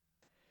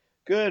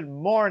Good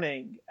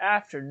morning,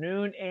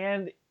 afternoon,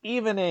 and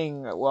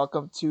evening.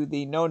 Welcome to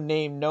the No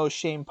Name, No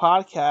Shame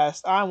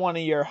podcast. I'm one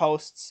of your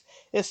hosts,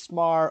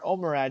 Ismar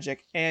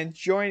and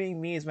joining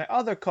me is my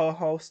other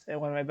co-host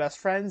and one of my best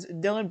friends,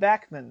 Dylan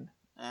Backman.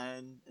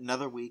 And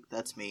another week,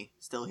 that's me,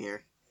 still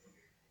here.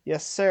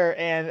 Yes, sir.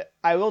 And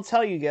I will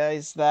tell you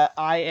guys that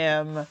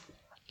I'm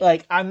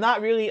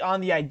not really on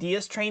the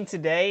ideas train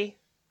today.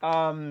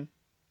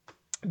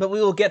 But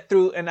we will get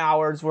through an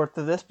hour's worth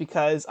of this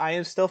because I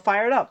am still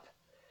fired up.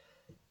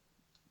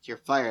 You're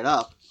fired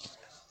up.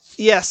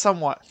 Yeah,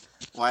 somewhat.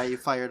 Why are you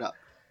fired up?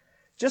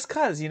 Just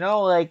cause, we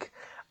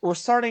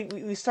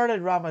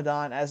started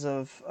Ramadan as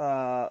of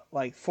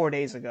 4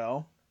 days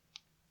ago.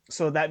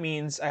 So that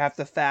means I have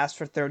to fast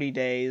for 30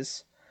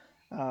 days.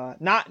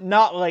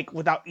 Not like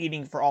without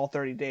eating for all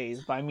 30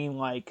 days, but I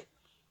mean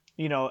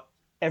you know,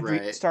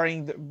 Right.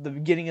 starting the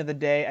beginning of the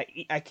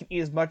day, I can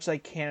eat as much as I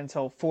can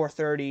until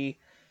 4:30.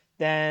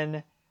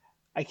 Then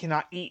I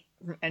cannot eat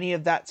from any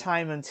of that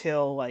time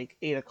until like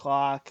 8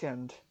 o'clock,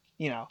 and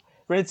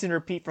rinse and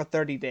repeat for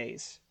 30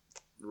 days.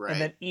 And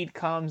then Right. Eid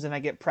comes and I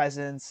get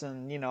presents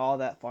and all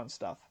that fun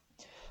stuff.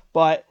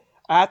 But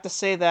I have to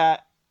say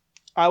that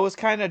I was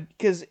kind of,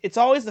 because it's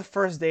always the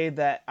first day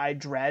that I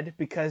dread,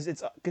 because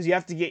you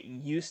have to get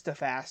used to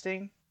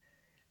fasting,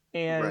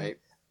 and Right.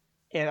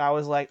 I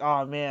was like,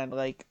 oh man,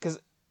 like, because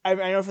I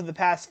know for the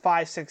past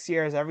 5-6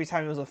 years, every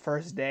time it was the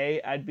first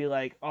day, I'd be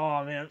like,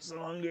 oh man, I'm so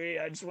hungry,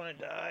 I just want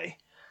to die.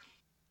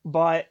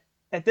 But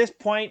at this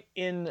point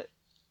in,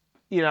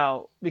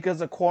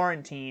 because of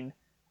quarantine,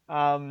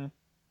 um,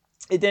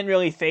 it didn't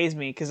really phase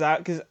me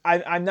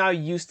I'm now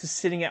used to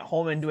sitting at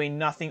home and doing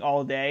nothing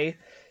all day.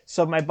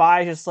 So my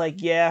body's just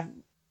like, yeah,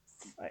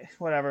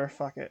 whatever,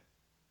 fuck it.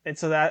 And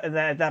then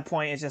at that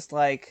point, it's just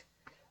like,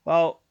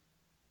 well,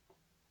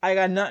 I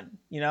got nothing.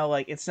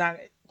 Like it's not.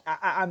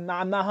 I'm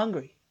not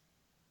hungry.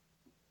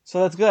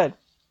 So that's good.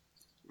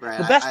 Right.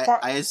 The best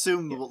part, I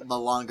assume the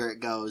longer it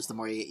goes, the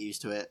more you get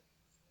used to it.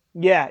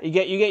 yeah, you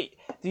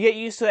get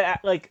used to it.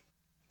 Like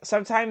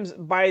sometimes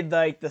by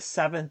the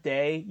seventh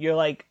day, you're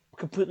like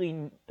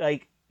completely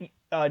like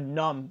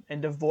numb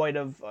and devoid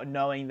of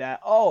knowing that,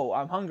 oh,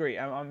 I'm hungry,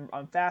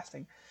 I'm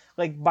fasting.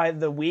 Like by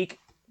the week,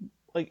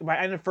 like by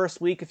end of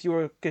first week, if you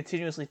were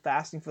continuously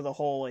fasting for the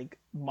whole like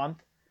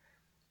month,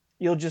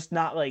 you'll just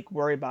not like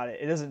worry about it.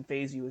 It doesn't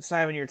phase you. It's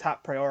not even your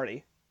top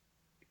priority,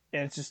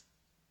 and it's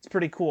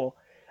pretty cool.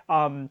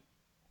 Um,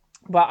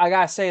 but I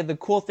gotta say, the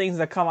cool things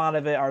that come out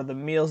of it are the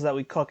meals that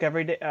we cook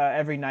every day,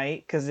 every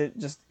night, because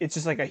it's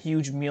just like a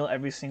huge meal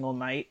every single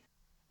night,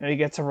 and we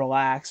get to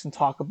relax and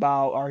talk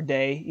about our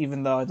day.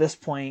 Even though at this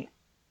point,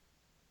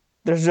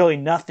 there's really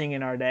nothing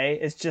in our day.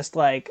 It's just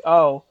like,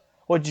 oh,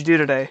 what'd you do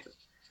today?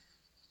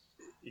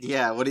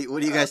 Yeah. What do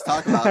you guys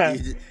talk about?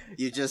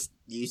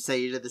 You say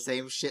you did the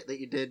same shit that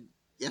you did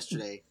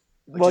yesterday,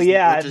 which Well, is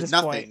yeah, which at is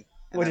this point, nothing,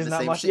 and which then is the not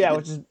same much. shit you Yeah, did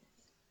which is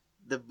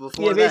yeah,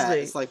 before that. basically,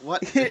 It's like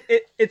what?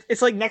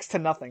 it's like next to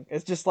nothing.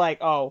 It's just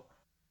like, oh,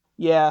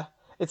 yeah.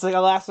 It's like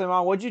I asked my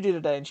mom, "What'd you do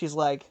today?" And she's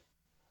like,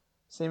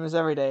 "Same as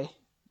every day.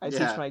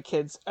 Yeah.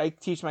 I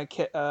teach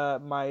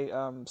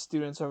my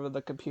students over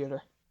the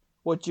computer.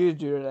 What'd you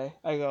do today?"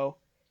 I go,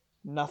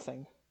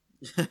 "Nothing.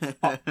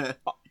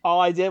 All, all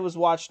I did was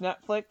watch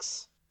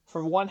Netflix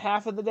for one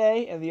half of the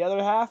day, and the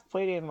other half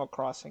played Animal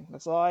Crossing.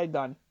 That's all I'd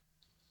done."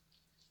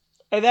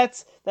 And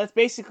that's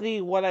basically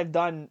what I've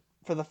done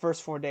for the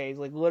first 4 days.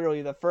 Like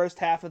literally, the first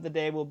half of the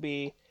day will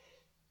be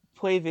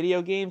play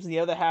video games, and the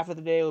other half of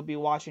the day will be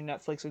watching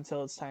Netflix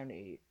until it's time to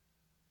eat.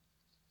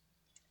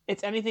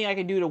 It's anything I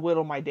can do to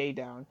whittle my day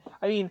down.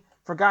 I mean,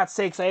 for God's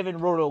sakes, I even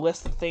wrote a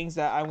list of things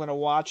that I'm gonna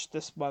watch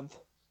this month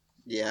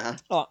Yeah.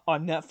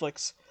 on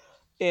Netflix,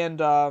 and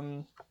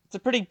it's a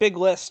pretty big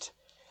list.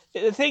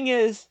 The thing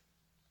is,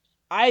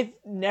 I've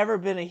never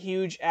been a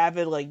huge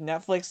avid like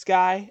Netflix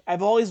guy.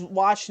 I've always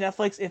watched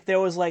Netflix if there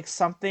was like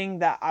something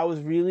that I was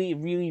really,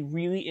 really,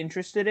 really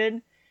interested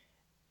in.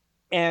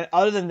 And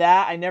other than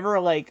that, I never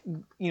like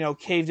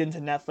caved into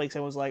Netflix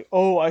and was like,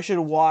 oh, I should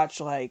watch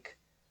like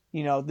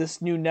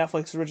this new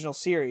Netflix original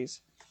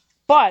series.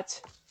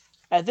 But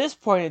at this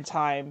point in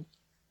time,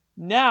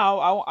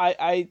 now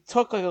I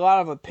took like a lot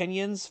of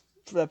opinions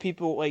that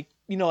people like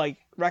like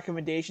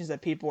recommendations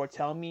that people were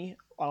telling me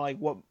on like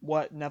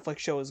what Netflix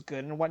show is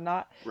good and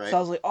whatnot. So Right. I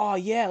was like, oh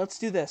yeah, let's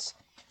do this.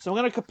 So I'm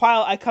gonna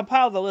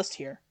compile the list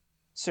here,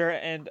 sir.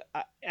 And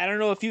I don't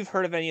know if you've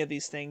heard of any of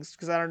these things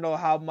because I don't know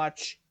how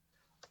much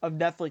of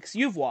Netflix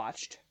you've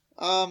watched.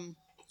 Um.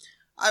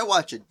 I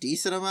watch a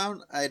decent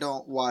amount. I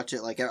don't watch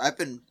it like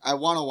I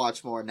want to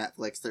watch more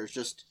Netflix. There's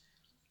just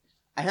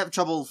I have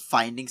trouble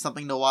finding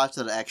something to watch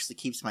that actually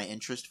keeps my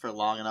interest for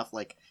long enough.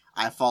 Like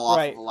I fall off of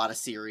Right, a lot of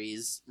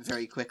series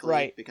very quickly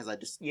right, because I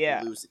just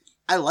yeah. lose.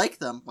 I like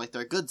them, like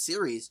they're good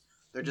series.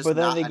 They're just But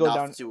then they not go enough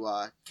down.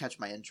 to catch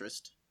my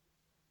interest.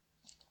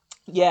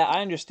 Yeah,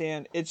 I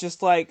understand. It's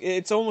just like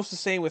it's almost the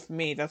same with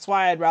me. That's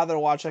why I'd rather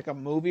watch like a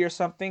movie or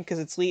something because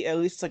at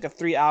least like a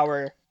 3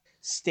 hour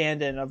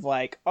stand-in of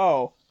like,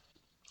 oh,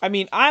 I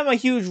mean, I'm a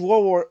huge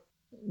World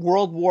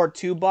War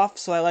II buff,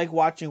 so I like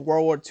watching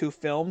World War II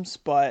films.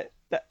 But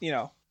that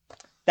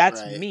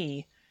that's Right.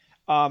 me.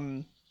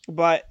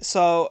 But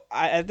so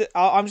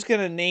I'm just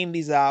gonna name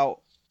these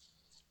out,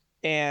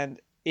 and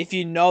if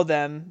you know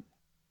them,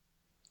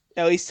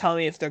 at least tell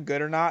me if they're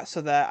good or not,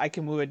 so that I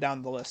can move it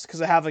down the list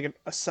because I have like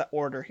a set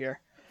order here.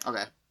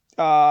 Okay.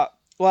 Uh,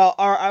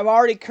 I'm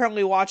already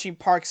currently watching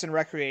Parks and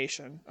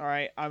Recreation. All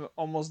right, I'm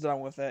almost done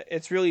with it.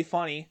 It's really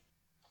funny.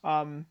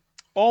 Um,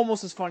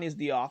 almost as funny as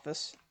The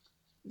Office.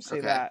 Say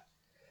Okay. that.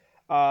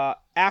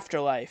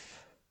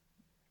 Afterlife.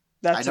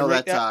 I know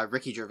that's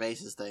Ricky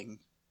Gervais's thing.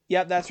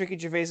 Yep, that's Ricky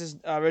Gervais's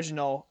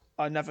original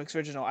Netflix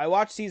original. I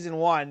watched season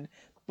 1,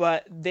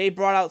 but they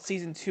brought out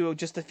season 2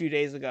 just a few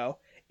days ago,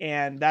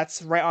 and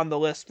that's right on the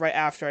list right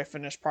after I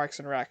finished Parks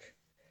and Rec.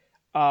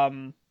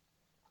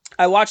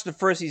 I watched the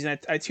first season.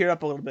 I teared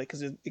up a little bit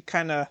because it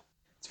kind of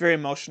it's very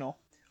emotional.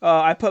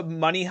 I put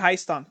Money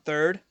Heist on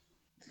third.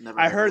 Never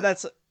I heard heard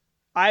of it.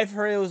 I've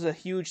heard it was a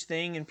huge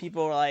thing and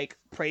people were like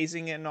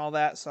praising it and all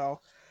that.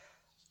 So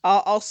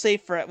I'll say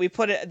for it. We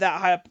put it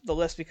that high up the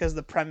list because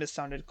the premise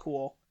sounded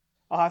cool.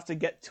 I'll have to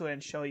get to it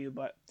and show you,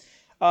 but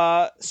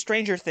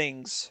Stranger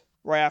Things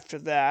right after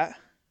that.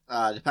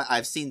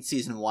 I've seen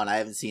season 1. I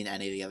haven't seen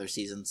any of the other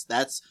seasons.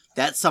 That's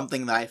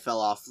something that I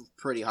fell off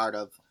pretty hard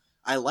of.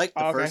 I liked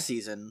the first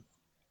season.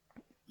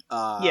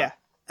 Yeah.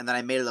 And then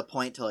I made it a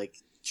point to like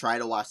try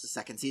to watch the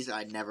second season.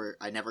 I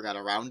never got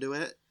around to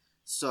it.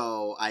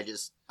 So I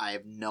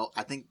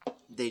think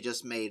they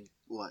just made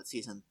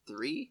season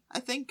 3, I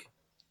think?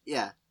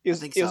 Yeah. I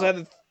think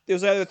so. It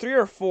was either 3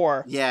 or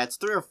 4. Yeah, it's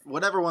 3 or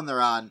whatever one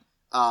they're on.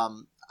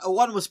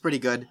 One was pretty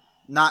good.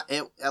 Not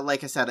it.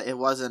 Like I said, it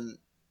wasn't.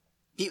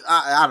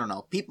 I don't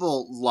know.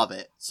 People love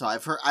it, so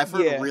I've heard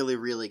really,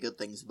 really good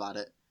things about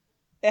it.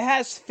 It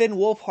has Finn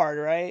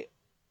Wolfhard, right?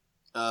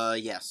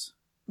 Yes.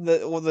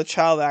 The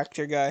child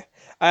actor guy.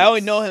 I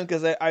only know him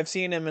because I've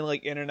seen him in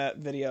like internet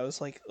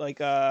videos, like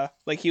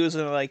he was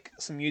in like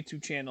some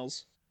YouTube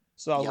channels.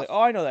 So I was like,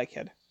 oh, I know that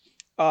kid.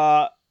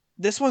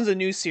 This one's a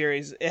new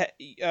series. It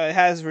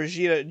has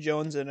Rashida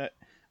Jones in it.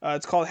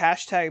 It's called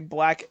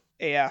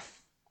 #BlackAF.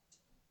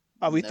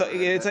 We thought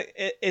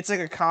it's like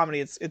a comedy.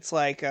 It's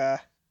like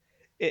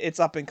it's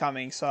up and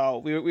coming. So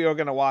we were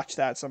gonna watch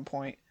that at some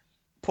point.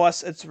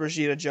 Plus, it's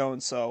Rashida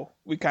Jones, so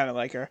we kind of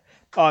like her.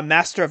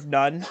 Master of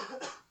None.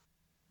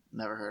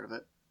 Never heard of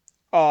it.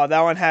 Oh,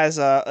 that one has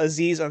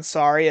Aziz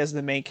Ansari as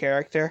the main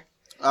character.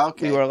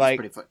 Okay, we were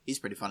he's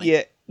pretty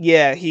funny.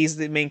 Yeah, he's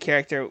the main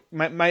character.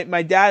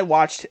 My dad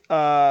watched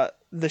the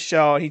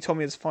show and he told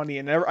me it's funny,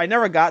 and I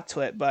never got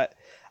to it, but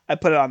I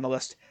put it on the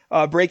list.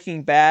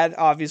 Breaking Bad,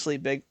 obviously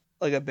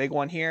a big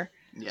one here.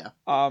 Yeah.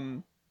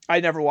 I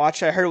never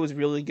watched it. I heard it was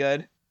really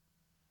good.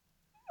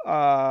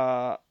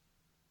 But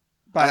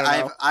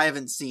I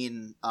haven't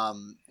seen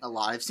a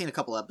lot. I've seen a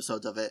couple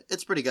episodes of it.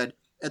 It's pretty good.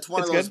 It's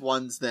one of those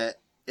ones that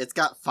it's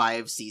got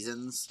 5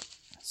 seasons,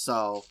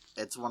 so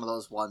it's one of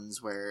those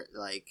ones where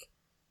like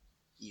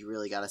you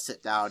really got to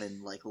sit down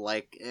and like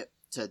it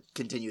to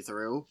continue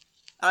through.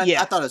 I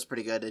thought it was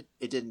pretty good.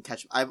 It didn't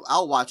catch.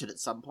 I'll watch it at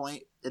some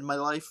point in my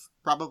life,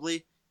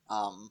 probably.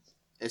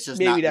 It's just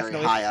not very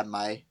high on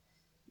my.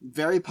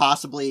 Very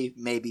possibly,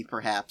 maybe,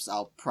 perhaps,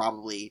 I'll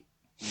probably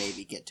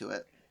maybe get to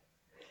it.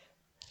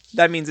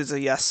 That means it's a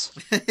yes.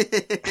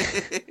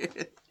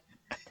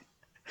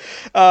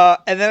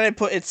 And then I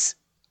put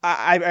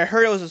I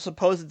heard it was a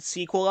supposed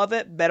sequel of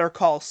it, Better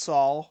Call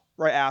Saul,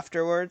 right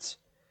afterwards.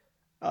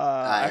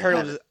 I heard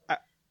it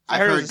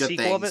was a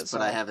sequel things, of it, so.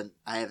 But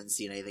I haven't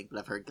seen anything, but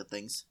I've heard good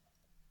things.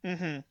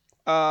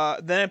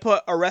 Mm-hmm. Then I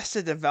put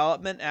Arrested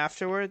Development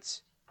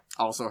afterwards.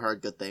 Also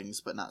heard good things,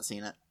 but not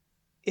seen it.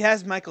 It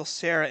has Michael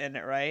Cera in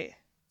it, right?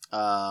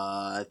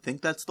 I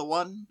think that's the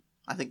one.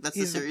 I think that's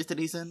the series that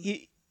he's in.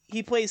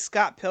 He plays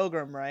Scott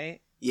Pilgrim,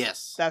 right?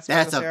 Yes. That's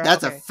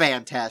a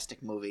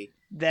fantastic movie.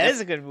 That is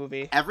a good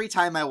movie. Every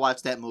time I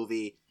watch that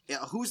movie,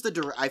 who's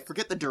the I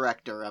forget the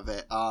director of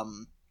it.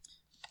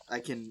 I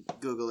can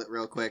Google it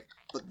real quick.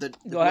 But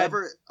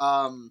director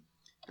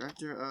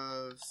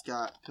of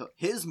Scott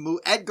Pilgrim,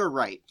 Edgar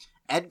Wright.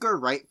 Edgar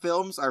Wright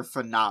films are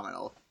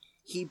phenomenal.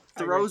 He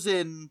throws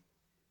in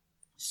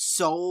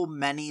so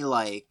many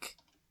like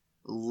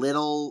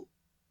little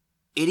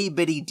itty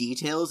bitty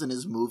details in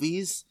his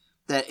movies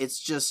that it's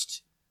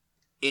just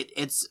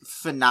it's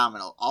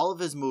phenomenal. All of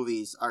his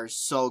movies are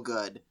so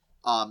good.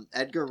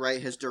 Edgar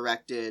Wright has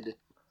directed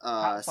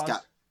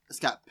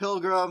Scott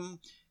Pilgrim.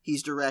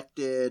 He's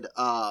directed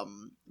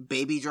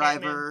Baby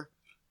Driver.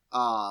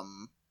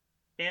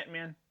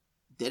 Ant-Man.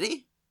 Did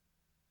he?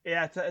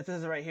 Yeah, it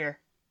says it right here.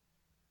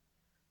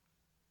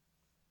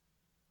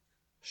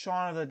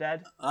 Shaun of the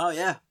Dead. Oh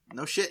yeah,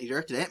 no shit. He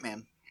directed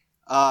Ant-Man.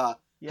 Hot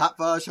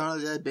Fuzz, Shaun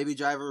of the Dead, Baby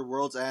Driver,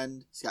 World's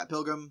End, Scott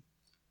Pilgrim,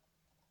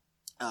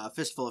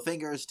 Fistful of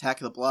Fingers, Attack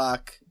of the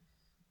Block.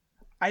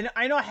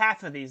 I know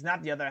half of these,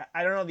 not the other.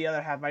 I don't know the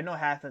other half. I know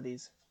half of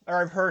these,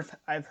 or I've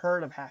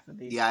heard of half of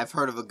these. Yeah, I've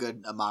heard of a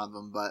good amount of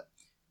them, but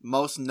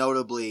most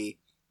notably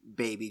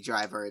Baby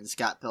Driver and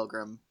Scott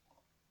Pilgrim.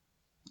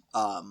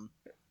 And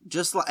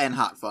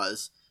Hot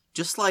Fuzz.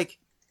 Just like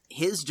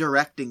his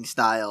directing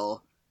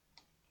style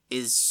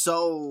is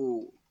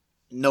so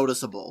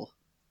noticeable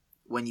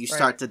when you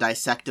start to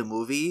dissect a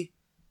movie.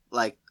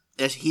 Like,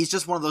 he's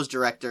just one of those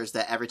directors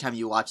that every time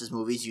you watch his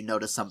movies, you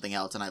notice something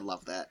else, and I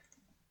love that.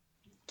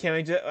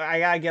 I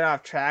gotta get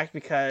off track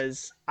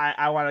because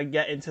I want to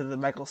get into the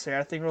Michael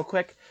Cera thing real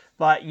quick.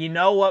 But you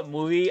know what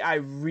movie I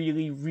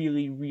really,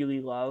 really, really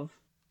love?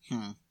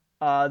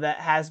 That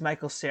has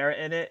Michael Cera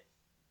in it?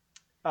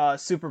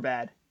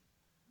 Superbad.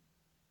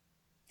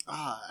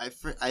 I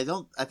think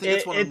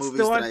it's one of the movies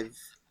that I've...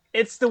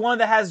 It's the one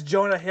that has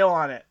Jonah Hill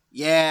on it.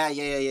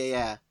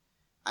 Yeah.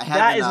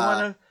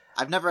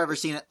 I've never ever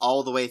seen it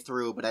all the way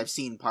through, but I've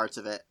seen parts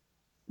of it.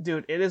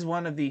 Dude, it is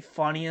one of the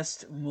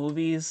funniest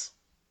movies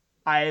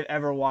I've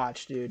ever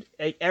watched, dude.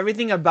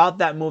 Everything about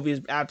that movie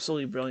is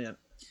absolutely brilliant.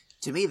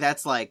 To me,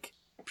 that's like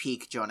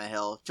peak Jonah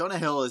Hill. Jonah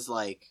Hill is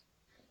like...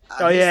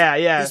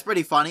 He's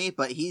pretty funny,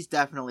 but he's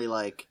definitely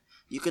like...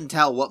 You can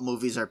tell what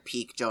movies are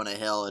peak Jonah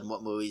Hill and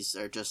what movies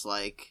are just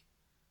like...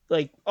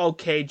 Like,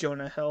 okay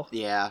Jonah Hill.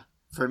 Yeah.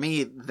 For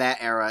me, that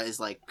era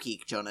is like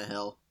peak Jonah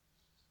Hill.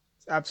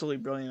 It's absolutely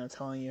brilliant, I'm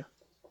telling you.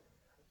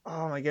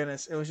 Oh my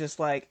goodness. It was just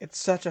like... It's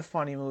such a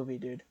funny movie,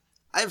 dude.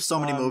 I have so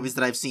many movies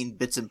that I've seen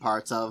bits and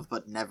parts of,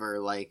 but never,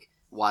 like,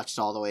 watched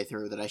all the way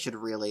through that I should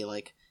really,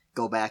 like,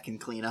 go back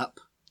and clean up.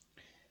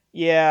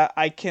 Yeah,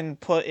 I can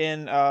put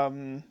in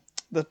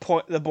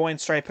the Boy in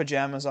Striped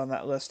Pajamas on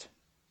that list.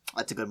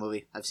 That's a good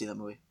movie. I've seen that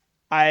movie.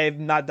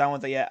 I'm not done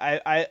with it yet.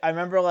 I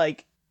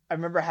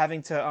remember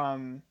having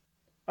to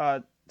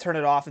turn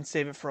it off and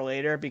save it for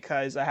later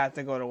because I had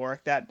to go to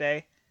work that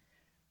day.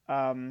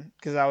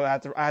 Because I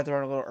had to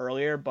run a little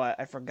earlier, but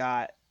I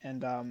forgot,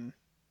 and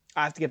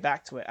I have to get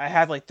back to it. I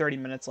have like 30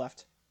 minutes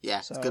left.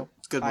 Yeah, so it's good.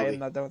 It's a good movie. I am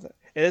not done with it.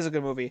 It is a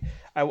good movie.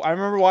 I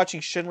remember watching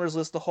Schindler's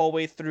List the whole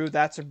way through.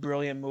 That's a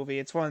brilliant movie.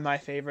 It's one of my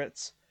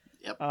favorites.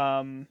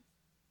 Yep.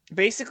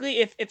 Basically,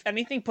 if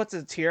anything puts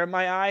a tear in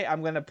my eye,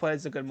 I'm gonna put it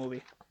as a good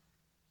movie.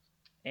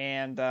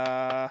 And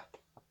I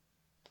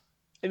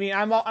mean,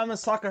 I'm a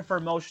sucker for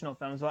emotional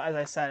films, but as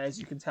I said, as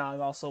you can tell,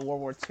 I'm also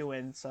World War II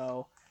in,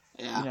 so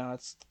yeah,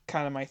 it's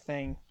kind of my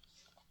thing.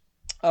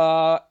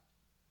 But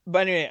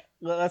anyway,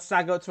 let's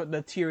not go to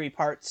the teary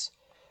parts.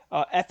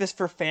 F is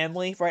for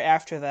Family. Right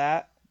after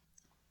that,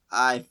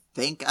 I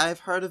think I've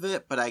heard of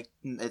it, but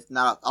it's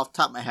not off the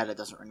top of my head. It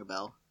doesn't ring a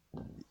bell.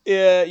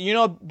 You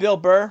know Bill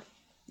Burr?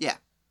 Yeah.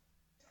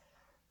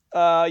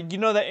 You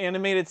know the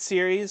animated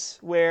series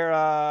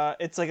where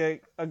it's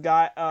like a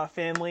guy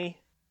family.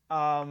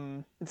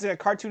 It's like a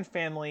cartoon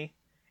family,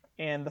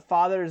 and the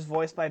father is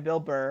voiced by Bill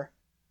Burr,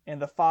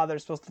 and the father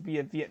is supposed to be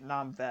a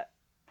Vietnam vet.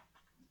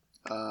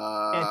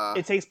 And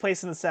it takes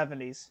place in the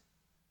 70s.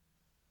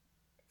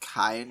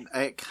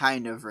 It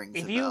kind of rings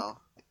a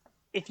bell.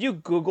 If you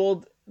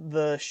Googled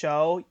the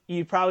show,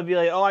 you'd probably be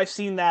like, "Oh, I've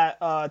seen that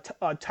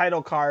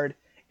title card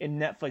in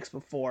Netflix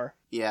before."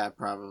 Yeah,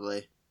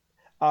 probably.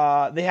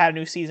 They had a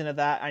new season of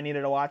that. I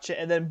needed to watch it,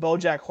 and then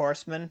BoJack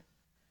Horseman,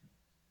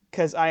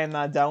 because I am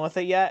not done with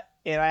it yet,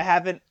 and I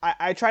haven't.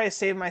 I try to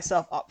save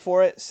myself up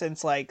for it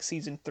since like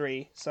season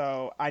 3,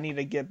 so I need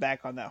to get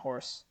back on that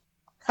horse.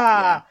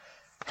 Ha! Yeah.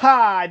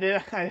 Ha! I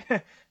did.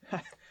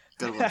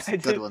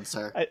 Good one,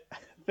 sir.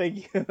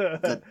 Thank you.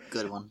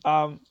 Good one.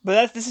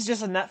 But this is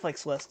just a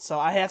Netflix list, so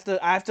I have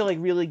to like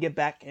really get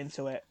back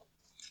into it.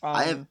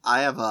 I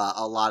have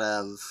a lot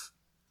of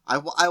I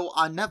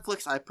on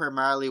Netflix. I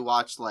primarily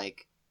watch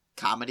like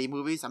comedy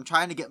movies. I'm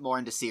trying to get more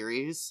into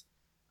series.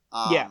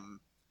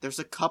 There's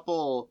a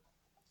couple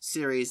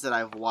series that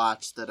I've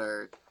watched that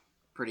are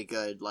pretty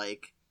good.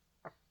 Like,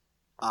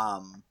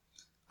 I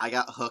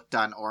got hooked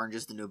on Orange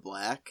is the New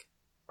Black.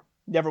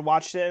 Never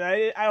watched it,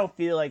 and I don't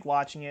feel like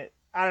watching it.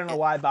 I don't know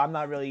why, but I'm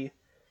not really...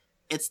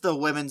 It's the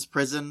women's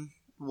prison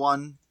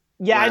one.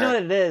 Yeah, I know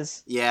what it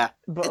is. Yeah.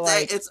 But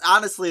it's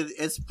honestly,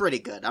 it's pretty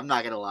good. I'm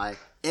not gonna lie.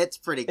 It's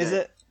pretty good. Is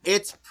it?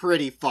 It's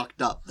pretty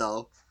fucked up,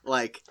 though.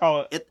 Like,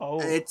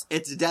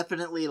 it's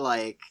definitely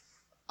like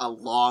a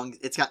long...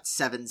 It's got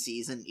 7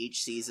 seasons.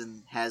 Each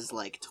season has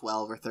like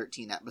 12 or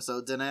 13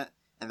 episodes in it,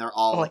 and they're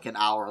all like an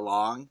hour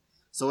long.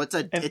 So it's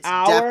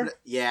hour?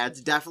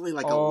 It's definitely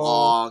like a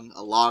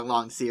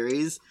long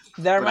series.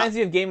 That reminds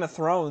me of Game of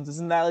Thrones.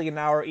 Isn't that like an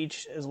hour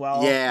each as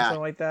well? Yeah,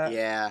 something like that.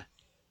 Yeah.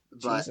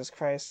 Jesus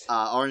Christ.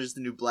 Orange is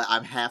the New Black.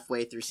 I'm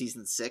halfway through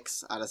season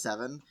 6 out of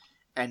 7,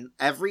 and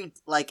every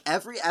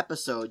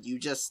episode,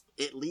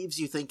 it leaves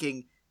you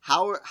thinking,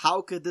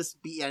 how could this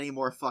be any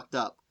more fucked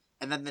up?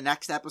 And then the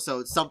next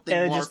episode,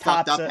 something more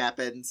fucked up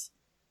happens.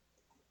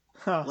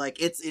 Huh.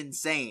 Like, it's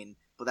insane.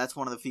 But that's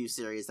one of the few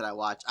series that I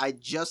watch. I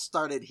just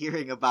started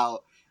hearing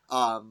about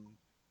so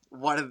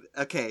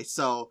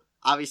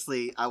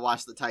obviously I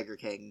watched The Tiger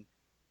King.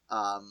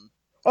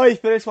 You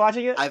finished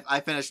watching it? I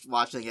finished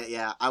watching it,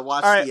 yeah. I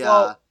watched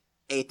the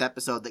 8th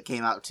episode that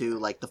came out too,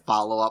 like the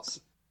follow-up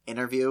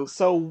interview.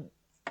 So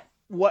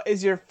what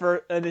is your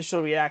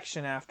initial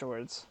reaction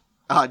afterwards?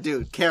 Oh,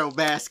 dude, Carol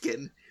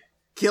Baskin.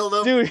 Killed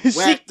him, dude,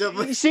 whacked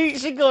him. She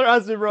killed her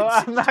husband, bro.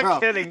 I'm not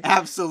kidding.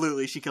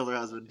 Absolutely, she killed her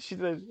husband. She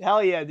did.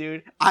 Hell yeah,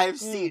 dude. I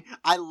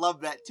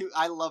love that too.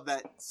 I love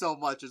that so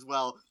much as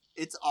well.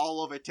 it's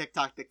all over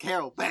TikTok. The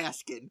Carol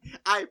Baskin.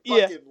 I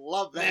Yeah. fucking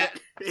love that.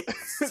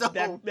 It's so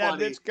that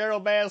funny. bitch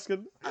Carol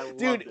Baskin. I love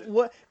Dude, it.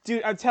 what?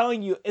 Dude, I'm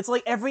telling you, it's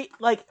like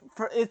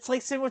it's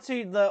like similar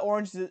to the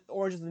Orange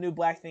is the New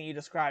Black thing you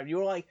described. You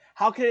were like,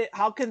 how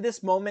can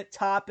this moment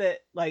top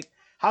it? Like,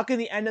 how can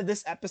the end of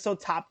this episode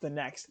top the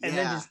next? And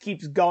then Yeah. just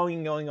keeps going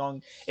and going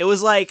on. It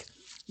was like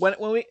when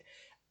we,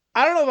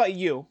 I don't know about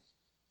you,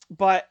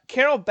 but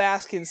Carol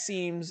Baskin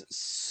seems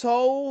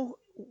so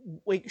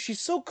like she's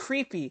so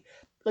creepy.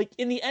 Like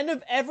in the end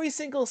of every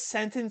single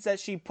sentence that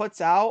she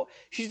puts out,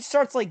 she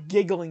starts like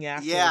giggling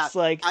after. Yeah, It's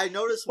like I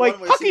noticed like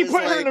one where how she can you was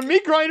put her like, in a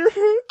meat grinder?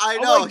 I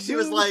I'm know, like, she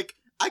was dude. like,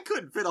 I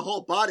couldn't fit a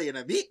whole body in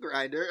a meat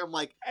grinder. I'm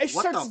like, And she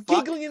what starts the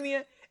fuck? giggling in the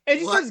end. And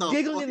she What starts the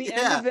giggling fuck? in the Yeah.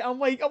 end of it. I'm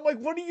like,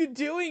 what are you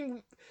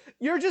doing?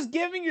 You're just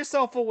giving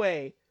yourself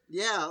away.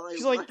 Yeah, like,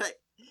 She's like,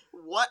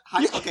 what? How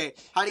do you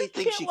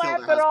think she killed her laugh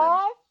it husband?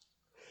 off.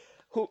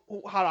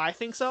 How do I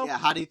think so? Yeah,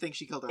 how do you think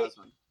she killed her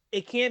husband?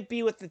 It can't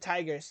be with the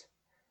tigers.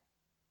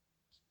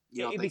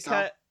 You don't think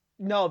because so?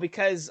 No,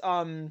 because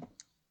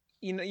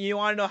you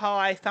want to know how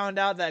I found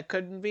out that it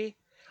couldn't be?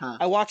 Huh.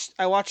 I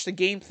watched the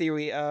Game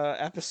Theory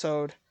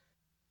episode,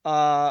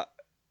 from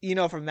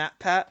Matt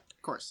Pat,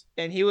 Of course.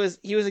 and he was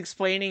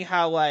explaining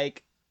how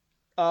like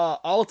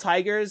all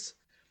tigers,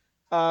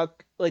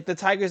 like the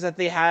tigers that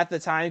they had at the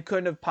time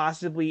couldn't have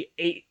possibly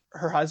ate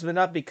her husband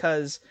up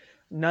because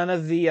none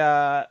of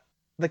the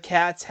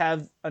cats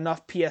have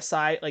enough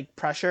psi like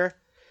pressure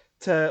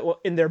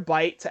in their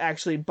bite to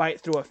actually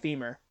bite through a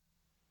femur.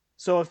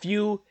 So if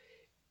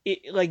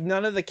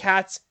none of the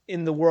cats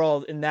in the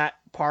world in that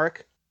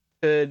park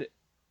could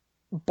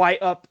bite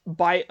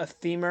a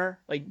femur,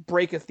 like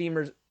break a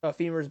femur's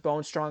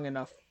bone strong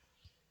enough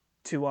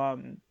to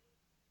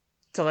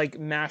like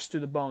mash through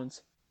the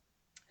bones.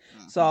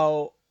 Mm-hmm.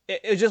 So it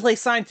was just like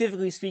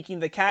scientifically speaking,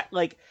 the cat,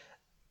 like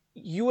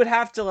you would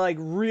have to like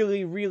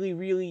really, really,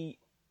 really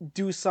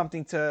do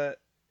something to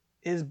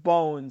his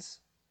bones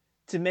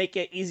to make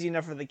it easy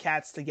enough for the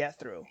cats to get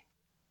through.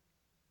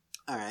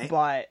 All right.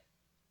 But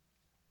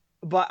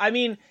I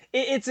mean,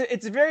 it's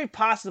a very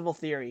possible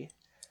theory.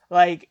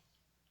 Like,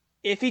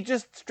 if he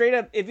just straight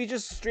up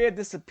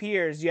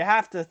disappears, you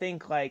have to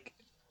think like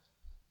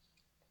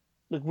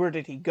where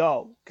did he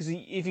go? Because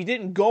if he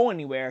didn't go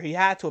anywhere, he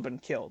had to have been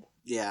killed.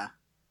 Yeah.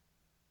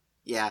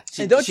 Yeah.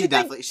 She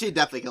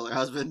definitely killed her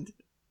husband.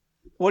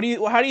 How do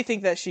you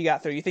think that she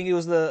got through? You think it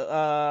was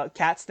the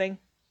cats thing?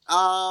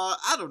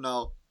 I don't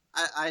know.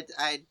 I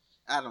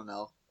don't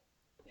know.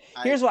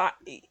 Here's what.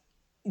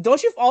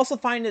 Don't you also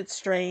find it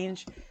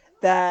strange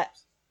that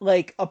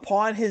like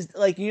upon his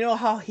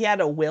how he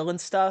had a will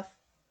and stuff?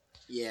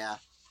 Yeah.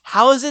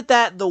 How is it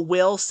that the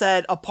will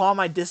said upon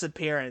my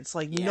disappearance?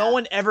 Like no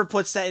one ever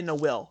puts that in a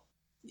will.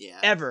 Yeah.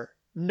 Ever.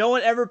 No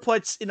one ever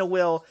puts in a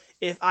will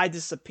if I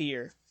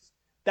disappear.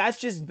 That's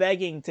just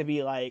begging to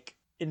be like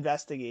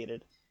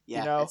investigated. Yeah.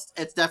 You know?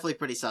 It's definitely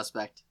pretty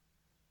suspect.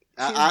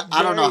 I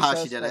don't know how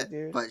she did it,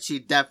 dude. but she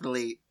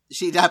definitely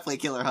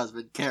killed her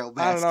husband, Carol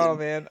Baskin. I don't know,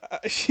 man.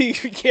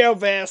 Carol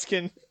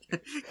Baskin.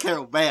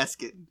 Carol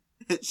Baskin.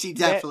 She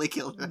definitely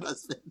killed her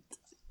husband.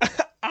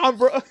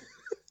 Bro.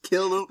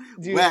 Killed him,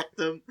 dude. Whacked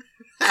him.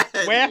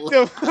 Whacked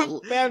him.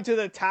 Found to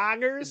the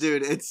tigers.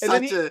 Dude, it's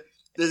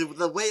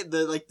the way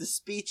the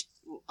speech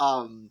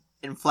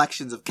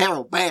inflections of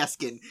Carol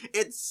Baskin.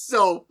 It's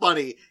so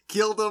funny.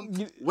 Killed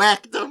him,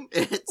 whacked him.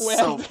 It's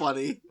so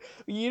funny.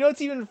 You know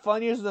what's even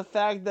funnier is the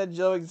fact that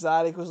Joe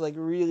Exotic was like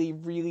really,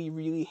 really,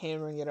 really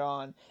hammering it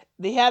on.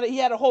 He had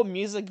a whole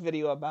music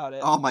video about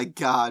it. Oh my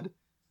god.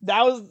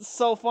 That was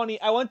so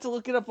funny. I went to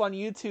look it up on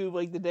YouTube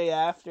like the day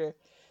after,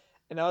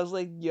 and I was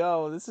like,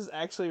 "Yo, this is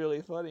actually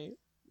really funny."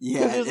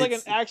 Yeah, there's like an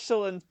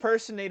actual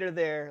impersonator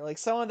there, like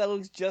someone that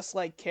looks just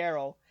like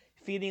Carol,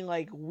 feeding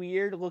like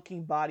weird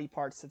looking body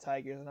parts to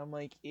tigers, and I'm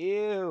like,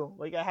 "Ew!"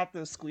 Like I have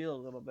to squeal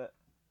a little bit.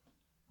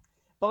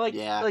 But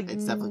like,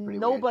 it's definitely pretty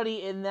nobody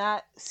weird. In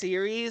that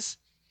series,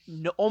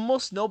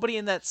 almost nobody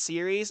in that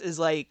series is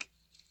like,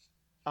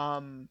 how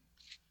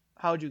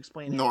would you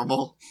explain it?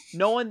 Normal.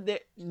 No one there.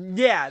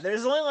 Yeah,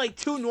 there's only like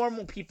 2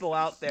 normal people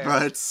out there.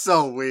 Bro, it's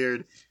so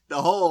weird.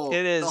 The whole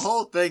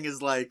thing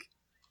is like,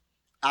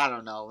 I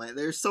don't know, man.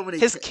 There's so many.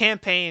 His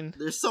campaign.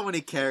 There's so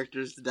many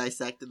characters to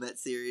dissect in that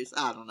series.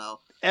 I don't know.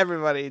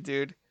 Everybody,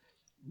 dude.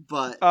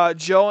 But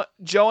Joe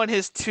and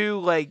his 2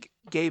 like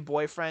gay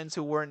boyfriends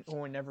who were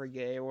never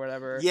gay or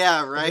whatever.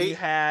 Yeah, right. And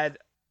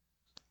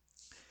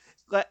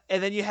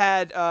then you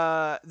had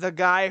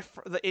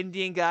the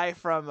Indian guy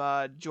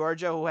from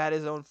Georgia who had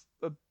his own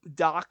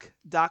Doc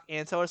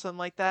Anto or something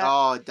like that.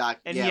 Oh, Doc.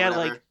 And yeah, he had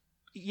whatever.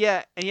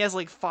 and he has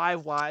like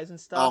 5 wives and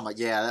stuff. Oh my,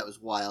 yeah, that was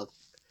wild.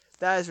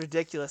 That is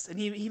ridiculous. And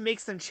he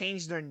makes them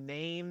change their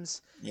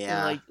names.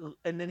 Yeah.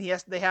 And then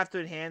they have to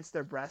enhance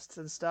their breasts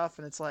and stuff,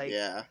 and it's like,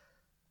 yeah.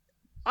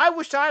 I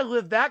wish I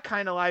lived that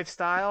kind of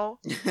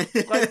lifestyle.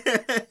 Like,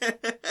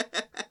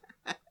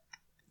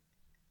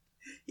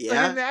 yeah.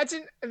 Like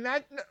imagine,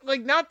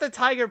 like not the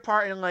tiger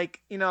part, and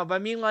like but I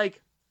mean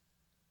like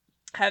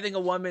having a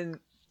woman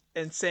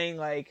and saying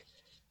like,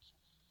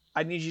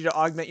 I need you to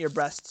augment your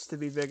breasts to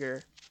be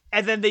bigger.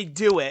 And then they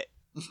do it.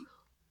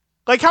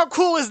 Like, how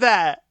cool is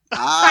that?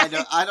 I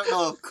don't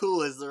know if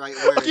 "cool" is the right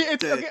word. Okay.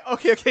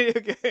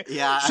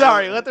 Yeah.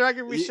 Sorry, let the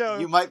record be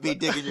shown. You might be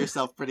digging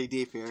yourself pretty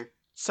deep here.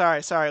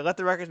 Sorry. Let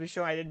the record be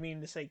shown. I didn't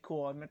mean to say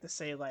cool. I meant to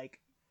say like.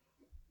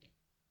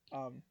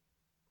 Yeah.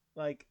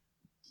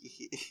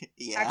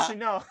 Actually,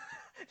 no.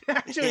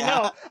 Yeah.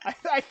 No.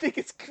 I think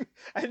it's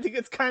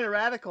kind of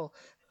radical.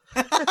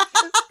 I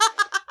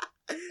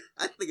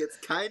think it's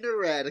kind of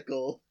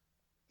radical.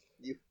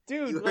 You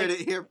heard it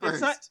here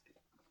first.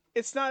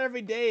 It's not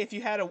every day. If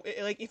you had a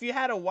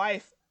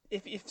wife,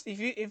 if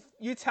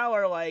you tell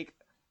her like,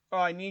 oh,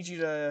 I need you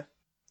to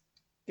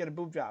get a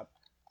boob job,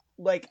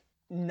 like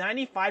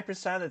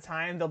 95% of the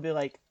time they'll be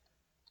like,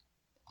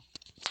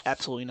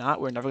 absolutely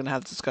not. We're never gonna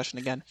have this discussion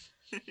again.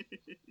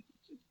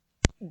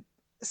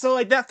 So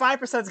like that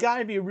 5%'s got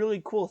to be a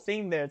really cool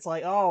thing there. It's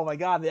like, oh my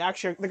god, they're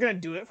gonna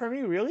do it for me,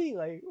 really?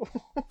 Like,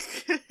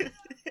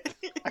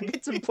 I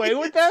get to play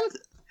with them.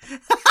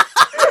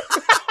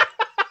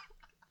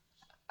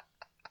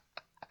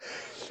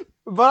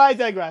 But I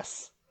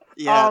digress.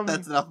 Yeah,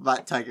 that's enough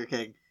about Tiger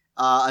King.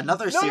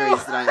 Another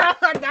series that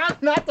I'm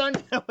not done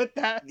with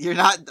that. You're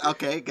not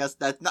okay. Guess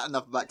that's not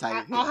enough about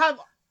Tiger King.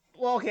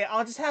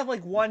 I'll just have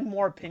like one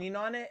more opinion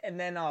on it, and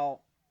then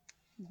I'll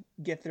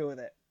get through with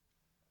it.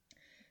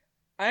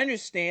 I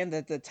understand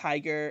that the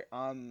tiger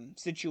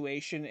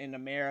situation in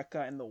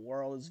America and the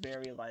world is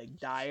very like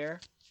dire,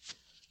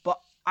 but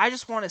I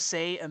just want to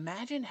say,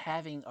 imagine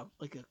having a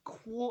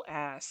cool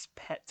ass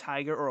pet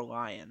tiger or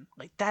lion.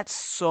 Like that's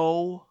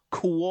so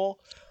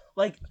cool.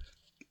 Like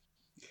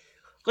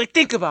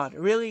think about it,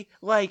 really.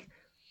 Like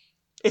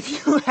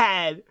if you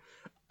had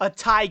a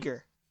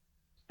tiger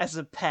as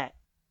a pet,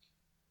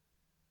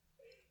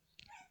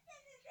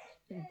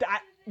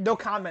 no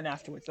comment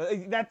afterwards.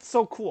 That's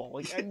so cool.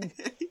 Like.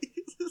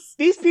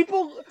 These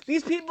people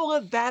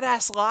live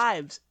badass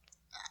lives.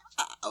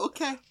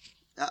 Okay.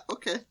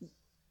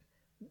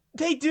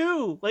 They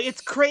do. Like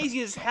it's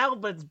crazy as hell,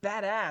 but it's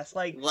badass.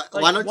 Like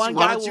why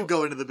don't you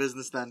go into the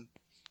business then?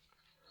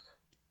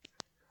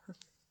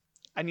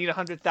 I need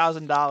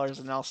 $100,000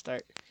 and I'll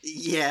start.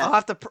 Yeah.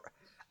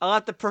 I'll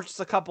have to purchase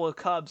a couple of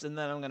cubs and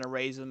then I'm gonna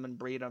raise them and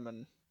breed them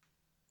and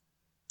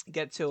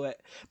get to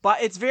it.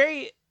 But it's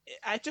very.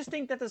 I just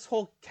think that this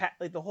whole cat,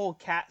 like the whole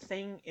cat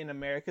thing in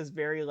America is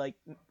very like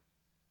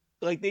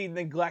they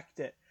neglect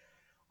it.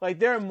 Like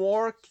there are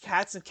more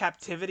cats in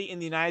captivity in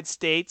the United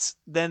States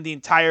than the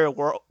entire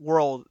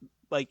world.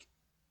 Like,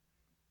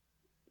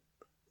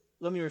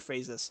 let me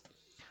rephrase this: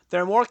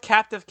 there are more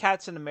captive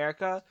cats in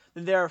America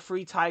than there are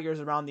free tigers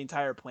around the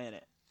entire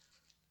planet.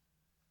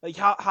 Like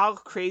how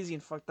crazy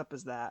and fucked up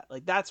is that?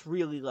 Like that's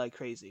really like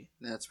crazy.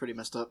 That's pretty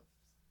messed up.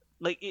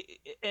 Like,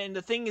 and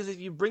the thing is, if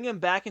you bring them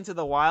back into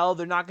the wild,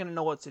 they're not gonna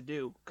know what to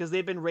do because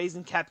they've been raised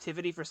in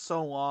captivity for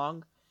so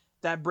long.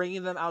 That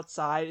bringing them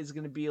outside is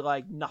going to be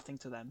like nothing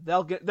to them.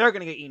 They're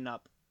going to get eaten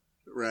up,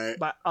 right?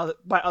 By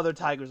other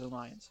tigers and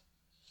lions.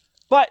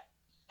 But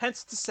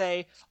hence to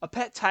say, a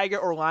pet tiger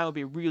or lion would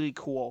be really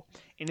cool.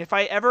 And if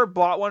I ever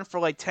bought one for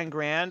like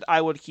 $10,000,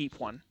 I would keep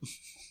one.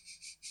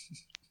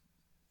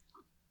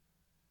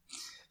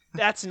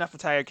 That's enough for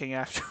Tiger King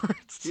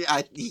afterwards.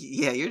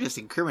 Yeah, you're just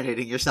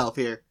incriminating yourself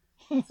here.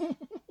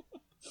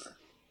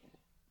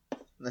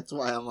 That's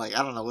why I'm like,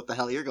 I don't know what the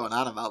hell you're going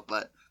on about,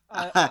 but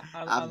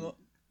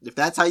if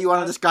that's how you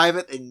want to describe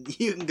it, then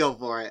you can go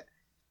for it.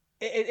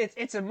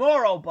 It's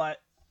immoral,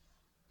 but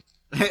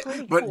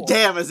but cool.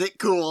 Damn, is it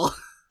cool?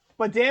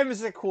 But damn,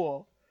 is it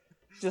cool?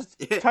 Just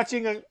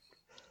touching a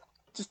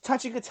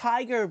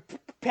tiger,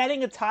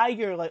 petting a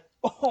tiger, like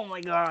oh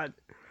my god!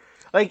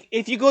 Like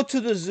if you go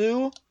to the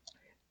zoo,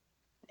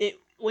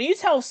 when you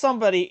tell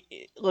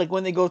somebody like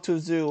when they go to a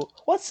zoo,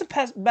 what's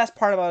the best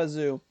part about a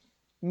zoo?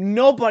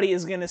 Nobody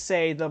is gonna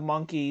say the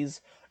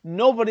monkeys.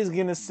 Nobody's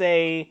gonna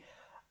say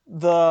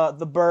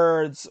the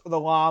birds, the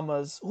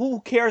llamas.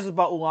 Who cares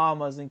about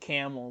llamas and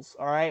camels?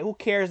 All right, who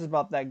cares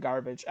about that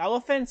garbage?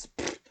 Elephants,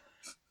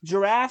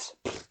 giraffes,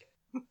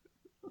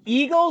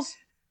 eagles.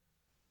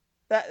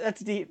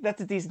 That's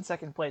a decent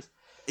second place.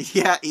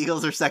 Yeah,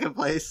 eagles are second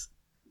place.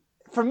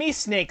 For me,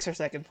 snakes are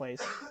second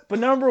place. But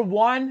number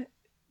one,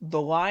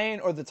 the lion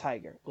or the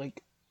tiger.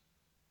 Like,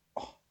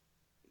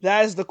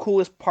 that is the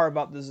coolest part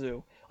about the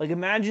zoo. Like,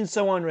 imagine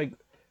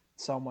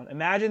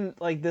imagine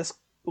like this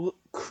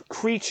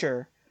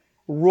creature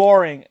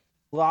roaring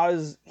loud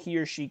as he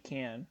or she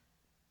can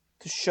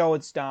to show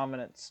its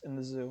dominance in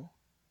the zoo.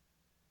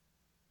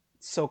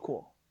 It's so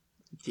cool.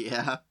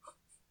 Yeah.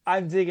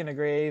 I'm digging a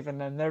grave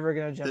and I'm never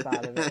going to jump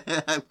out of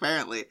it.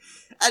 Apparently.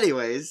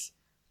 Anyways,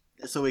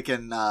 so we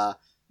can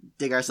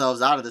dig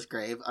ourselves out of this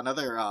grave.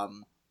 Another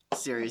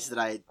series that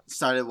I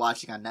started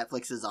watching on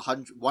Netflix is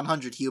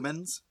 100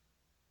 Humans.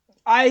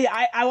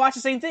 I watched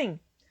the same thing.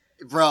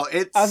 Bro,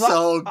 it's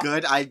so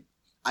good. I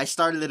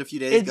started it a few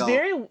days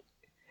ago.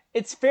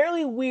 It's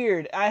fairly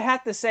weird. I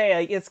have to say,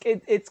 like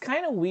it's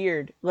kind of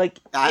weird, like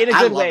in a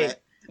good way.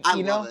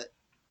 I love it.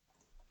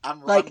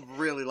 I'm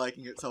really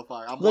liking it so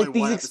far. I'm like only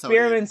these one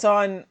experiments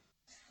on.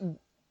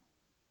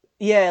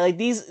 yeah, like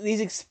these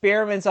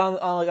experiments on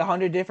like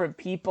 100 different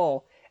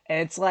people, and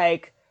it's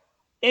like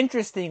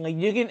interesting. Like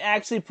you can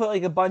actually put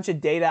like a bunch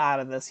of data out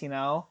of this, you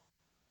know.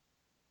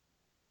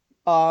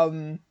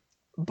 Um,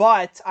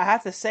 but I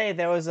have to say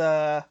there was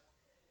a.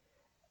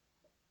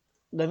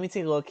 Let me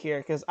take a look here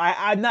because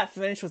I'm not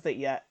finished with it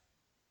yet.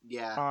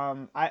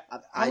 Yeah. I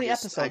how many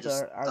episodes are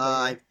there?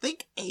 I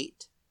think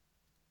 8.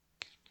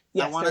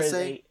 Yes, I want there to is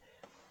say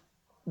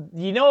 8.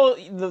 You know,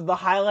 the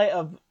highlight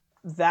of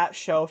that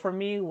show for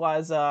me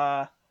was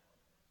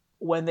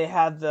when they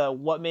had the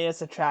what made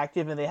us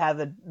attractive, and they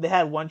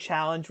had one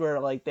challenge where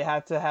like they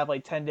had to have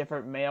like 10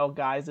 different male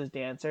guys as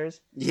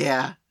dancers,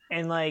 yeah.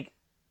 and like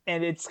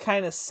and it's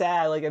kind of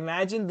sad. Like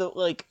imagine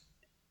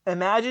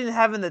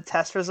having the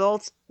test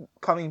results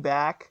coming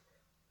back,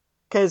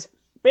 because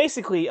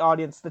basically,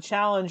 audience, the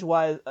challenge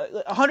was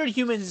 100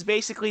 humans is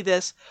basically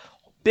this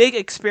big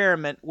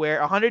experiment where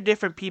 100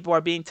 different people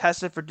are being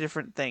tested for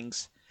different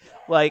things,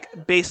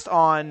 like based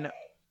on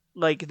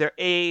like their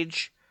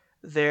age,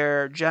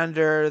 their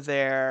gender,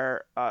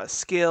 their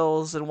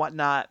skills and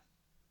whatnot,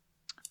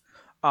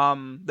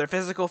 their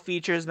physical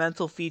features,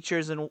 mental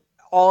features, and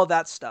all of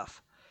that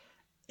stuff,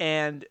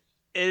 and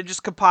it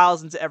just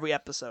compiles into every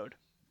episode.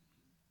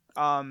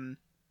 Um,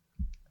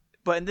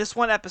 but in this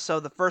one episode,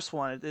 the first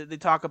one, they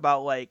talk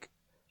about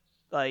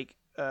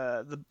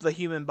the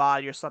human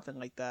body or something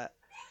like that.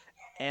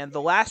 And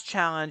the last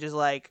challenge is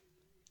like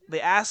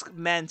they ask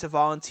men to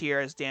volunteer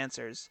as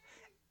dancers,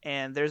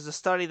 and there's a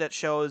study that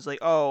shows like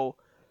I'm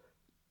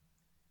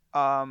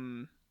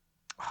trying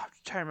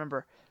to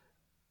remember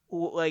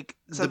like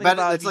something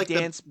about if you like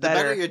dance the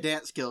better better. your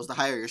dance skills, the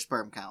higher your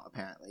sperm count.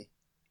 Apparently.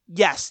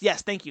 Yes,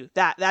 thank you.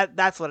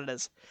 That's what it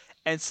is.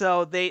 And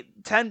so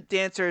 10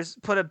 dancers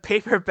put a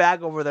paper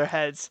bag over their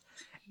heads,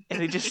 and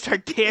they just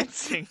start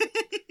dancing.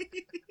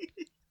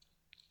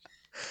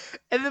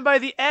 And then by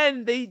the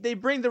end, they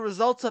bring the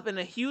results up in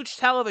a huge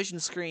television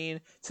screen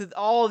to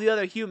all the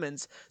other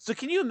humans. So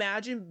can you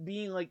imagine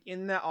being like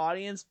in that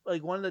audience,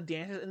 like one of the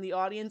dancers in the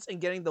audience, and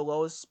getting the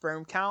lowest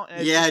sperm count?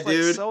 And it's just like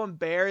dude. so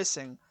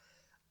embarrassing.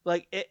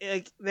 Like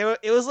it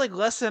was like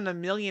less than 1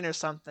 million or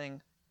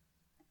something.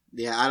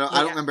 Yeah, I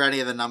don't remember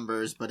any of the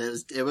numbers, but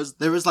there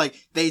was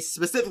like they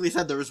specifically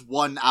said there was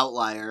one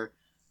outlier.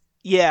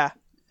 Yeah,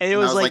 and it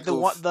was like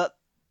oof,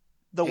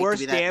 the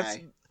worst dance.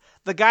 Guy.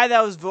 The guy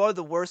that was voted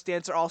the worst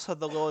dancer also had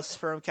the lowest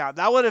sperm count.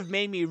 That would have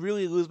made me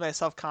really lose my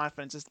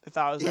self-confidence if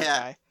I was that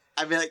guy.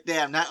 I'd be like,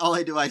 damn, not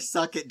only do I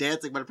suck at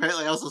dancing, but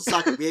apparently I also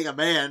suck at being a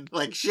man.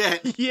 Like,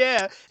 shit.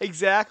 Yeah,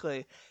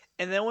 exactly.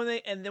 And then when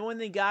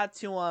they got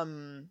to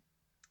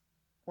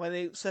when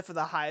they set for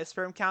the highest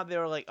sperm count, they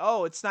were like,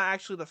 oh, it's not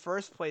actually the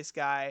first place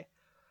guy.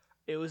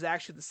 It was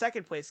actually the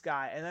second place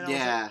guy. And then I was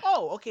like,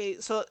 oh, okay,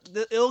 so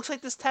it looks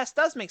like this test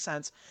does make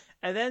sense.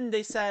 And then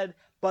they said,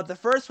 but the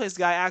first place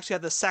guy actually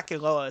had the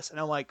second lowest. And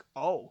I'm like,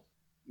 oh.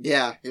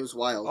 Yeah, it was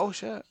wild. Oh,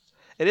 shit.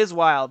 It is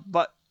wild,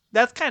 but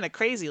that's kind of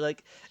crazy.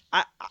 Like,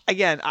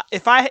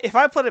 if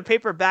I put a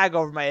paper bag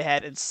over my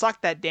head and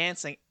sucked at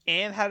dancing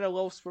and had a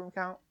low sperm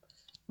count,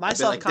 my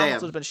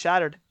self-confidence would have been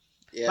shattered.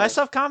 Yeah. My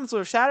self-confidence would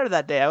have shattered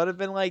that day. I would have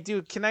been like,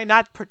 dude, can I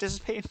not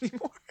participate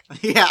anymore?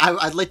 Yeah,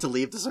 I'd like to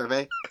leave the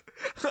survey.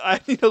 I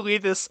need to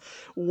leave this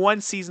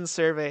one season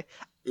survey.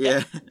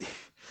 Yeah.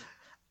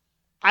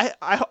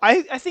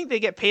 I think they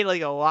get paid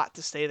like a lot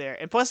to stay there.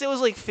 And plus it was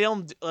like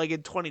filmed like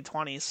in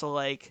 2020, so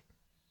like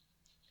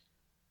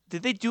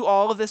did they do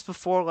all of this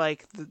before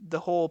like the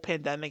whole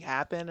pandemic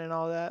happened and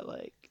all that?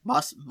 Like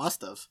must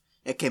have.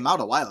 It came out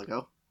a while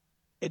ago.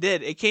 It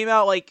did. It came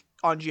out like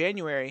on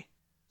January.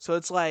 So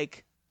it's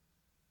like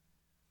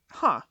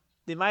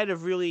they might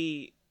have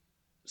really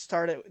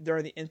started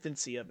during the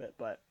infancy of it,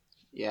 but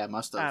yeah,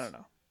 must have. I don't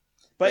know.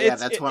 But yeah,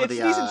 it's a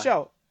decent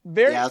show.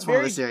 That's one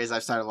of the series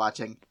I've started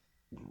watching.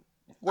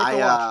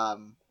 I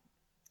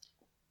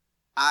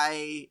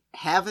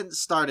haven't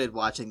started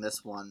watching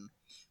this one,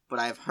 but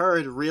I've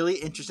heard really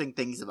interesting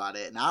things about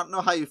it. And I don't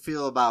know how you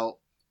feel about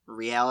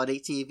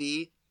reality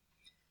TV,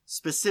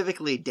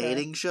 specifically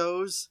dating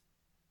shows.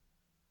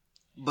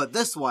 But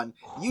this one,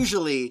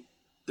 usually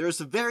there's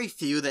very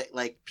few that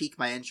like pique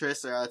my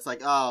interest, or it's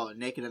like, oh,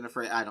 Naked and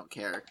Afraid, I don't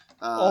care.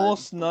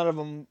 Almost none of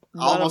them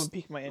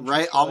pique my interest.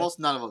 Right, almost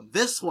none of them.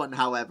 This one,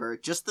 however,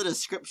 just the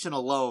description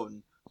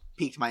alone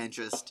piqued my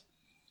interest.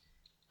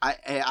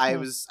 I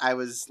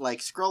was like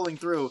scrolling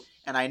through,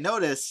 and I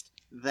noticed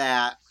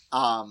that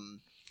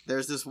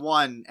there's this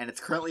one, and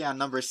it's currently on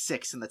number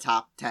 6 in the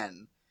top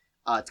 10.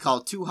 It's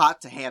called Too Hot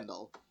to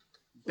Handle.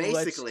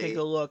 Basically, let's take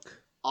a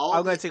look.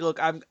 I'm gonna take a look.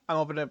 I'm gonna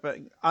open up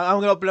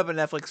a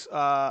Netflix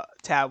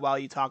tab while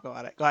you talk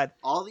about it. Go ahead.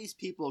 All these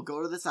people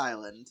go to this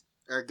island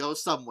or go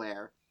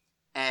somewhere,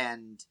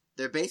 and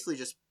they're basically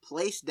just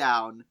placed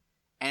down,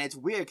 and it's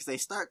weird because they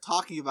start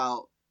talking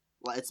about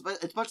it's a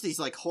bunch of these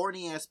like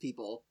horny ass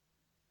people,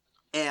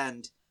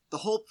 and the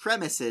whole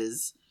premise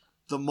is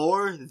the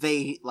more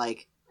they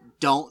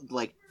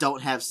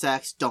don't have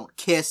sex, don't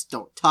kiss,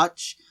 don't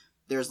touch,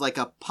 there's like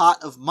a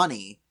pot of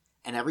money,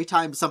 and every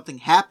time something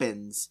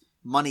happens,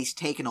 money's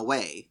taken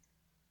away.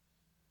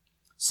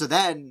 So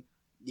then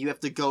you have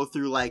to go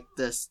through like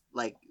this,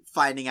 like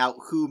finding out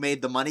who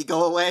made the money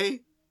go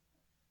away,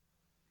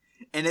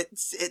 and it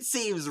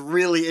seems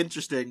really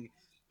interesting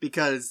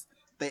because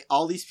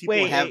all these people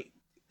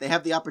they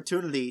have the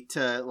opportunity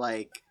to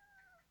like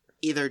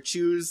either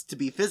choose to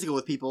be physical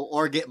with people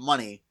or get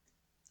money.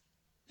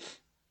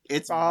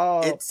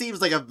 It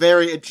seems like a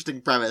very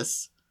interesting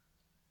premise.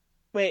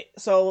 Wait,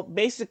 so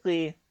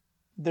basically,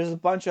 there's a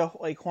bunch of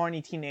like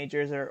horny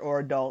teenagers or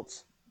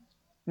adults.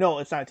 No,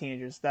 it's not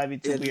teenagers. That'd be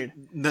too weird.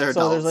 They're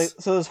adults.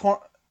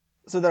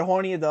 So they're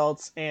horny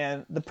adults,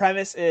 and the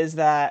premise is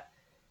that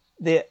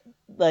they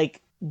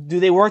like, do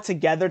they work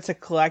together to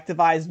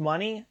collectivize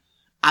money?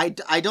 I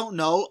don't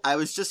know. I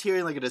was just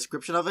hearing like a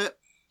description of it.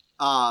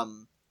 I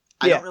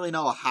don't really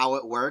know how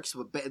it works,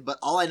 but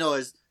all I know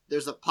is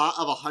there's a pot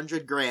of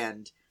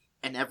 $100,000,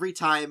 and every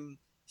time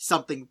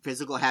something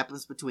physical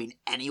happens between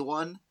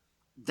anyone,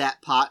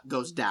 that pot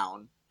goes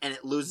down, and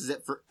it loses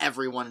it for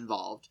everyone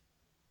involved.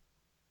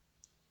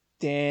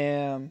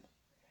 Damn.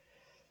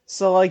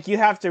 So, like, you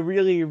have to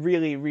really,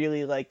 really,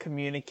 really, like,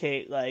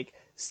 communicate, like,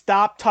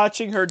 stop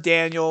touching her,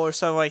 Daniel, or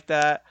something like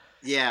that.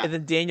 Yeah. And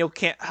then Daniel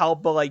can't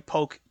help but, like,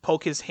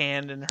 poke his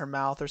hand in her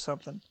mouth or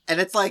something. And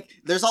it's like,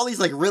 there's all these,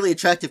 like, really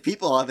attractive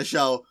people on the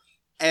show,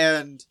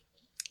 and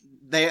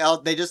they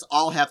just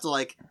all have to,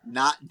 like,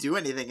 not do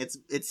anything.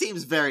 It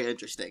seems very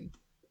interesting.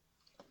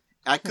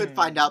 I could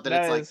find out that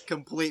it's, like,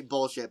 complete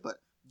bullshit, but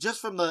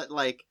just from the,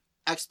 like,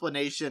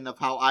 explanation of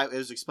how it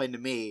was explained to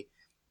me,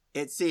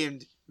 it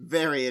seemed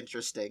very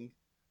interesting.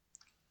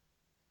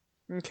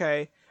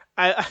 Okay.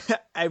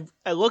 I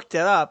looked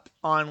it up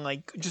on,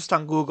 like, just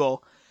on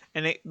Google,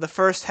 and the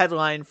first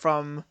headline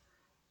from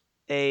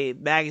a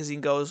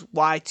magazine goes,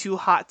 "Why Too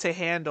Hot to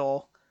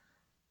Handle?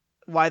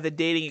 Why the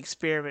Dating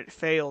Experiment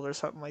Failed," or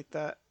something like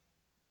that.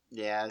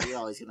 Yeah, you're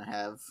always gonna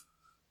have.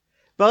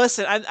 But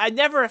listen, I'm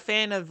never a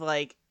fan of,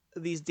 like,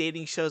 these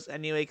dating shows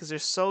anyway, because they're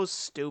so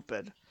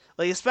stupid.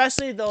 Like,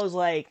 especially those,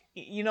 like,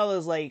 you know,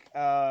 those, like,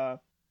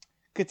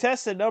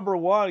 contestant number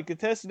 1,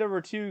 contestant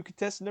number 2,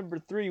 contestant number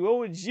 3, what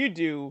would you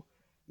do?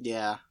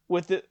 Yeah.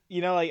 With it,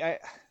 you know,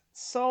 like,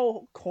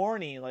 so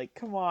corny. Like,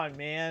 come on,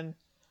 man.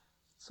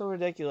 So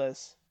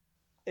ridiculous.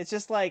 It's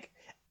just like,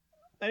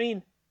 I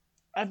mean,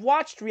 I've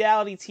watched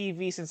reality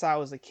TV since I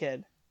was a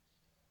kid.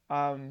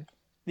 The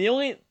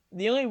only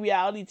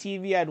reality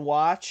TV I'd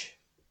watch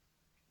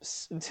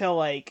until,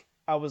 like,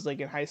 I was, like,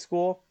 in high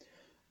school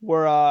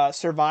were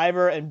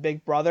Survivor and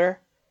Big Brother.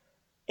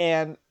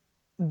 And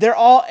they're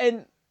all,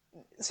 and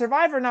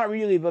Survivor not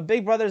really, but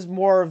Big Brother's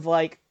more of,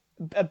 like,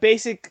 a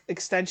basic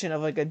extension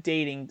of, like, a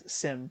dating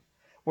sim,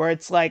 where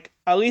it's like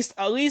at least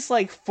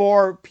like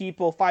 5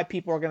 people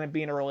are going to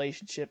be in a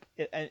relationship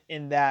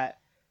in that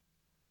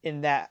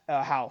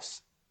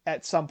house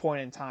at some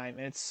point in time,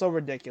 and it's so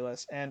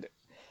ridiculous. And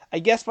I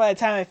guess by the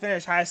time I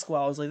finished high school,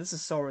 I was like, this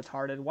is so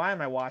retarded. Why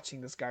am I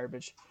watching this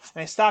garbage?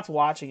 And I stopped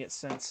watching it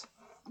since.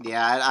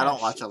 Yeah, I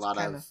don't watch a lot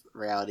of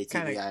reality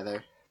TV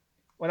either.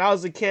 When I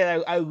was a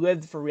kid, I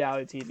lived for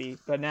reality TV,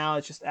 but now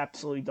it's just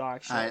absolutely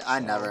dog shit. I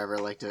never ever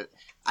liked it.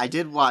 I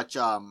did watch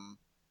a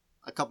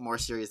couple more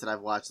series that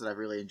I've watched that I've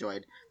really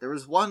enjoyed. There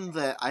was one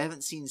that I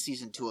haven't seen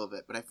season 2 of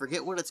it, but I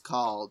forget what it's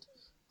called.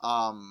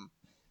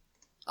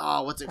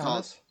 What's it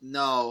called?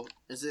 No,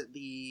 is it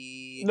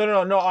the?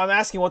 No. I'm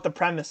asking what the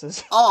premise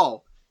is.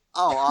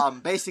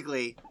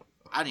 Basically,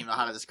 I don't even know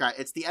how to describe it.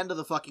 It's the end of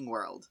the fucking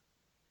world.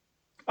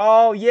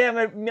 Oh yeah,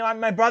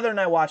 my brother and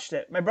I watched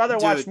it. My brother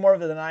watched more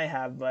of it than I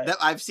have, but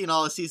I've seen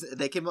all of season.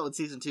 They came out with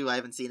season 2. I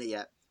haven't seen it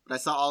yet, but I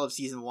saw all of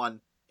season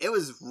 1. It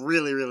was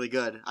really, really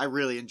good. I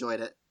really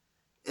enjoyed it.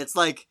 It's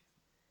like,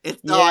 I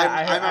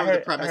remember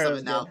the premise of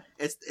it now.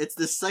 Good. It's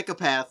this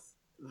psychopath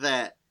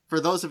that, for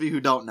those of you who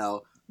don't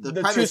know, the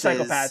premise is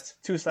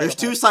there's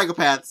 2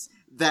 psychopaths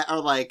that are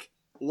like,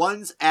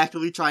 one's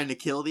actively trying to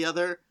kill the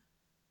other,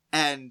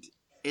 and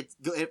it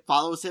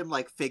follows him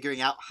like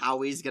figuring out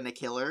how he's gonna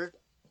kill her.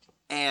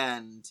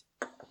 And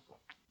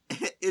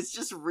it's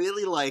just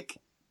really, like,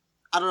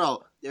 I don't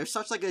know. There's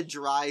such, like, a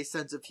dry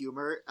sense of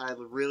humor. I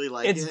really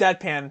like it. It's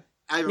deadpan.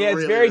 It's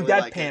very really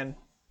deadpan. Like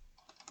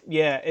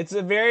yeah, it's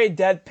a very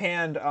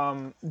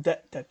deadpan,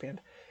 deadpan.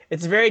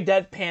 It's a very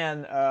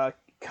deadpan,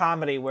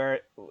 comedy where,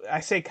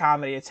 I say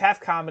comedy, it's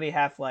half comedy,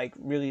 half, like,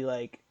 really,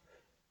 like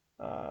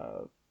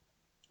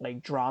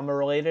drama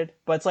related.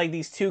 But it's, like,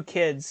 these 2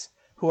 kids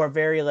who are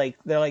very, like,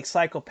 they're, like,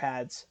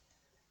 psychopaths.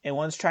 And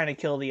one's trying to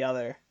kill the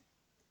other.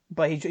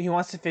 But he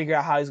wants to figure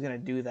out how he's going to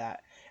do that.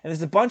 And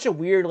there's a bunch of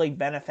weird, like,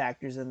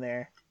 benefactors in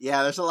there.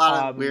 Yeah, there's a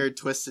lot of weird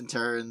twists and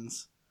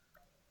turns.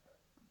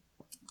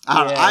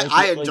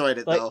 I enjoyed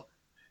it, though.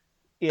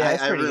 Yeah,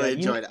 I really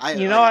enjoyed it.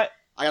 What?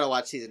 I gotta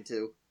watch season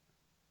 2.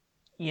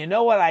 You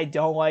know what I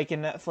don't like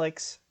in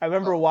Netflix? I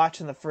remember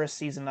watching the first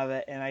season of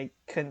it, and I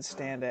couldn't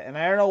stand it. And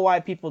I don't know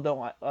why people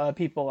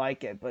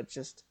like it, but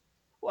just...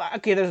 Well,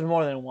 okay, there's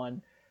more than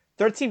one.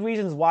 13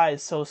 Reasons Why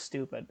is so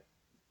stupid.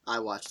 I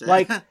watched it.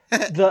 Like,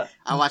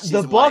 I watched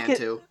season 1 and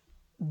 2.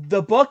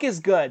 The book is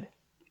good.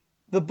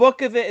 The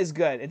book of it is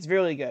good. It's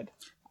really good.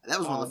 That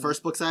was one of the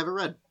first books I ever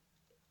read.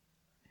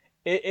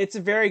 It's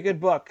a very good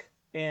book.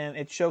 and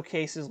it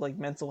showcases like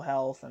mental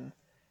health and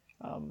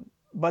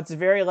but it's a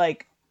very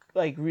like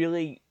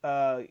really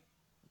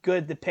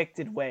good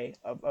depicted way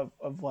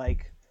of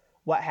like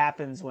what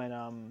happens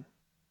when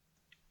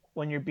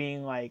you're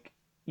being like,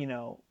 you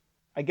know,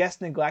 I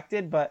guess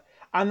neglected, but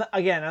I'm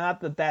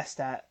not the best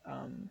at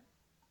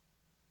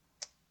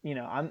you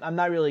know, I'm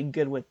not really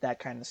good with that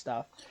kind of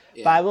stuff.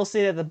 Yeah. But I will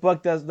say that the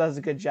book does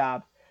a good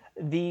job.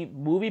 The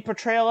movie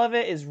portrayal of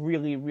it is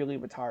really, really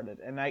retarded,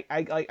 and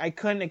I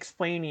couldn't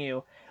explain to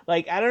you.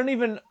 Like I haven't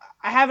even.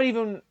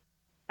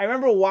 I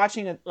remember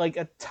watching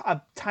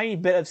a tiny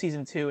bit of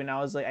season 2, and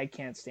I was like, I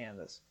can't stand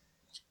this.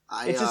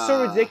 It's just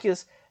so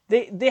ridiculous.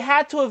 They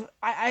had to have.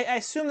 I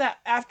assume that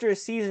after a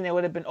season it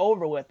would have been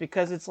over with,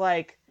 because it's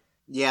like.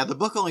 Yeah, the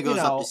book only goes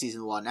up to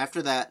season 1.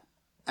 After that,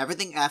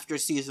 everything after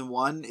season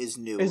 1 is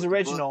new. Is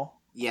original.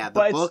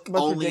 The book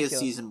only is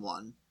season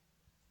 1.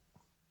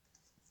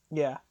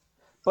 Yeah,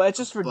 but it's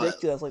just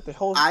ridiculous. Like the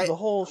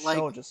whole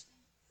show just.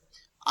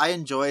 I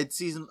enjoyed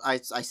season. I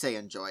say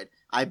enjoyed.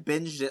 I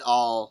binged it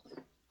all,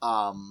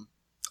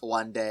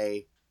 one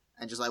day,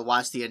 and just like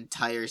watched the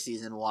entire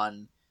season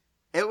 1.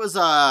 It was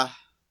I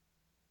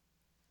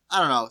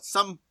don't know.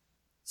 Some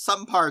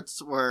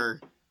parts were.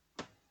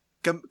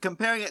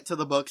 Comparing it to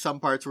the book,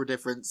 some parts were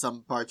different,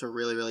 some parts were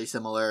really, really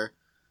similar.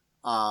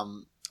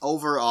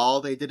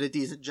 Overall, they did a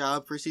decent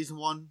job for season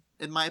 1,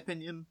 in my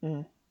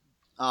opinion.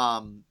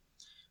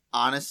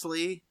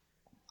 Honestly,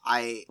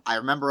 I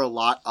remember a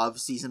lot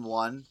of season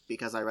 1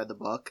 because I read the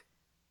book.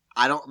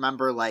 I don't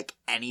remember, like,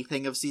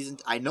 anything of season...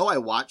 I know I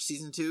watched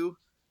season 2,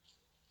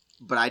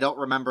 but I don't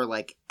remember,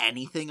 like,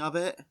 anything of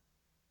it.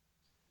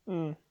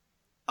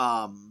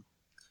 I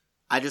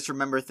just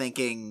remember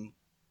thinking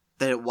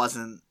that it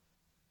wasn't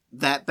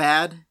that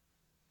bad,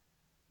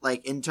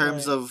 like in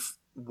terms of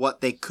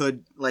what they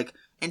could, like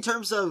in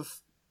terms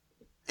of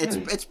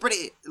it's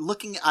pretty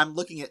I'm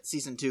looking at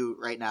season 2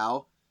 right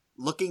now,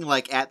 looking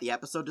like at the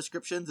episode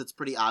descriptions. It's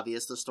pretty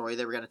obvious the story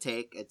they were going to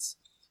take. It's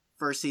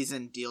first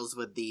season deals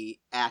with the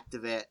act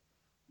of it,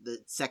 the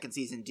second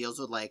season deals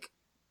with like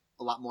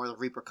a lot more of the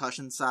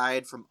repercussion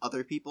side from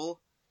other people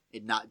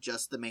and not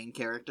just the main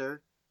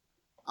character.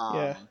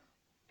 I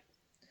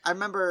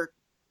remember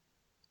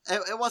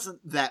it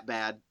wasn't that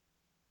bad.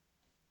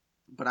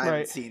 But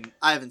I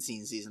haven't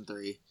seen season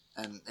 3,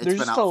 and it's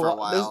been out for a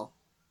while.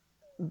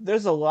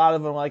 There's a lot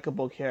of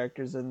unlikable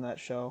characters in that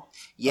show.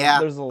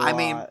 Yeah, there's a lot. I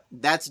mean,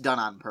 that's done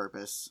on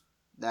purpose.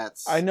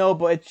 I know,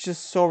 but it's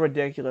just so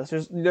ridiculous.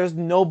 There's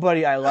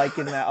nobody I like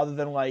in that other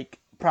than like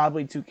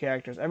probably 2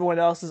 characters. Everyone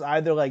else is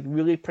either like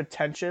really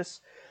pretentious,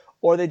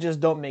 or they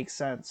just don't make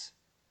sense.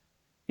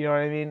 You know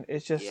what I mean?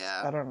 It's just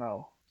I don't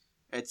know.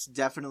 It's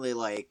definitely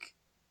like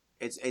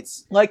it's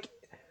like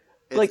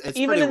it's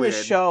even in weird.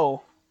 the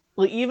show.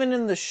 Like, even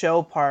in the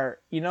show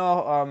part, you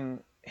know,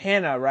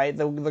 Hannah, right?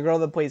 The girl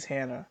that plays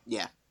Hannah.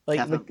 Yeah. Like,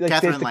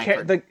 Catherine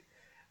Langford.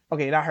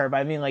 Okay, not her, but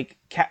I mean, like,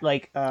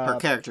 her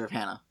character of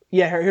Hannah.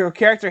 Yeah, her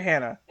character,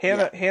 Hannah.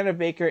 Hannah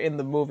Baker in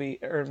the movie,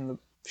 or in the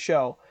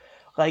show.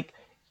 Like,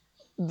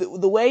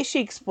 the way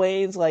she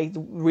explains, like, the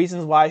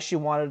reasons why she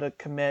wanted to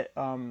commit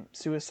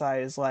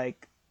suicide is,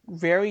 like,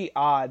 very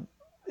odd.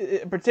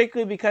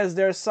 Particularly because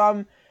there's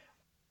some...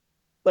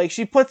 Like,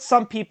 she puts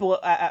some people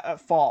at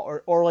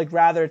fault, or like,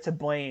 rather to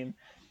blame.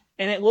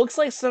 And it looks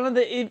like some of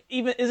it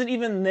isn't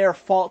even their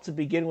fault to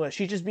begin with.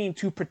 She's just being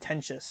too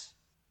pretentious.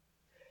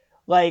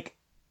 Like,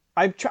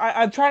 I'm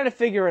trying to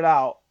figure it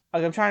out.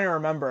 Like, I'm trying to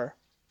remember.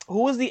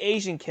 Who was the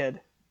Asian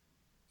kid?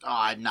 Oh,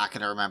 I'm not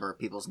going to remember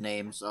people's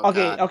names. Oh,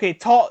 okay, God. Okay,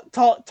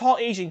 tall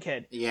Asian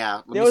kid. Yeah,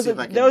 there was a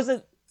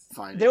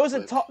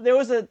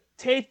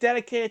tape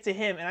dedicated to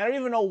him, and I don't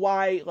even know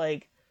why,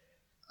 like,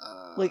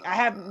 I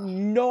have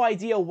no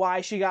idea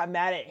why she got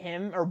mad at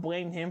him or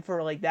blamed him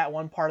for like that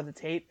one part of the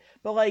tape.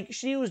 But like,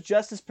 she was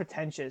just as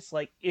pretentious.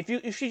 Like,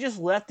 if she just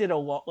left it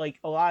alone, like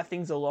a lot of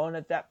things alone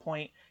at that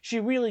point, she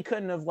really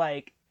couldn't have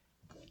like.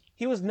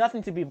 He was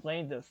nothing to be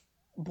blamed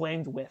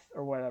with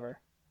or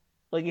whatever.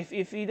 Like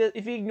if he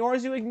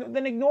ignores you,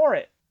 then ignore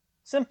it.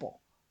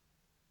 Simple.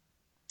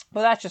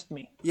 But that's just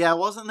me. Yeah,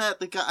 wasn't that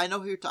the guy? I know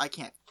who. I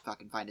can't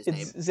fucking find his name.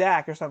 It's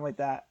Zach or something like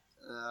that.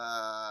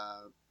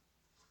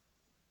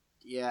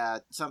 Yeah,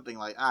 something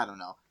like, I don't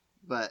know.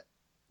 But,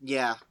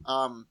 yeah,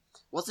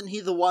 wasn't he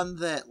the one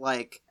that,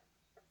 like,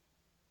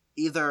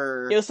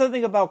 either... It was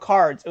something about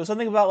cards. It was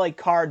something about, like,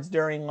 cards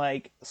during,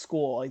 like,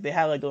 school. Like, they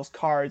had, like, those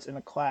cards in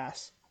a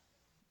class.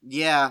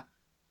 Yeah.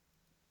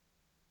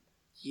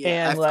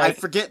 Yeah, and, I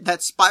forget,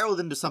 that spiraled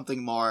into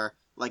something more.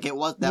 Like, it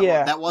was,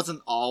 that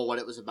wasn't all what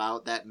it was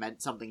about. That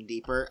meant something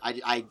deeper.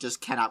 I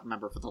just cannot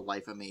remember for the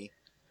life of me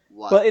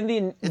what. But in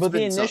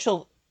the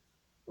initial...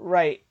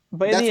 Right.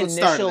 But in the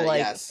initial,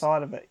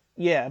 thought of it.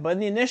 Yeah, but in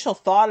the initial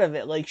thought of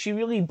it, like, she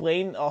really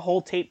blamed a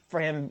whole tape for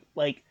him,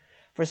 like,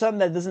 for something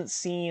that doesn't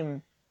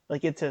seem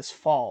like it's his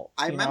fault.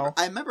 I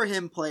remember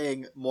him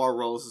playing more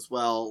roles as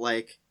well.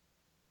 Like,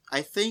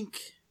 I think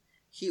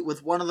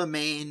with one of the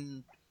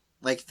main,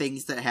 like,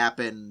 things that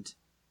happened,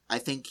 I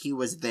think he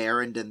was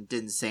there and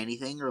didn't say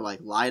anything or,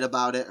 like, lied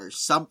about it or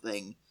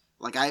something.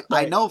 Like,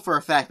 I know for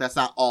a fact that's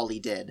not all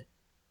he did.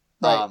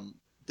 Right.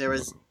 There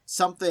was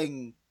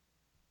something.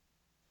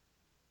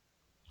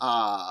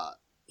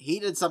 He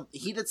did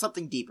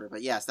something deeper,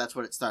 but yes, that's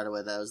what it started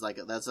with. That's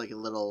like a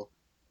little.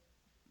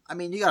 I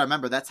mean, you gotta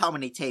remember that's how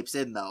many tapes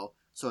in though.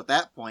 So at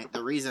that point,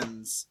 the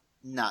reasons,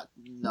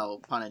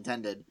 no pun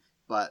intended,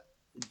 but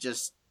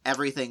just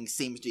everything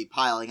seems to be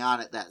piling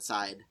on at that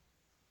side.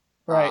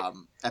 Right.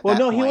 At Well, that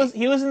no, point.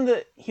 he was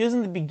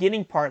in the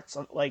beginning parts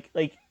of like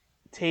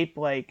tape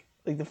like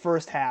the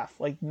first half,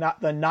 like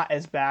not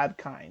as bad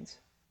kinds.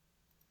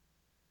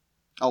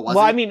 Oh, was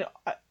Well, he? I mean,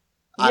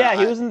 yeah,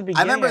 he was in the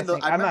beginning. I I'm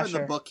not remember in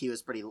sure. the book he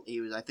was pretty.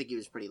 I think he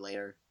was pretty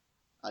later.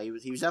 He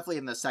was definitely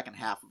in the second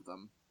half of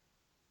them.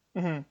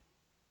 Mm-hmm.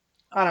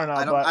 I don't know,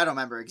 I but don't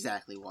remember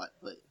exactly what,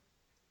 but.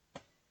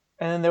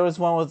 and then there was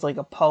one with like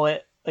a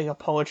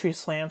poetry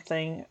slam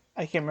thing.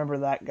 I can't remember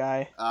that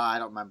guy. I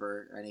don't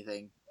remember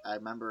anything. I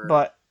remember.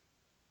 But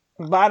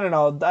I don't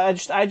know. I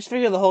just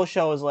figured the whole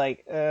show was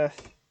like, the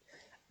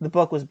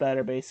book was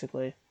better,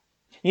 basically.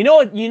 You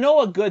know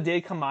what good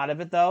did come out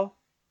of it though?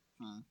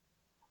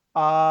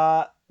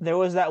 There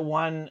was that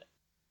one.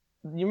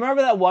 You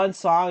remember that one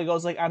song? It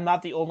goes like, "I'm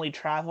not the only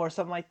traveler," or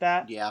something like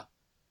that. Yeah.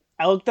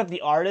 I looked up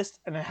the artist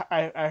and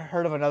I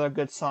heard of another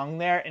good song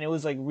there, and it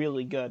was like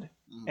really good.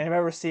 And I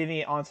remember seeing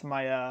it onto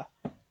my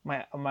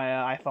my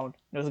iPhone.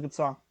 It was a good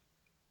song.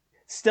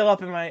 Still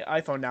up in my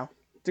iPhone now.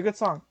 It's a good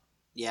song.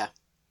 Yeah.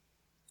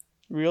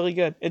 Really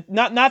good. It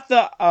not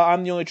the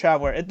 "I'm the Only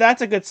Traveler."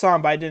 That's a good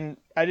song, but I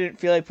didn't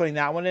feel like putting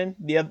that one in.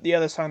 The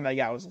other song that I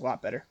got was a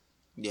lot better.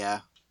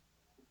 Yeah.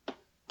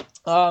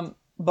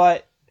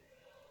 But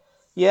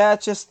yeah,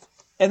 it's just,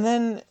 and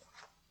then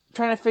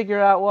trying to figure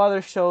out what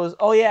other shows.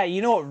 Oh yeah,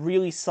 you know what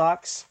really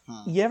sucks?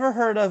 You ever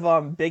heard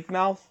of Big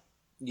Mouth?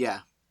 Yeah.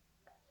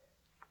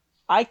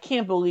 I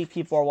can't believe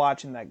people are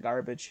watching that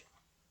garbage.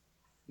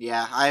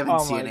 Yeah, I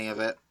haven't seen any of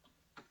it.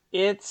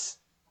 It's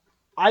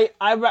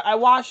I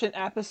watched an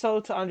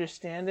episode to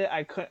understand it.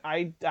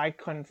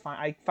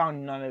 I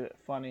found none of it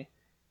funny.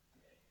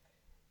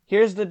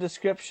 Here's the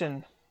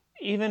description.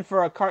 Even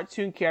for a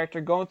cartoon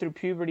character, going through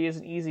puberty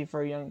isn't easy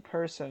for a young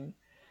person.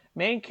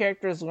 Main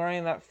character is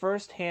learning that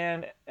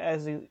firsthand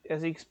as he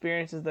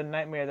experiences the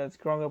nightmare that's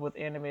growing up with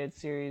animated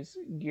series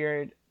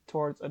geared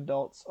towards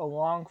adults.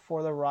 Along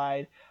for the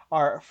ride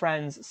are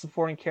friends,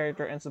 supporting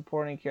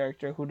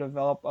character who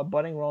develop a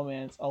budding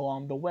romance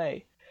along the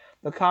way.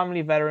 The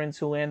comedy veterans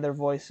who land their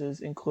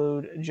voices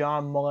include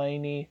John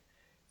Mulaney.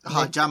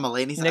 John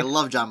Mulaney. I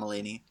love John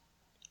Mulaney.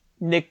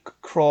 Nick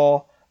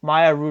Kroll,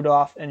 Maya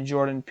Rudolph, and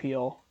Jordan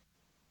Peele.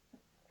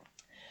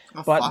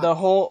 Oh, but fuck. the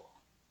whole,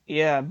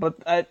 yeah, but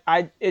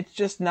it's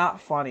just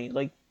not funny.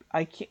 Like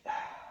I can't.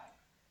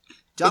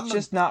 It's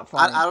just not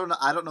funny. I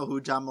don't know who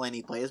John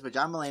Mulaney plays, but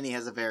John Mulaney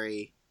has a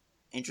very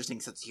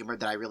interesting sense of humor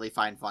that I really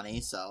find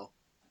funny. So,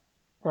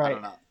 right. I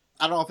don't know.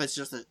 I don't know if it's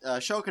just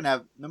a show can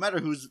have, no matter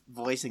who's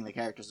voicing the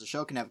characters, the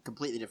show can have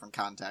completely different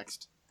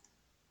context.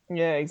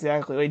 Yeah,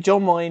 exactly. Like Joe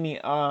Mulaney.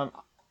 I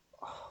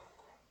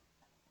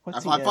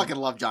fucking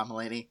love John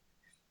Mulaney.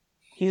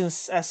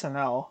 He's in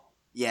SNL.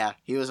 Yeah,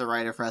 he was a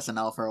writer for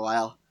SNL for a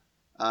while.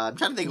 I'm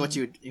trying to think what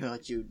you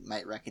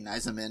might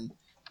recognize him in.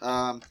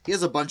 He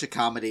has a bunch of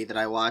comedy that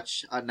I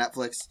watch on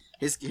Netflix.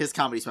 His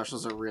comedy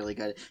specials are really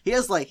good. He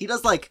did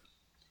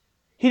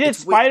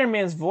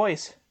Spider-Man's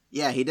voice.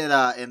 Yeah, he did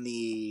in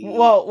the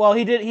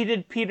he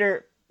did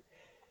Peter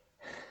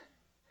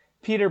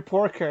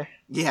Porker.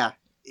 Yeah,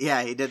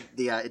 he did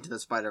the Into the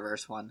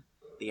Spider-Verse one,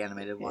 the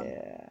animated one.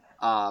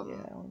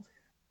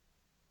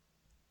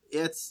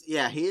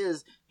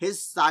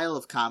 His style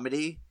of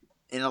comedy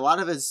in a lot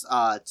of his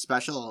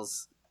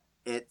specials.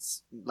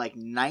 It's like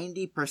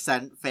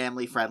 90%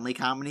 family friendly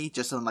comedy,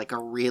 just on like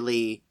a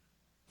really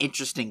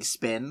interesting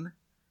spin.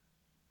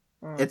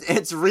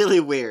 It's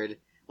really weird.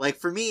 Like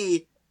for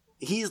me,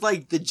 he's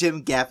like the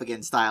Jim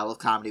Gaffigan style of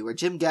comedy, where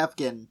Jim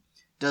Gaffigan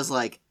does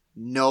like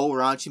no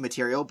raunchy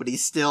material, but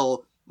he's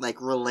still like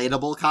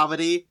relatable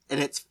comedy, and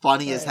it's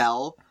funny as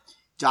hell.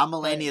 John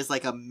Mulaney is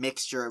like a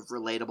mixture of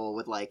relatable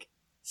with like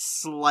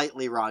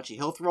slightly raunchy.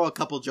 He'll throw a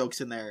couple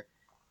jokes in there,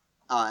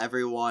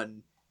 every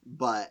one,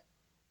 but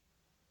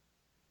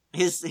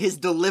his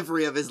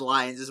delivery of his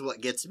lines is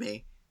what gets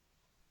me.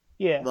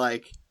 Yeah,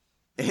 like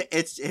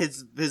it's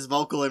his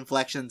vocal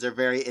inflections are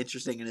very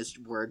interesting, and his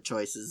word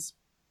choice is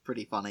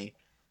pretty funny.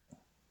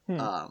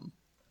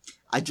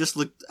 I just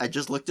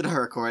looked at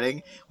our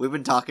recording. We've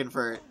been talking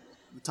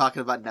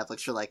about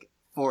Netflix for like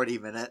 40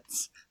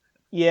 minutes.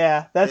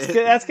 Yeah, that's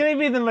good. That's going to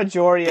be the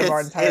majority of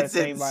our entire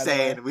thing. It's insane.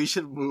 By the way. We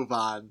should move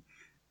on.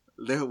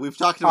 We've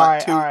talked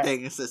about two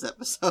things this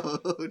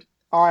episode.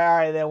 All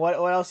right. Then what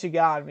else you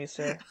got on me,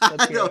 sir?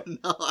 I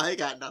don't know. I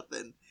got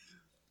nothing.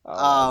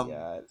 Oh my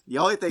God. The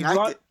only thing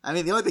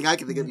I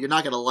can think of, you're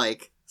not gonna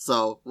like.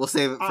 So we'll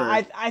save it for.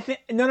 I think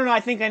no. I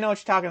think I know what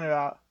you're talking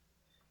about.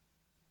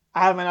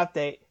 I have an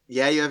update.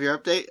 Yeah, you have your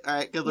update. All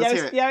right, good. Let's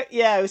hear it.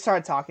 Yeah. We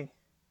started talking.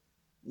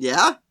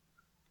 Yeah.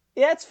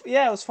 Yeah,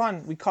 it was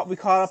fun. We caught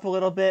up a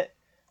little bit.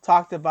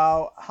 Talked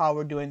about how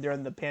we're doing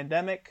during the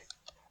pandemic,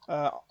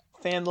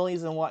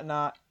 families and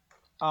whatnot.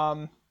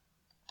 Kind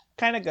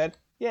of good.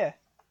 Yeah.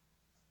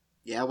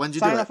 Yeah, when'd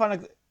you do it?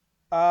 It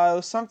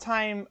was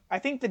sometime, I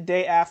think the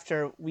day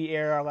after we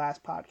aired our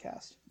last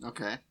podcast.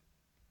 Okay.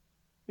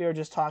 We were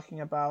just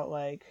talking about,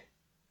 like,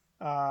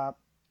 what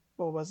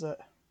was it?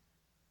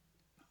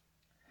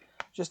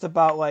 Just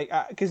about, like,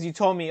 because you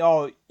told me,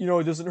 oh, you know,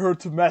 it doesn't hurt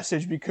to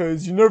message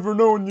because you never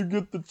know when you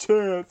get the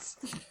chance.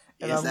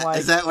 And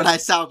Is that what I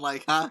sound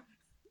like, huh?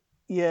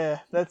 Yeah,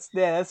 that's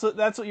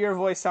what your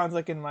voice sounds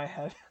like in my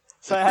head.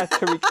 So I had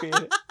to recreate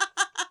it.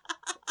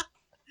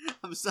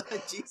 I'm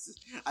sorry, Jesus.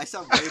 I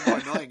sound way more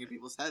annoying in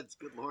people's heads.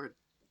 Good lord.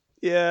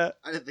 Yeah.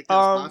 I didn't think that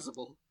was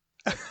possible.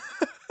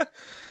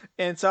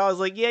 And so I was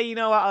like, yeah, you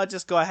know what? I'll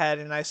just go ahead.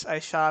 And I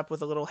shot up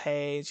with a little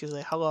hey. And she was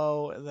like,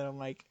 hello. And then I'm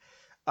like,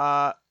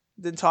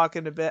 then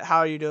talking a bit. How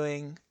are you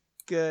doing?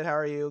 Good. How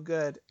are you?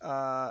 Good.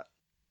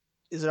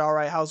 Is it all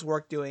right? How's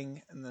work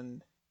doing? And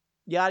then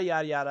yada,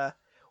 yada, yada.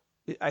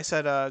 I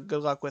said,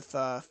 good luck with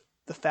the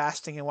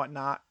fasting and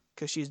whatnot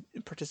because she's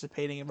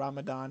participating in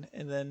Ramadan.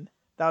 And then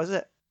that was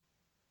it.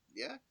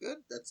 Yeah, good.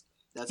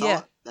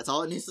 That's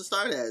all it needs to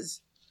start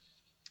as.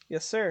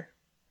 Yes, sir.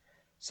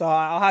 So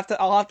I'll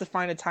have to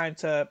find a time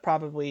to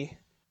probably,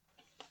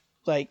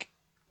 like,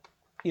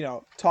 you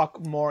know,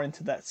 talk more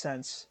into that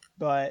sense.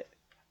 But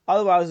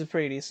otherwise, it's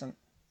pretty decent.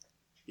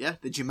 Yeah.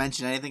 Did you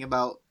mention anything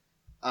about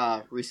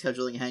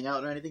rescheduling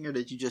hangout or anything, or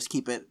did you just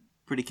keep it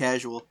pretty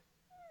casual?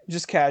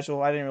 Just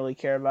casual. I didn't really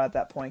care about it at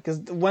that point because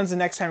when's the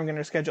next time we're going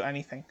to schedule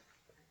anything?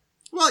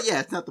 Well, yeah,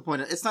 it's not the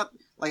point. It's not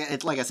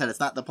like I said. It's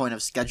not the point of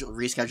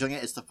rescheduling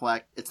it.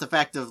 It's the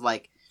fact of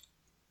like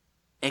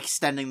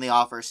extending the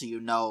offer so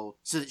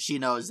that she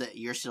knows that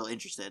you're still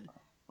interested.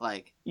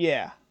 Like,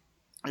 yeah,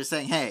 just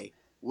saying, hey,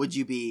 would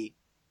you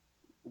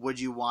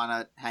want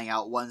to hang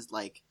out once?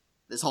 Like,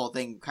 this whole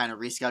thing kind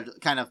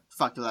of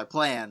fucked with our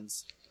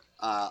plans.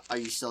 Are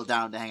you still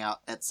down to hang out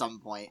at some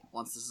point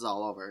once this is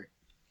all over?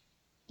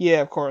 Yeah,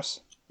 of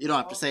course. You don't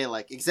have to say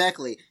like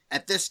exactly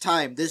at this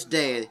time, this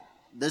day,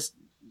 this.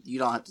 You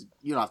don't have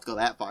to go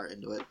that far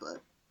into it,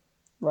 but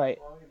right.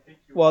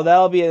 Well,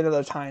 that'll be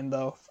another time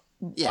though.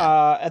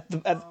 Yeah.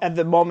 At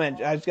the moment,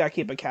 I just gotta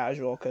keep it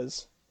casual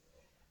because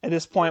at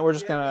this point we're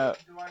just gonna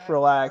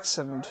relax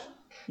and,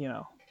 you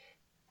know,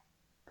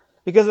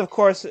 because of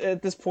course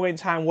at this point in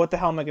time, what the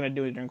hell am I gonna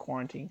do during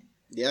quarantine?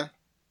 Yeah.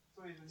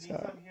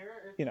 So,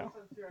 you know,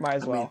 might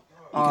as well.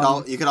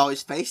 You could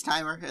always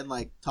FaceTime her and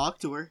like talk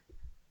to her.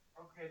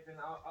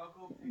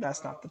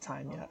 That's not the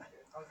time yet.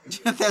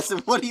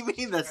 What do you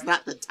mean that's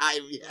not the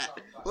time yet?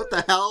 What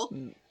the hell?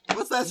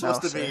 What's that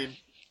supposed to mean?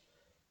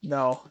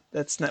 No,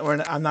 that's not.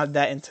 I'm not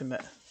that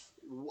intimate.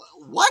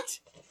 What?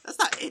 That's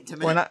not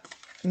intimate. We're not.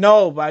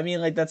 No, but I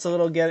mean, like that's a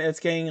little it's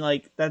getting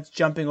like that's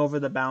jumping over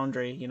the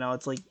boundary. You know,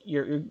 it's like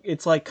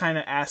it's like kind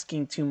of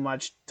asking too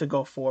much to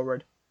go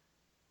forward.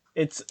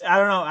 I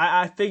don't know.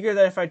 I figure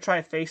that if I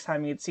try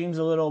FaceTiming, it seems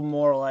a little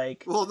more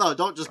like. Well, no,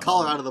 don't just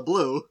call her out of the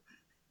blue.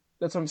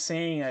 That's what I'm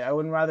saying. I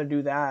wouldn't rather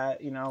do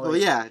that, you know. Like, well,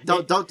 yeah,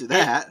 don't do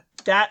that.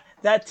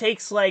 That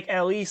takes like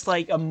at least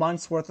like a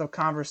month's worth of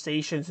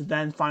conversations to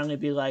then finally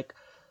be like,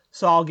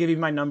 so I'll give you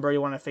my number. You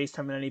want to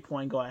FaceTime at any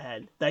point? Go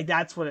ahead. Like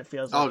that's what it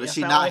feels like. Oh, does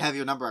she not have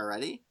your number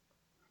already?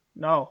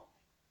 No.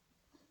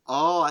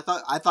 Oh,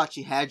 I thought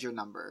she had your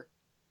number.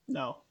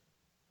 No.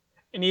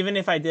 And even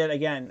if I did,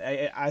 again,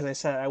 as I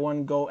said, I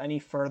wouldn't go any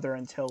further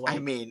until like. I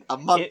mean, a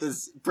month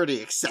is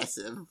pretty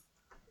excessive.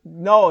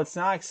 No, it's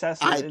not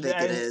excessive. I think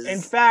it is.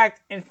 In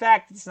fact,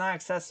 it's not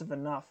excessive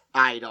enough.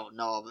 I don't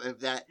know if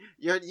that.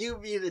 You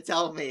mean to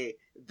tell me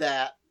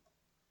that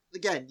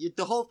again?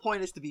 The whole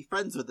point is to be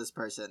friends with this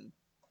person.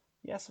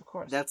 Yes, of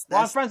course. That's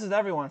well, I'm friends with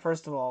everyone.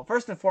 First of all,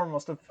 first and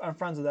foremost, I'm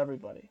friends with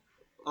everybody.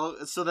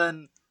 Oh, so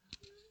then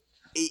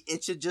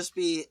it should just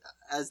be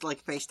as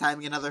like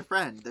FaceTiming another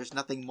friend. There's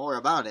nothing more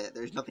about it.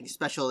 There's nothing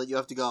special that you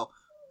have to go.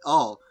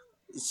 Oh.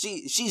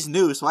 She's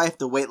new, so I have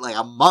to wait like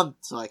a month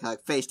so I can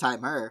like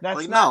FaceTime her. That's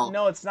like, not.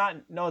 No, it's not.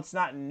 No, it's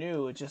not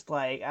new. It's just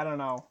like I don't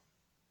know.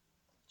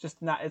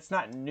 Just not. It's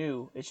not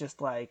new. It's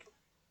just like.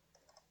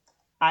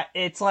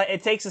 It's like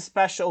it takes a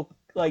special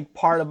like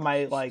part of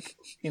my like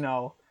you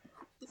know,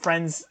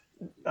 friends,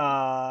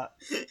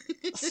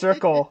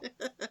 circle.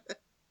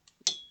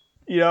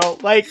 You know,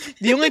 like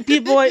the only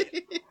people I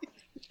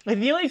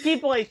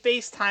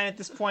FaceTime at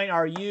this point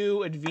are you,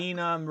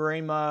 Advina,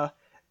 Marima,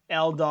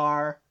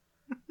 Eldar.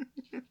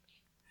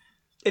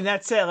 And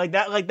that's it. Like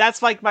that. Like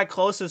that's like my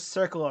closest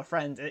circle of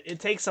friends. It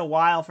takes a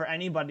while for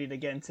anybody to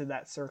get into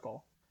that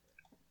circle.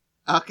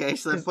 Okay,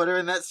 so then put her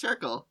in that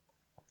circle.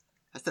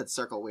 I said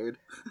circle weird.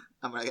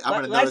 I'm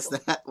gonna notice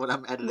that when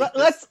I'm editing.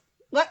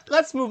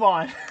 Let's move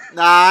on.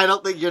 Nah, I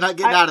don't think you're not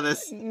getting out of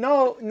this.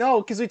 No,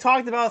 because we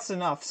talked about this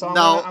enough. So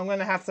I'm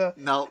gonna have to.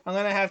 No. I'm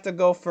gonna have to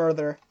go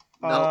further.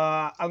 No.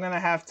 I'm gonna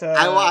have to.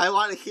 I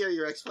want to hear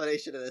your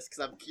explanation of this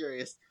because I'm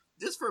curious.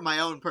 Just for my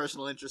own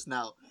personal interest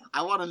now,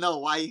 I want to know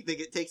why you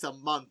think it takes a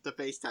month to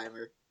FaceTime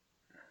her.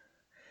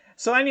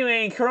 So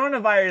anyway, in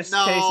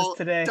coronavirus cases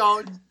today.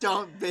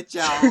 Don't bitch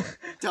out.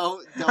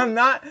 don't. I'm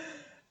not.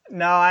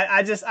 No,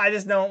 I just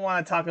don't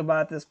want to talk about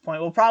it at this point.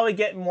 We'll probably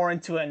get more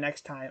into it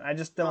next time. I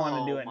just don't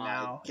want to do it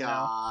now. Oh my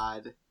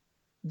god.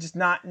 Just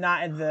not in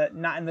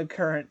the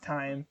current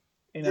time.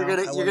 You know,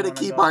 you're gonna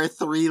keep our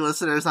 3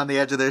 listeners on the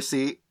edge of their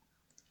seat.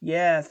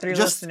 Yeah, 3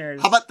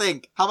 listeners. How about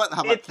think? How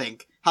about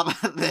think? How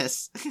about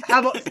this?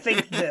 How about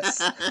think this?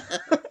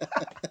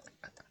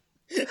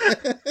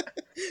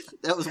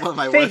 That was one of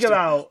my think worst.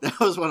 About. That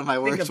was one of my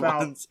worst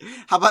ones.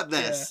 How about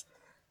this? Yeah.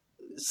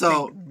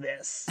 So think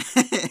this.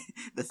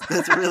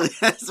 that's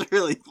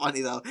really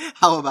funny though.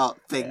 How about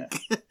think?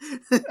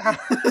 Yeah.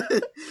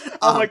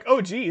 I'm like,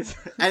 oh geez.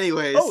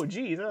 Anyways, oh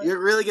geez.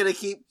 You're really gonna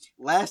keep.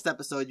 Last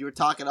episode, you were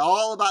talking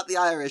all about the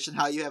Irish and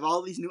how you have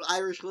all these new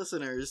Irish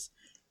listeners,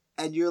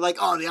 and you're like,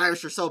 oh, the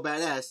Irish are so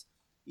badass.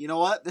 You know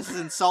what? This is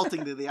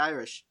insulting to the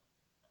Irish.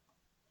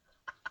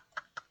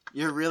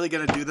 You're really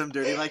gonna do them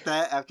dirty like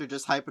that after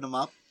just hyping them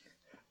up?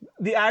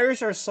 The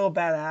Irish are so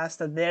badass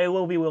that they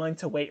will be willing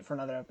to wait for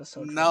another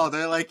episode. No,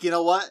 they're like, you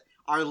know what?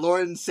 Our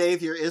Lord and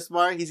Savior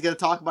Ismar, he's going to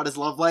talk about his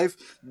love life.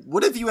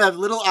 What if you have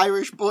little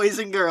Irish boys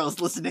and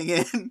girls listening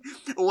in,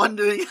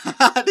 wondering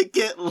how to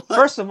get love?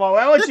 First of all,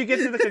 why don't you get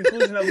to the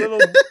conclusion that little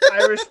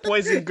Irish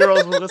boys and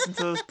girls will listen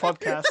to this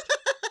podcast?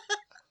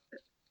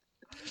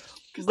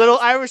 Little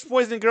Irish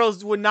boys and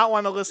girls would not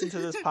want to listen to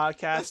this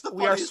podcast.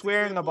 We are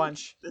swearing a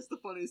bunch. That's the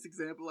funniest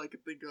example I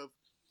could think of.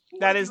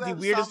 That is the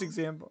weirdest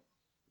example.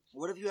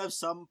 What if you have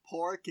some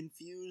poor,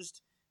 confused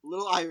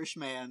little Irish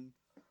man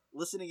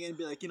listening in and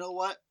be like, you know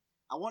what?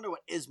 I wonder what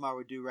Ismar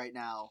would do right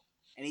now.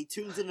 And he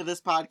tunes into this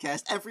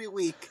podcast every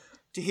week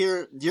to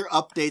hear your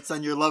updates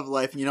on your love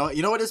life. And you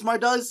know what Ismar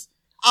does?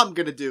 I'm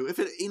gonna do.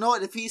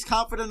 If he's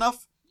confident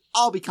enough,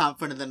 I'll be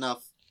confident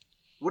enough.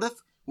 What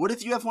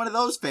if you have one of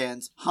those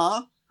fans?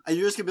 Huh? And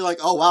you're just gonna be like,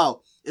 oh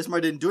wow, Ismar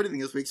didn't do anything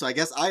this week, so I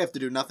guess I have to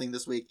do nothing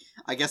this week.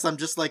 I guess I'm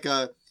just like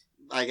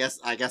I guess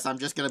I'm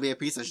just gonna be a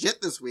piece of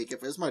shit this week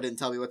if Ismar didn't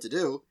tell me what to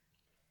do.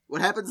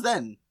 What happens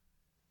then?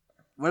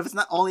 What if it's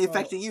not only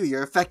affecting you,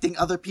 you're affecting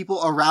other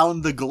people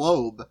around the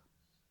globe?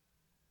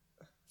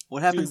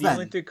 What happens then?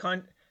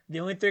 The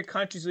only 3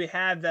 countries we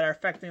have that are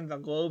affecting the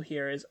globe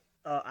here is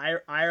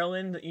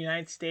Ireland, the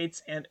United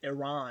States, and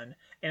Iran.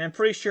 And I'm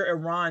pretty sure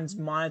Iran's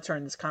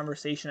monitoring this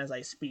conversation as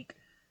I speak.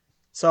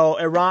 So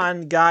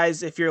Iran,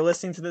 guys, if you're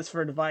listening to this for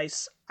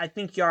advice, I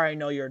think you already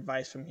know your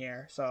advice from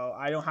here. So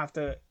I don't have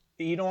to.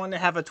 You don't want to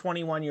have a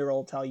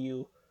 21-year-old tell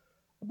you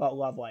about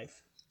love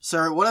life.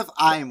 Sir, what if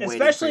I'm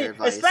waiting for your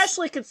advice?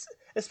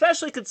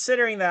 Especially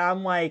considering that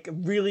I'm like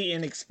really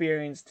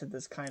inexperienced to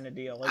this kind of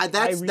deal. Like,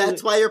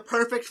 that's why you're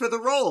perfect for the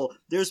role.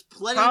 There's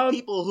plenty of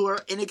people who are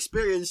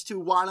inexperienced who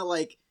want to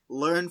like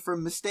learn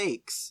from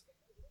mistakes.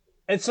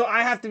 And so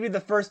I have to be the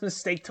first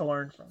mistake to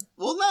learn from.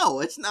 Well, no,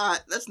 it's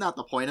not. That's not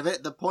the point of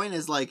it. The point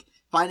is like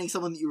finding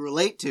someone that you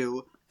relate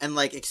to and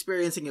like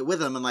experiencing it with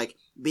them and like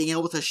being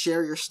able to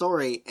share your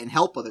story and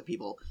help other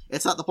people.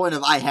 It's not the point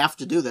of I have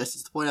to do this.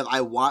 It's the point of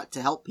I want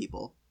to help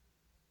people.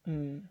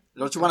 Don't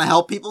you want to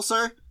help people,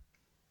 sir?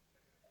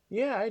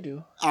 Yeah, I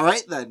do. All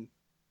right, then.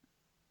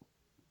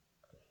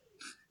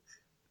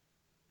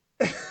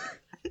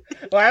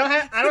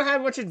 Well, I don't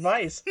have much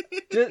advice.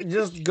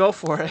 Just go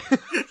for it.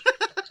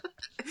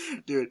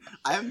 Dude,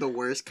 I am the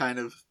worst kind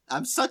of.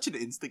 I'm such an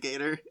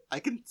instigator. I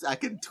can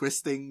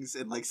twist things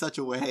in like such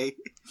a way.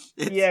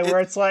 Where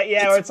it's like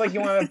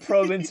you want to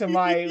probe into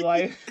my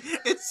life.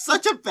 It's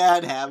such a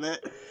bad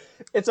habit.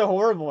 It's a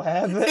horrible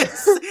habit.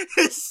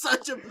 It's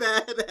such a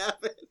bad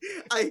habit.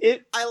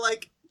 I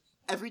like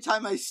every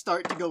time I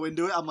start to go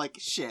into it, I'm like,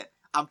 shit,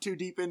 I'm too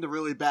deep in to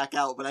really back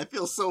out, but I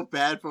feel so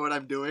bad for what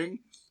I'm doing.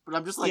 But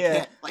I'm just like,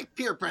 yeah, like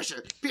peer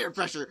pressure,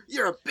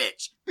 you're a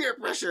bitch, peer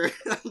pressure.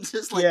 I'm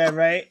just like, yeah,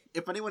 right.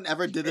 If anyone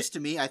ever did this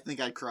to me, I think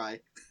I'd cry.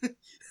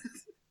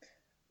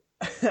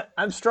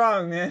 I'm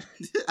strong, man.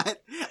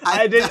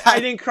 I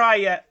didn't cry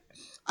yet.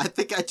 I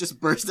think I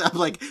just burst out. I'm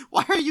like,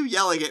 why are you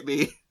yelling at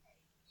me?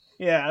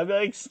 Yeah, I'd be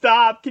like,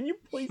 stop. Can you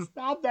please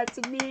stop that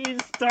to me?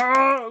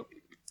 Stop.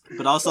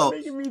 But also,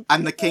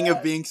 I'm the king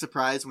of being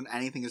surprised when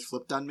anything is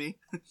flipped on me.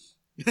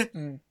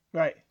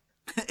 Right.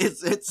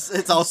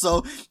 It's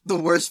also the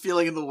worst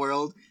feeling in the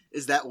world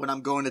is that when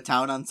I'm going to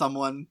town on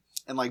someone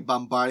and like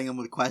bombarding them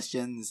with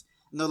questions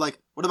and they're like,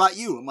 what about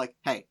you? I'm like,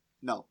 hey,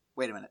 no,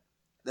 wait a minute.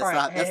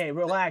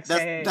 Relax.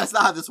 That's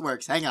not how this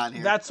works. Hang on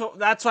here. That's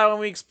why when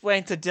we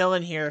explain to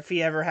Dylan here, if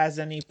he ever has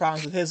any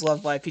problems with his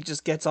love life, he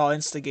just gets all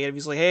instigated.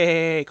 He's like,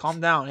 hey,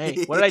 calm down.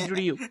 Hey, what did I do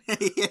to you?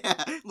 Yeah.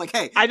 I'm like,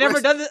 hey, I never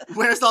done this.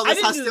 Where's all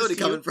this hostility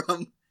coming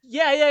from?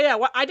 Yeah.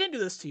 Well, I didn't do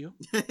this to you.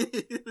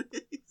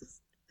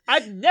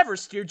 I've never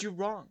steered you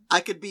wrong. I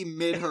could be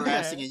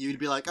mid-harassing and you'd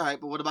be like, all right,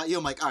 but what about you?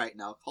 I'm like, all right,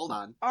 now, hold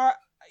on.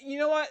 You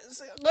know what?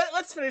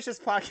 Let's finish this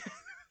podcast.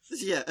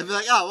 Yeah, and be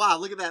like, oh, wow,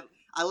 look at that.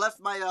 I left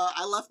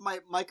my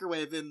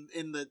microwave in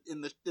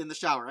the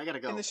shower. I gotta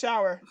go. In the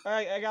shower. All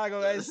right, I gotta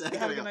go, guys.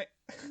 Have a good night.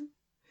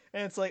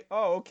 And it's like,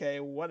 oh, okay,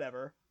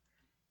 whatever.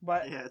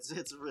 But yeah,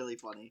 it's really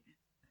funny.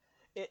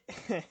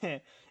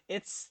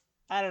 It's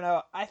I don't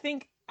know. I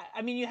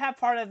mean, you have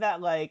part of that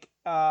like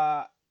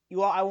I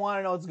want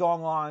to know what's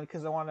going on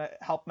because I want to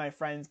help my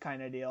friends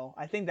kind of deal.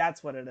 I think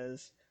that's what it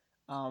is.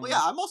 Well, yeah,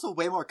 I'm also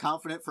way more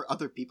confident for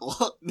other people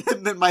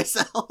than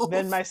myself.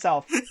 Than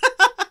myself.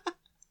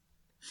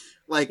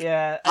 Like,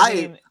 yeah, I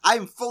mean,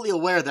 I'm fully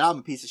aware that I'm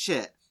a piece of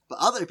shit, but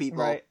other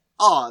people, right.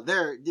 oh,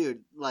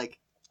 dude, like,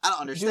 I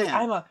don't understand.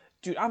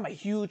 I'm a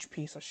huge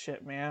piece of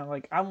shit, man.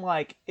 Like, I'm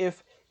like,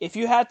 if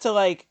you had to,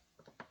 like,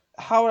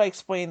 how would I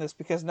explain this?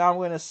 Because now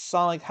I'm gonna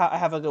sound like I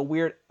have like a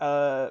weird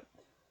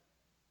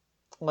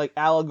like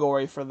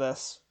allegory for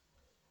this.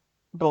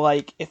 But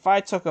like, if I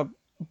took a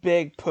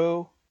big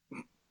poo,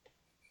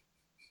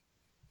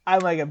 I'm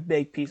like a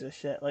big piece of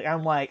shit. Like,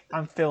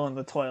 I'm filling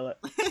the toilet.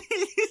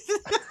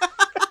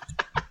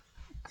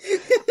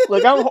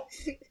 Like,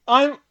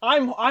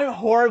 I'm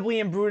horribly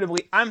and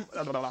brutally I'm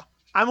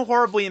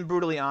horribly and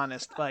brutally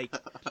honest. Like,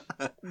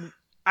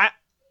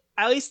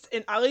 at least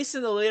in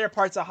the later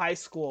parts of high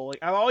school, like,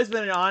 I've always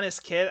been an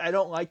honest kid. I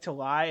don't like to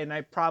lie, and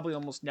I probably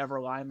almost never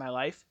lie in my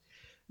life.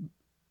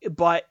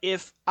 But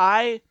if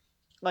I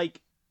like,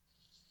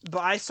 but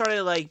I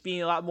started like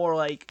being a lot more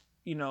like,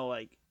 you know,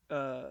 like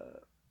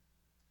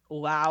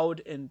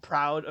loud and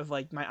proud of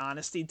like my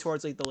honesty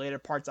towards like the later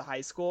parts of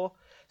high school.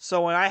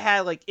 So when I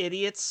had like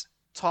idiots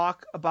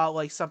talk about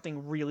like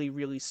something really,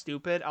 really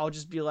stupid, I'll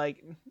just be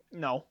like,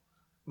 no,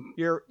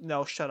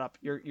 shut up.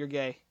 You're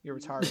gay. You're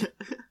retarded.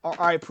 All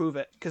right, prove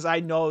it. Cause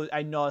I know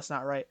it's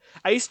not right.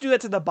 I used to do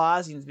that to the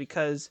Bosnians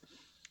because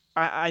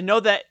I know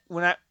that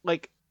when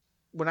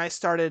I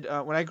started,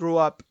 when I grew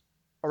up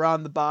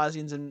around the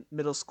Bosnians in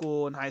middle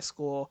school and high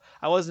school,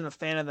 I wasn't a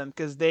fan of them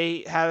because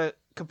they had a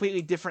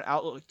completely different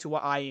outlook to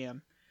what I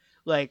am.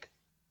 Like,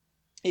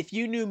 if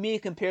you knew me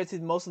compared to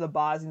most of the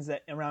Bosnians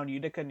that around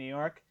Utica, New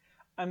York,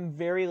 I'm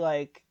very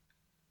like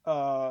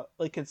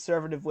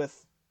conservative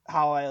with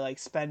how I like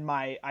spend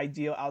my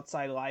ideal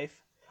outside life.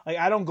 Like,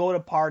 I don't go to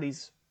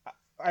parties.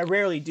 I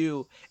rarely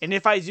do. And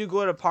if I do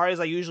go to parties,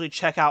 I usually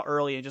check out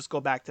early and just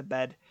go back to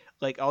bed.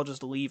 Like, I'll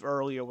just leave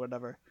early or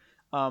whatever.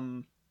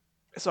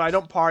 So I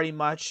don't party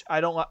much.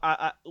 I don't.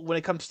 When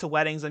it comes to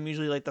weddings, I'm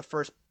usually like the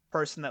first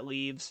person that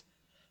leaves.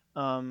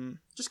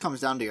 Just comes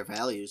down to your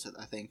values,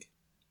 I think.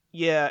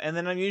 Yeah, and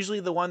then I'm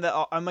usually the one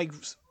that I'm like,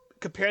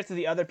 compared to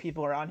the other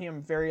people around here,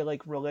 I'm very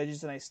like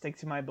religious and I stick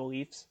to my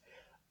beliefs.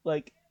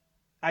 Like,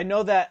 I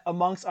know that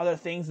amongst other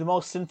things, the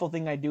most sinful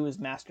thing I do is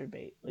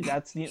masturbate. Like,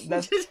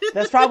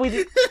 that's probably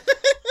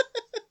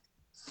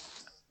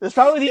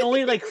the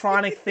only like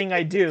chronic thing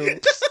I do.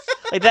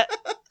 Like that.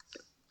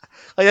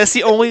 Like, that's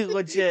the only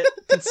legit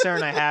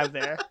concern I have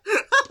there.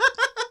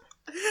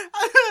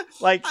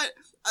 Like,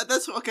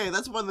 that's okay.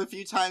 That's one of the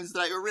few times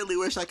that I really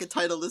wish I could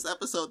title this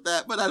episode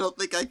that, but I don't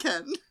think I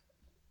can.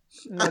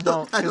 No,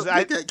 don't. I don't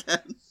think I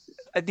can.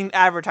 I think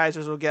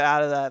advertisers will get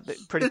out of that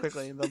pretty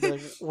quickly. They'll be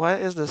like, "What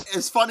is this?"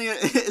 It's funny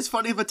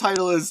if a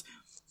title is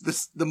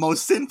the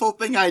most sinful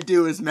thing I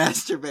do is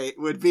masturbate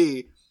would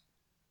be.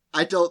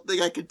 I don't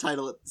think I could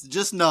title it. So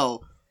just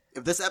know,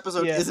 if this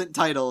episode isn't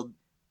titled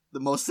 "The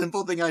most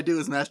simple thing I do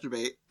is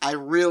masturbate," I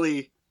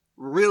really,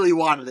 really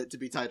wanted it to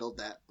be titled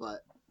that,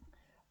 but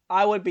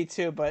I would be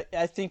too. But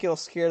I think it'll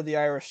scare the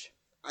Irish.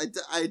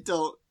 I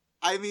don't.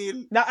 I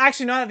mean, no,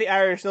 actually, not the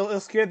Irish. It'll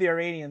scare the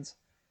Iranians.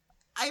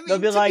 I mean, they'll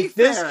be like,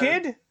 "This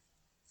kid."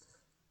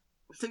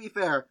 To be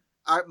fair,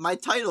 my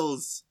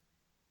titles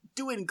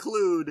do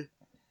include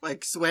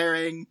like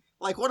swearing.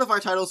 Like, one of our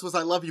titles was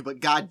 "I love you,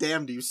 but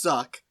goddamn, do you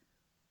suck."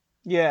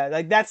 Yeah,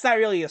 like, that's not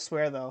really a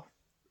swear though.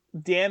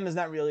 Damn is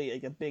not really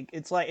like a big.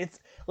 It's like if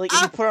you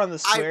put it on the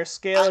swear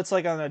scale, it's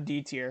like on a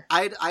D tier.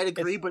 I'd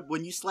agree, but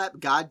when you slap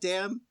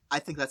goddamn, I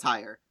think that's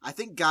higher. I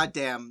think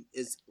goddamn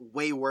is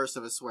way worse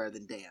of a swear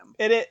than damn.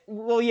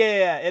 Well,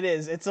 yeah, it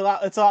is. It's a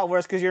lot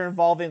worse because you're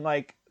involving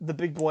like the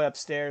big boy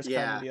upstairs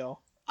kind of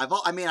deal. I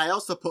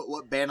also put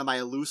 "what band am I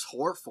a loose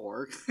whore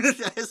for?"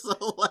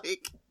 So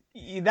like.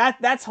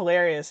 That's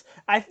hilarious.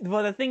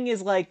 But the thing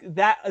is, like,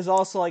 that is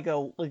also like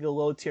a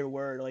low tier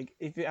word. Like,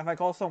 if I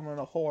call someone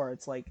a whore,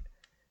 it's like,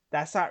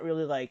 that's not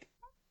really like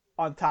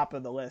on top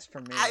of the list for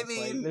me. I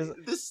mean,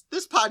 like,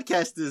 this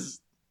podcast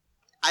is,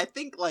 I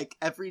think, like,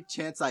 every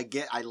chance I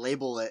get, I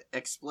label it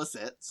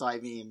explicit. So I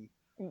mean,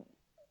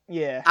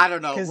 yeah, I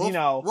don't know. Because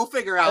we'll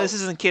figure out. This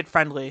isn't kid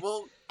friendly.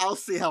 I'll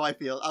see how I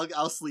feel.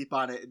 I'll sleep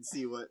on it and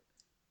see what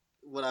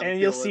I'm and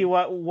you'll see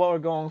what we're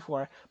going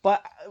for.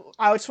 But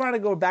I just want to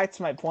go back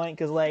to my point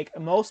because, like,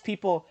 most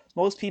people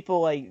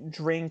like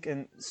drink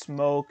and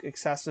smoke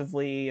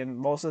excessively, and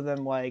most of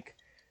them like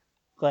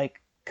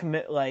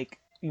commit like,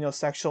 you know,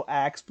 sexual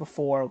acts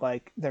before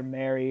like they're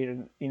married,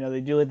 and, you know,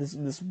 they do like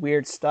this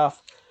weird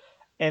stuff.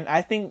 And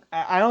I think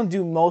I don't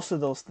do most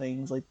of those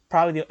things. Like,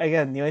 probably the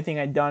only thing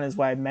I've done is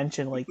what I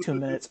mentioned like 2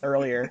 minutes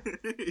earlier.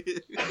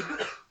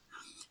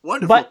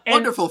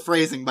 Wonderful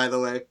phrasing, by the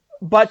way.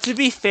 But to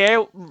be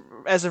fair,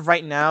 as of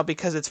right now,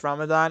 because it's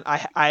Ramadan,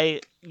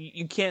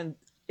 you can't.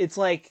 It's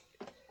like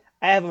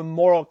I have a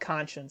moral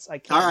conscience. I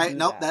can't. All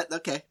right,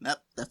 okay. Nope,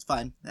 that's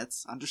fine.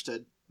 That's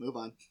understood. Move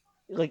on.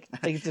 Like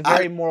it's a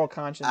very moral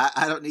conscience.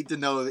 I don't need to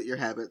know that your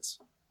habits.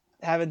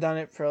 I haven't done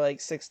it for like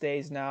 6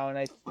 days now,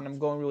 and I'm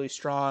going really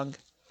strong.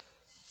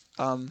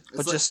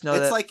 But just know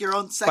it's like your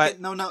own second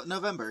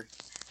November.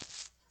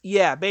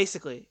 Yeah,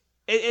 basically,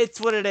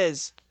 it's what it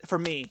is for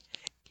me.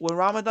 When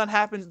Ramadan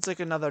happens, it's like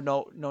another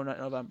no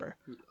November.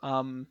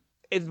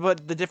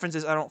 but the difference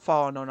is I don't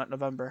follow No Nut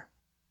November.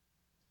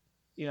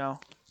 You know,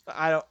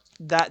 I don't.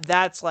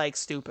 That's like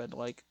stupid.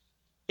 Like,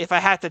 if I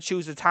had to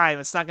choose a time,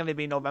 it's not going to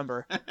be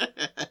November.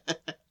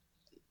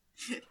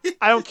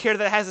 I don't care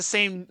that it has the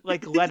same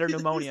like letter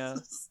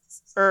pneumonia,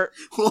 or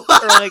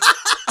like.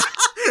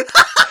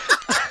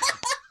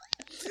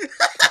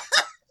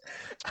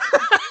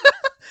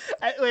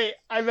 Wait,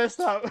 I messed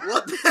up.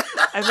 What?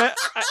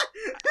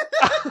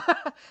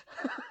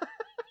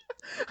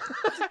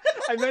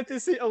 I meant to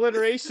say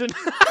alliteration.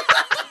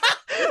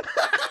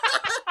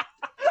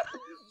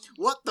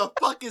 What the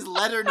fuck is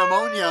letter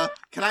pneumonia?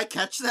 Can I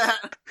catch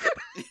that?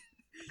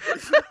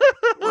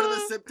 What are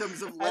the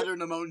symptoms of letter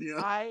pneumonia?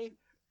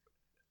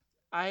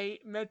 I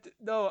meant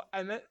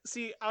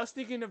see, I was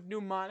thinking of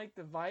mnemonic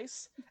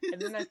device,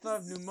 and then I thought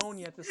of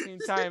pneumonia at the same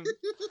time.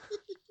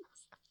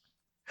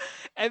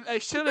 And I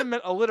should have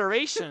meant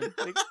alliteration,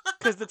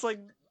 because it's like,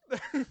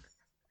 because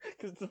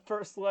it's the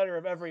first letter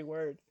of every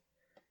word.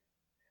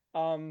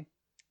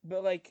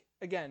 But like,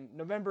 again,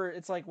 November,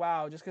 it's like,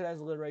 wow, just because it has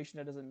alliteration,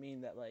 that doesn't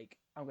mean that like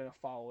I'm gonna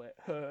follow it.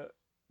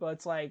 But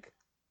it's like,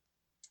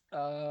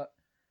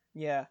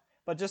 yeah.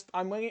 But just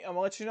I'm gonna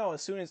let you know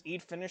as soon as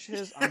Eid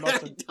finishes. I'm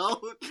about to...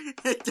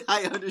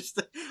 I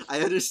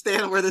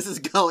understand where this is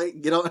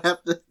going. You don't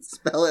have to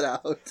spell it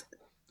out.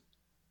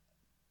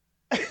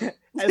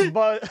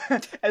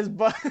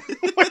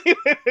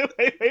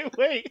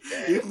 Wait.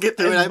 You can get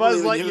through it. As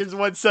Buzz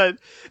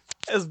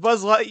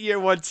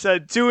Lightyear once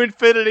said, to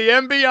infinity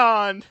and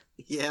beyond.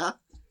 Yeah.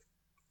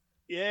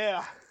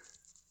 Yeah.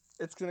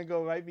 It's gonna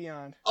go right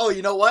beyond. Oh,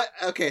 you know what?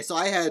 Okay, so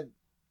I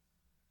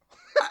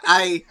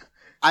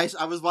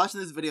was watching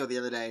this video the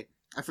other day.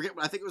 I think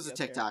it was a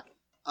TikTok.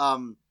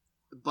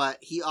 But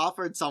he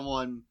offered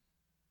someone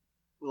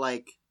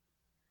like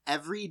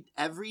every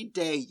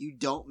day you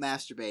don't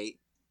masturbate,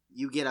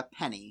 you get a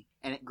penny,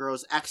 and it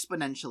grows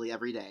exponentially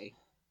every day.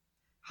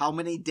 How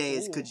many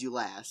days could you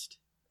last?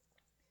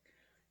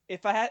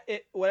 If I had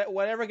it,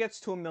 whatever gets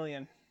to 1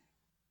 million.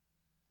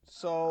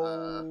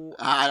 So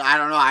I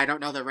don't know. I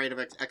don't know the rate of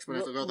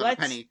exponential growth of a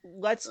penny.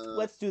 Let's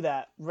do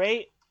that.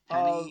 Rate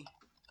penny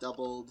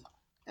doubled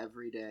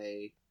every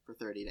day for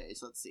 30 days.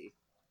 Let's see.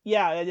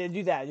 Yeah,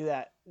 do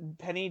that.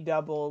 Penny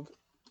doubled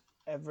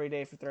every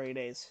day for 30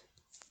 days.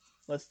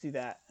 Let's do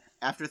that.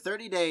 After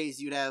 30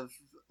 days, you'd have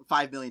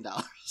 $5 million.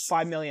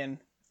 5 million.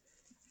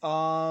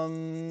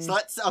 So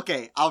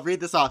okay. I'll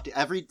read this off.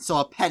 So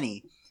a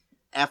penny.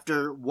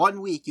 After 1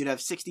 week, you'd have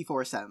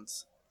 64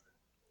 cents.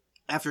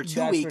 After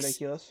 2 weeks,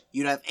 ridiculous.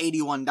 You'd have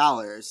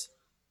 $81.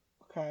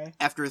 Okay.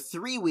 After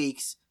 3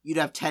 weeks, you'd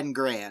have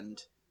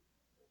 $10,000.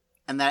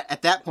 And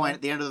at that point,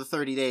 at the end of the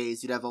 30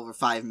 days, you'd have over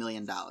 $5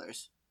 million.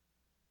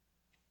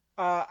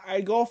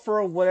 I go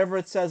for whatever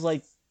it says,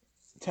 like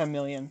 10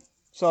 million.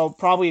 So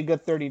probably a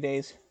good 30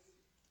 days.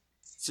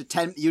 So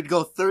you'd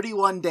go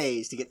 31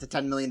 days to get to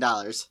 $10 million.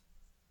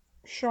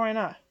 Sure, why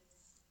not?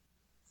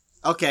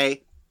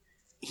 Okay,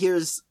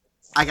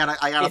 I got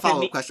a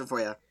follow-up question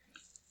for you.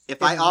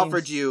 If I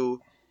offered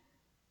you,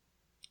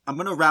 I'm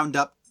gonna round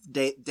up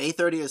day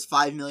 30 is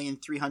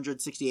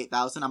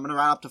 5,368,000. I'm gonna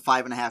round up to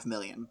 5.5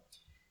 million.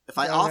 If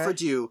I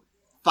offered you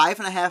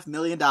 $5.5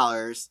 million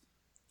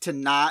to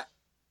not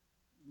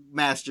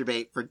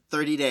masturbate for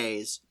 30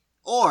 days,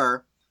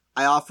 or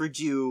I offered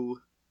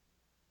you,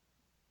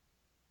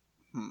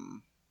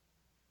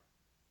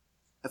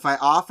 if I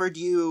offered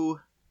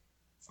you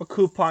a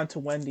coupon to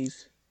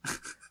Wendy's,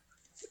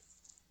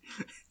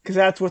 because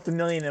that's worth $1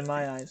 million in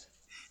my eyes.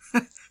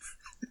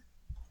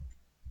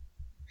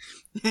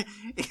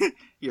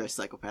 You're a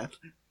psychopath.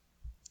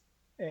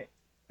 Hey.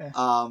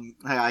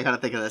 I gotta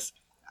think of this.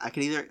 I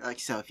could either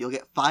so if you'll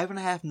get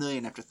 $5.5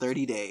 million after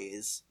 30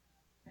 days.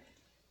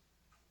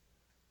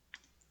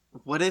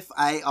 What if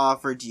I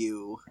offered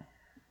you?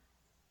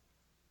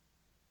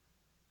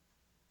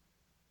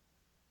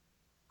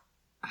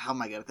 How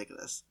am I gonna think of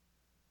this?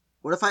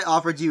 What if I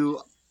offered you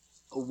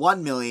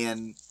 $1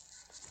 million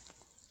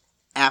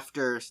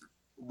after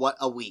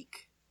a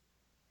week?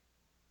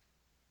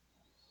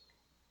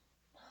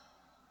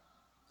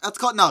 Let's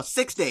call it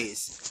 6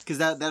 days, because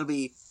that'll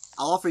be.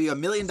 I'll offer you $1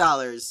 million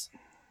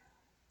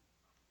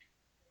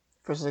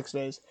for 6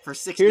 days. For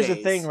 6 Here's days.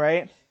 the thing,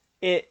 right?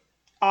 It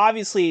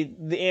obviously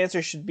the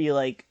answer should be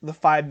like the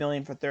 5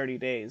 million for 30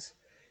 days,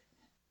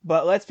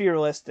 but let's be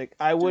realistic.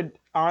 I would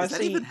honestly. Is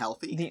that even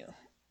healthy?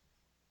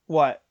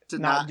 What?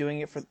 Not doing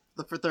it for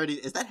 30?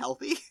 Is that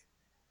healthy?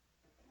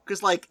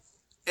 Because like,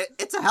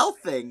 it's a health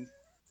thing,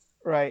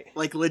 right?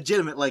 Like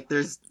legitimate. Like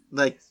there's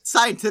like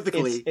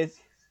scientifically.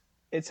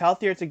 It's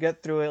healthier to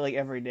get through it like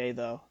every day,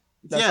 though.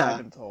 That's what I've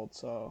been told.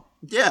 So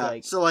yeah.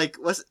 So like,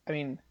 what's? I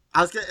mean,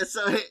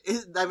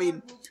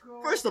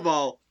 first of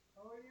all,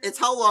 it's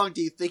how long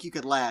do you think you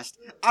could last?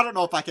 I don't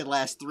know if I could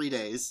last 3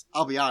 days.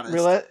 I'll be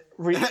honest.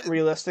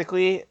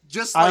 Realistically,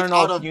 just like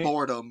out of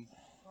boredom.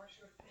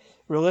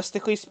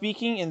 Realistically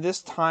speaking, in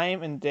this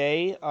time and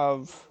day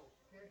of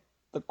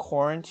the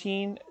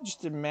quarantine,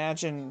 just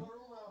imagine,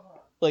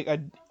 like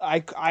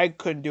I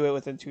couldn't do it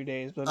within 2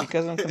 days, but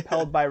because I'm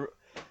compelled by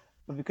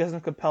But because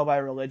I'm compelled by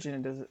religion,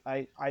 it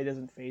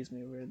doesn't faze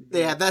me really.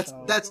 Yeah,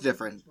 that's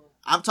different.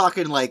 I'm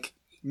talking like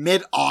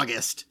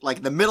mid-August,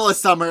 like the middle of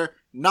summer,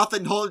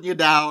 nothing holding you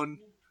down.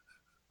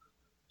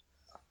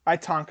 I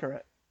tonker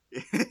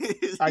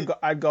it.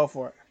 I go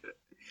for it.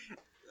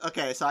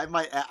 Okay, so I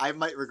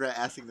might regret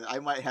asking that. I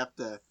might have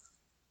to.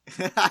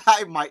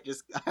 I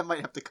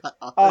might have to cut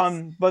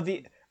off. But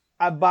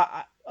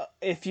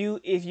if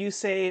you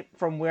say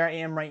from where I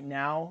am right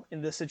now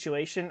in this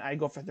situation, I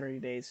go for 30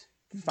 days.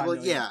 Well,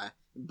 yeah,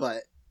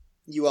 but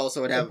you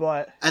also would have.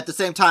 But at the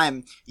same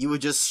time, you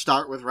would just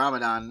start with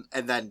Ramadan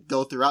and then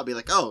go throughout, be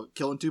like, oh,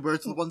 killing two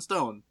birds with one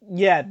stone.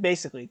 Yeah,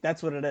 basically,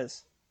 that's what it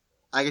is.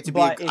 I get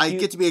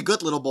to be a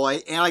good little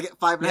boy, and I get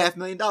 $5.5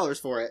 million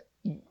for it.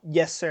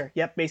 Yes, sir.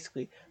 Yep,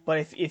 basically.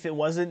 But if it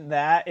wasn't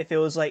that, if it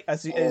was like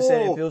as you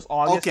said, if it was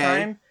August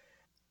time,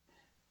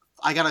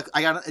 I got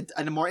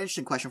a more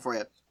interesting question for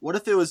you. What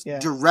if it was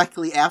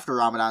directly after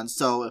Ramadan?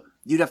 So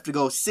you'd have to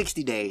go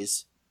 60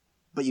 days,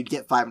 but you'd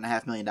get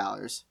 $5.5 million.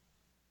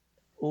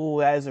 Ooh,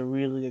 that is a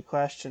really good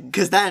question.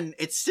 Because then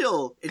it's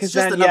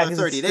just another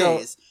 30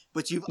 days,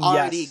 but you've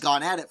already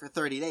gone at it for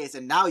 30 days,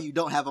 and now you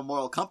don't have a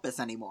moral compass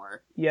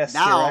anymore. Yes,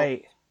 now, you're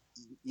right.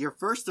 Your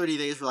first 30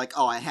 days were like,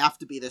 oh, I have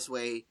to be this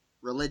way.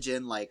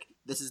 Religion, like,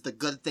 this is the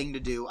good thing to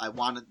do. I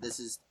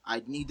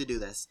need to do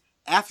this.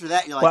 After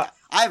that, you're like,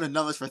 I haven't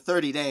done this for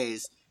 30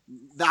 days.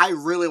 I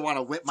really want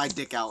to whip my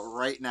dick out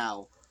right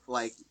now.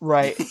 Like,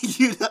 right.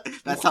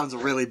 That sounds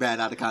really bad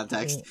out of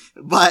context.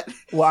 But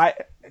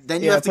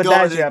then you have to go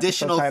an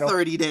additional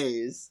 30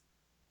 days.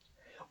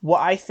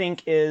 What I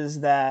think is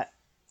that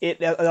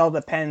it all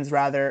depends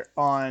rather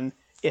on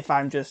if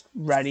I'm just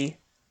ready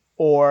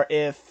or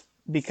if,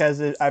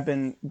 because I've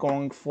been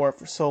going for it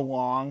for so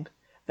long,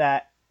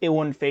 that it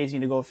wouldn't faze me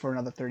to go for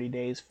another 30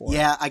 days for it.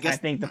 Yeah, I guess. I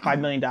think the $5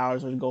 million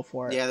would go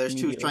for it. Yeah, there's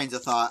two trains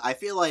of thought. I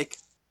feel like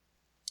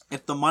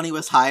if the money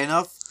was high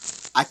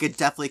enough, I could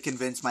definitely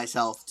convince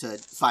myself to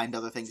find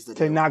other things to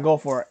do. To not go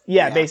for it.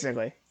 Yeah,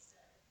 basically.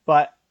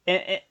 But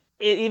it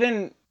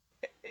even,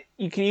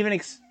 you can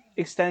even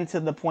extend to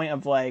the point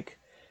of like,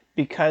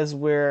 because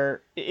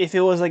if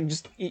it was like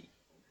just,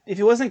 if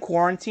it wasn't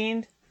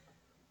quarantined,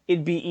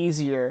 it'd be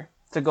easier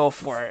to go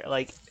for it.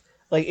 Like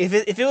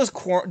if it was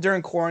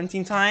during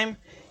quarantine time,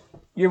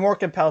 you're more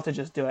compelled to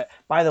just do it.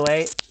 By the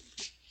way,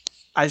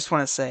 I just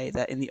want to say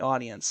that in the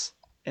audience,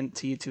 and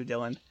to you too,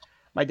 Dylan,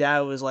 my dad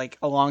was like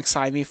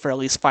alongside me for at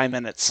least 5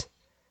 minutes.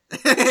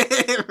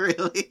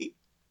 Really?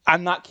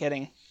 I'm not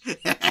kidding.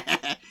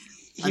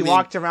 He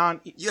walked around.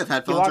 You have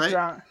headphones,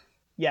 right?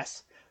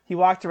 Yes. He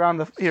walked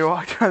around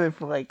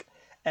for like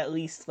at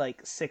least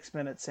like 6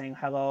 minutes saying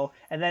hello.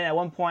 And then at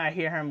one point I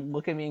hear him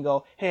look at me and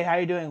go, "Hey, how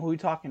you doing? Who are you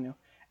talking to?"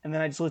 And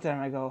then I just looked at him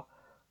and I go,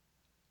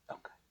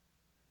 "Okay."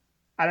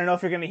 I don't know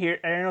if you're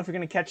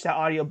gonna catch that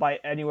audio bite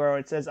anywhere where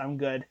it says I'm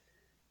good.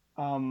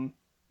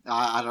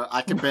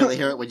 I can barely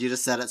hear it when you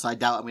just said it, so I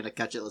doubt I'm gonna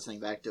catch it listening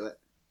back to it.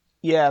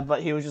 Yeah,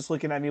 but he was just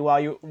looking at me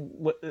while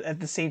at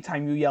the same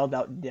time you yelled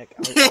out "dick."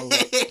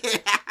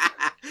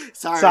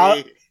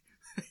 Sorry.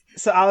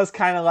 So I was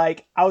kind of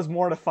like, I was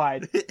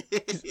mortified.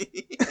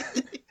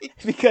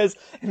 Because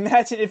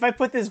imagine if I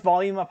put this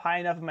volume up high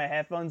enough in my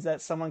headphones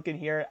that someone can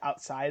hear it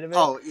outside of it.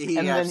 Oh, he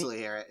can absolutely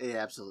hear it. Yeah,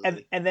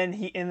 absolutely. And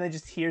then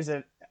just hears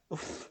it.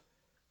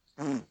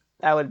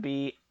 That would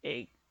be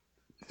a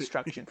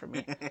destruction for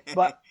me.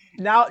 But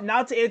now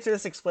to answer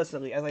this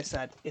explicitly, as I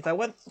said, if I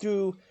went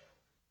through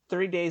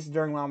 30 days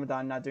during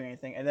Ramadan not doing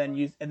anything, and then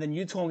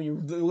you told me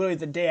literally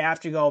the day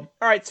after, you go, all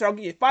right, so I'll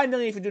give you $5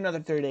 million if you do another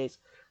 30 days.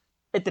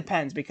 It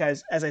depends,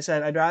 because as I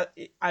said,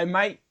 I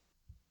might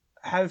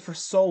have it for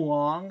so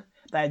long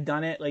that I've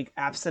done it like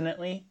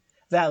abstinently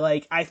that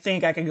like I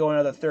think I could go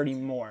another 30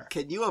 more.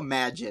 Can you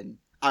imagine?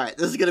 All right,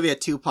 this is gonna be a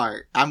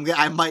 2-part.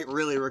 I might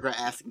really regret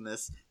asking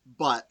this,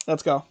 but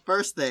let's go.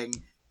 First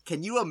thing,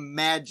 can you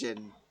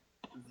imagine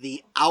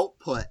the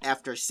output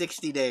after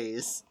 60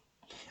 days?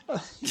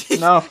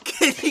 No.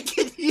 Can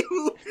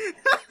you?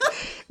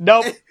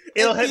 Nope.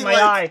 It'll hit my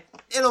eye.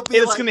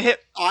 It's gonna hit.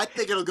 Oh, I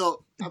think it'll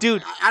go.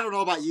 Dude, I don't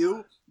know about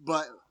you,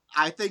 but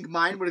I think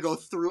mine would go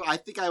through. I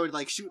think I would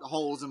like shoot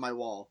holes in my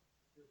wall.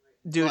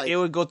 Dude, like, it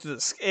would go through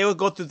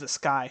the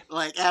sky.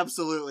 Like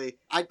absolutely.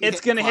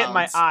 It's gonna hit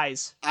my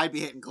eyes. I'd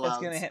be hitting clouds.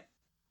 It's gonna hit.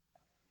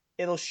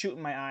 It'll shoot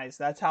in my eyes.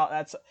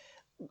 That's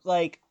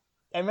like.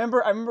 I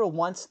remember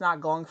once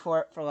not going for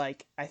it for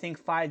like I think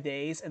 5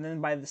 days, and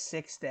then by the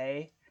 6th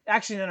day.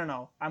 Actually,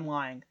 no. I'm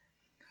lying.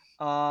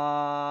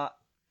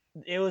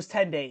 It was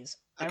 10 days.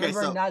 I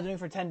remember not doing it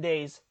for 10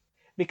 days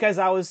because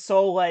I was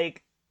so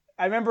like.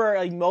 I remember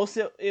like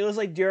it was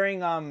like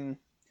during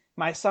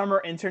my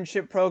summer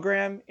internship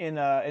program in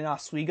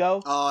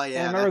Oswego. Oh yeah.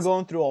 And I remember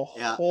going through a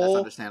whole. That's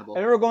understandable. I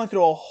remember going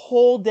through a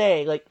whole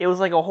day, like it was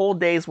like a whole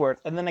day's worth,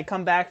 and then I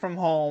come back from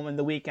home in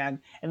the weekend,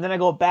 and then I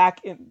go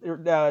back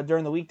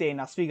during the weekday in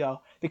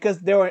Oswego because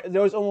there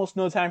was almost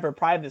no time for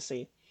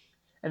privacy,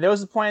 and there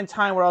was a point in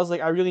time where I was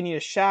like, I really need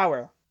a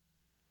shower.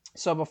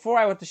 So before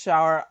I went to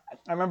shower,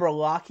 I remember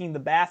locking the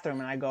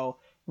bathroom, and I go,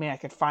 man, I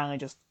could finally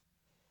just.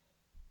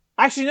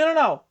 Actually,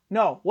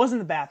 no,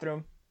 wasn't the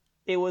bathroom.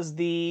 It was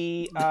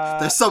the.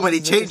 There's so many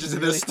changes in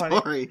really this funny.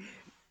 story.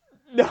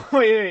 No,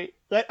 wait.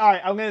 All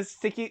right, I'm gonna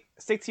stick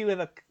to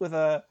you with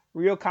a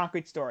real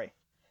concrete story.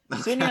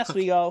 Okay. Soon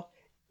Oswego,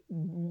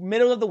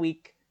 middle of the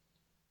week.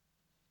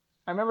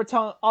 I remember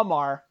telling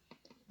Amar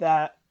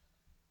that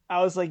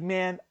I was like,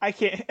 man, I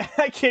can't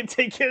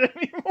take it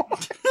anymore.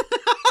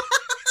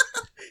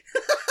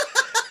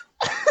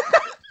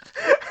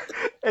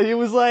 And he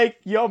was like,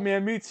 yo,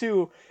 man, me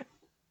too.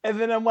 And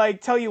then I'm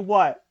like, tell you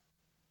what.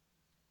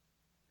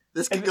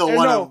 This could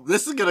go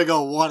this is gonna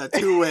go one of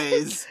two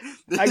ways.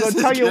 I go,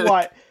 tell you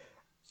what.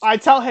 I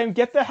tell him,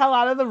 get the hell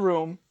out of the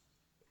room.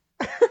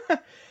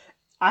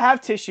 I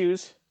have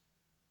tissues.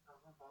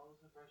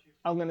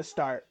 I'm gonna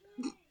start.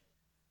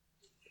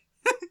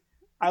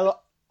 I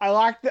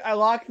lock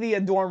the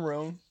dorm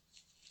room.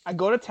 I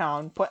go to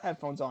town, put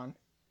headphones on.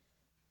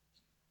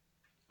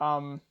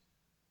 And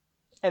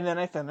then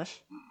I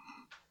finish.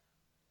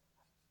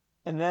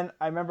 And then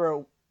I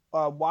remember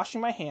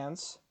washing my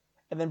hands,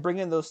 and then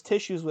bringing those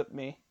tissues with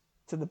me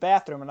to the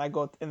bathroom. And I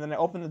go, and then I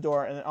open the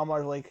door, and then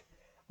Omar's like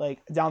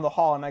down the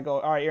hall, and I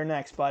go, all right, you're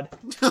next, bud.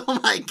 Oh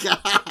my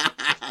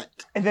god!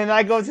 And then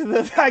I go to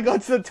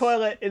the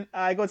toilet, and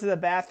I go to the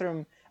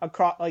bathroom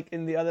across, like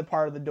in the other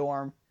part of the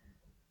dorm,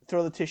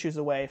 throw the tissues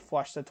away,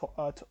 flush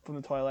from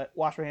the toilet,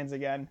 wash my hands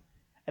again,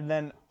 and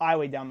then I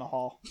way down the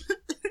hall.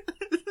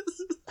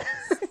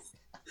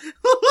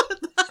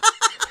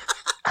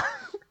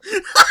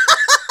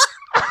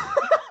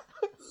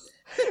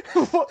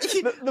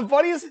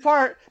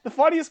 The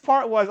funniest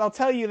part was, I'll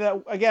tell you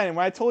that again,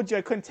 when I told you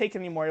I couldn't take it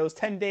anymore, it was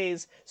 10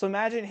 days. So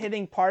imagine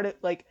hitting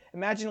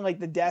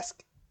the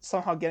desk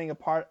somehow hitting a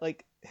part of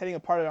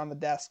it on the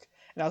desk.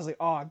 And I was like,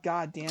 oh,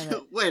 god damn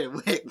it. Wait.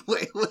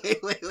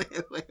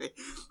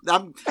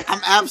 I'm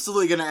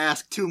absolutely going to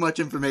ask too much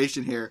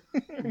information here.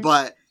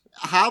 But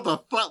how the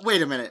fuck?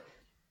 Wait a minute.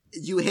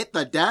 You hit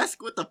the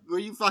desk? Were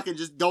you fucking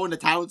just going to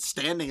town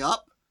standing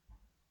up?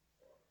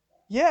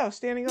 Yeah, I was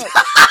standing up.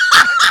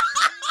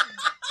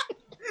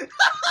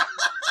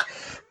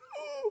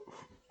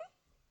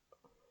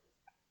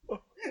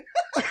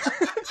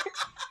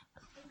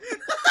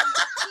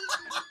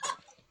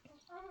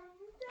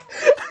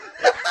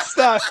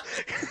 Stop.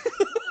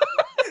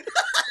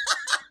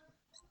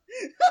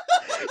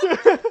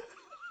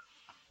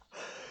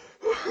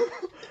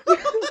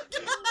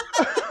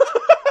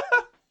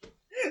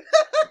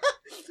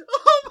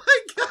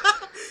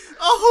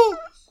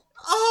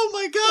 Oh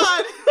my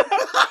god!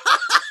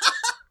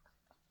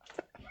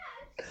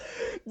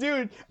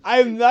 Dude, I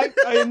am not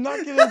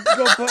gonna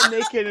go butt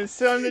naked and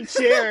sit on the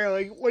chair.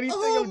 Like, what do you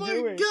think I'm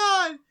doing?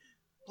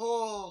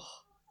 Oh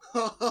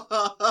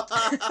my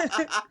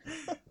god!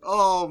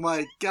 Oh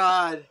my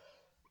god!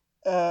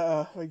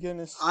 My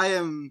goodness. I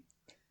am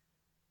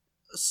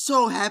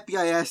so happy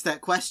I asked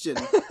that question.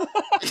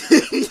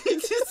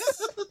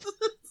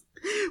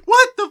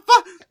 What the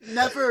fuck?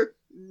 Never,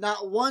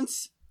 not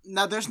once.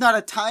 Now, there's not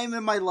a time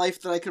in my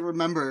life that I can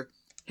remember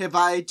have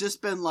I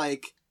just been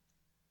like,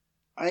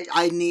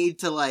 I need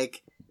to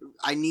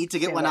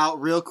get one out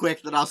real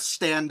quick that I'll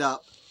stand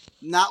up.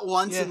 Not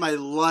once in my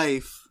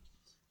life.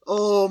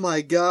 Oh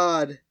my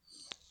god.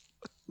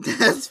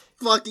 That's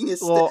fucking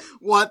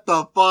what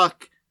the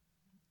fuck?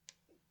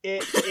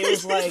 It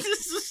was like,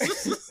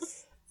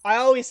 I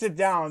always sit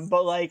down,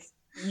 but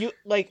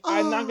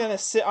I'm not gonna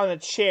sit on a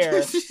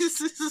chair.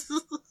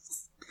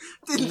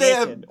 Didn't they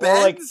have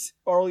beds?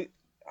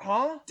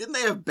 Huh? Didn't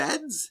they have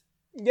beds?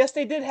 Yes,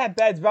 they did have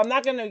beds, but I'm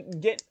not gonna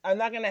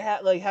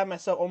have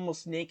myself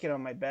almost naked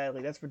on my bed.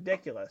 Like, that's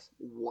ridiculous.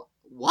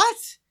 What?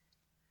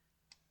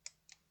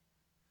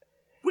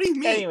 What do you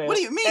mean? Anyway, what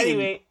do you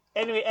mean?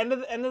 Anyway,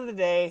 end of the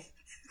day,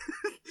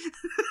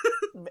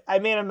 I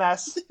made a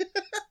mess.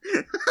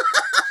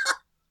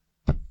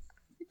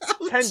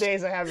 10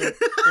 days I haven't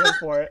went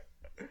for it,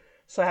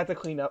 so I had to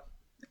clean up.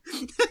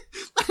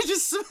 I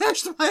just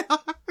smashed my arm.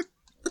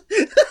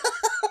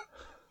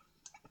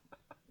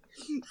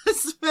 I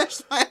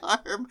smashed my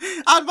arm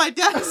on my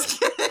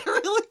desk. It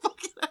really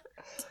fucking hurt.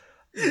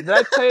 Did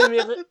I tell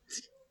you?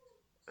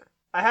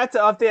 I had to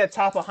update a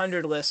top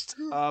 100 list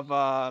of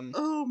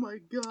oh my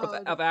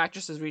god, of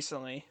actresses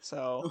recently,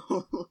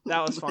 so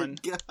that was fun.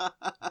 God.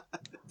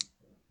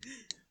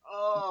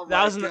 Oh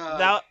my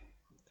god.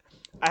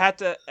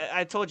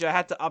 I told you I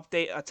had to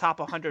update a top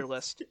 100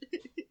 list.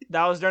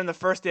 That was during the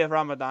first day of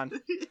Ramadan.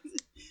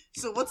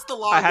 So what's the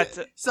longest?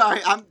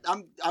 Sorry,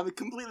 I'm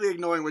completely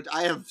ignoring which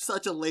I have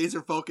such a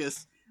laser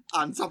focus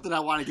on something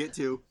I want to get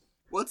to.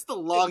 What's the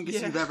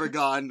longest you've ever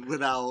gone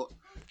without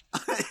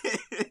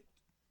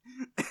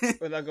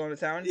without going to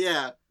town?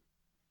 Yeah.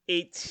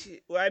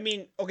 8. Well, I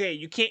mean, okay,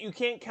 you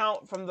can't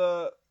count from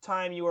the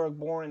time you were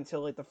born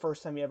until like the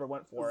first time you ever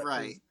went for it.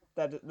 Right.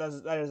 That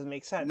doesn't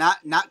make sense.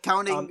 Not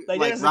counting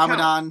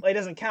Ramadan. It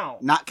doesn't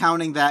count. Not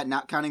counting that.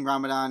 Not counting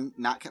Ramadan.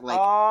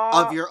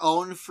 Of your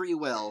own free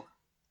will.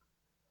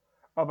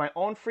 Of my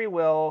own free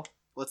will.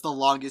 What's the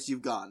longest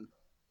you've gone?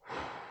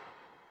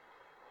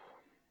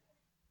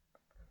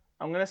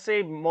 I'm gonna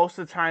say most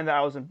of the time that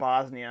I was in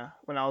Bosnia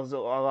when I was a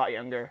lot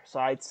younger. So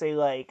I'd say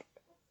like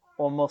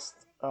almost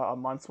a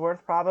month's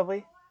worth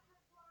probably.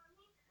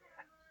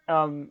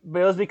 But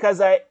it was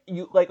because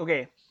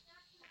okay.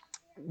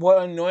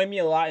 What annoyed me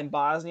a lot in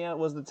Bosnia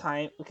was the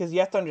time, because you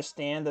have to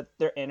understand that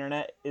their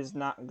internet is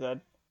not good.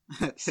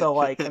 So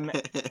like,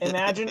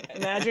 imagine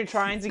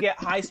trying to get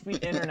high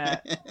speed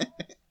internet,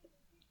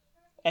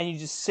 and you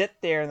just sit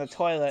there in the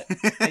toilet,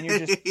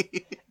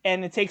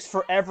 and it takes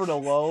forever to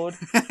load,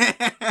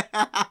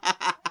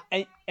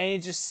 and you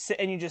just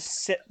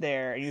sit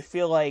there, and you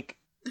feel like,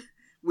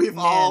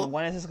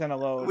 when is this gonna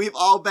load? We've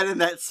all been in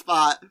that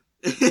spot.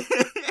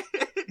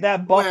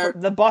 The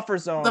buffer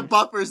zone. The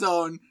buffer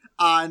zone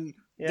on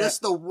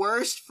just the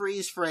worst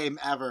freeze frame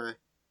ever.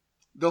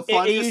 The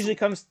funniest, it usually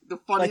comes the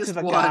funniest to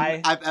the one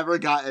guy. I've ever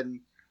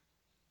gotten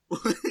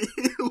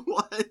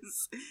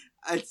was,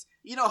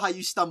 you know how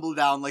you stumble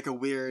down like a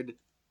weird,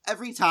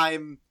 every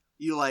time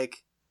you like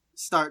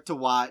start to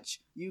watch,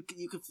 you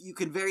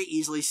can very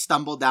easily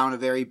stumble down a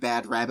very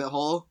bad rabbit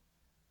hole.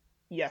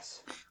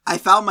 Yes. I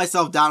found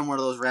myself down one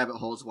of those rabbit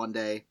holes one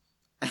day,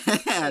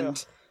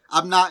 and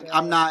I'm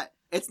not,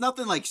 it's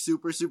nothing like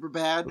super, super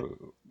bad,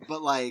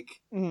 but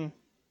like,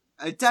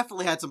 I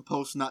definitely had some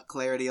post-nut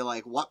clarity of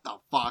like, what the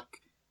fuck?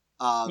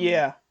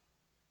 The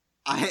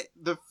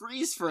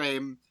freeze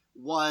frame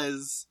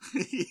was,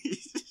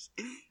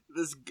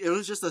 it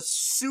was just a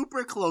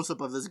super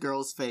close-up of this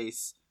girl's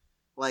face.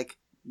 Like,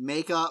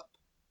 makeup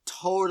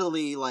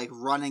totally, like,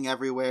 running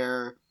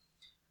everywhere.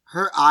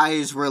 Her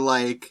eyes were,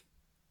 like,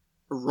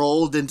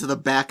 rolled into the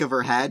back of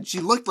her head. She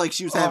looked like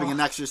she was having an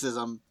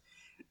exorcism.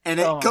 And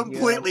it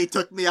completely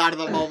took me out of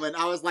the moment.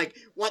 I was like,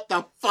 what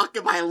the fuck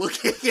am I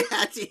looking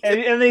at here?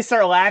 And they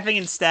start laughing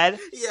instead?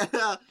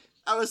 Yeah.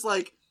 I was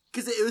like,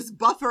 because it was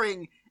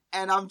buffering,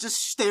 and I'm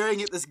just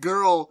staring at this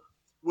girl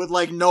with,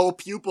 like, no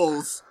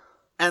pupils.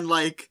 And,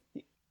 like,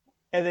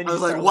 and then I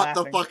was like, what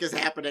the fuck is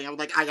happening? I was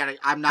like,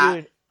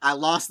 Dude, I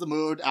lost the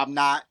mood.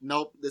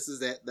 Nope, this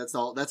is it. That's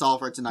all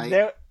for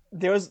tonight.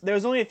 There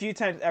was only a few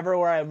times ever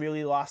where I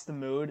really lost the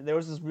mood. There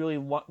was this really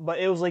one, but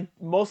it was like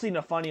mostly in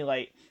a funny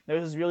light. There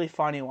was this really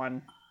funny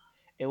one.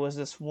 It was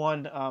this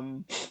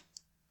one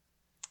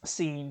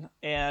scene,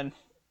 and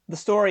the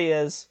story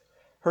is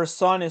her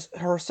son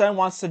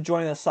wants to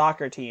join the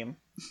soccer team,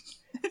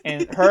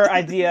 and her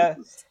idea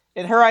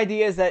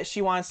is that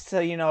she wants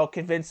to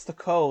convince the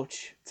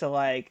coach to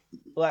like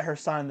let her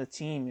son in the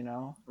team,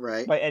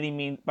 right, by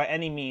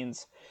any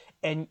means.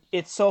 And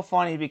it's so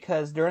funny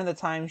because during the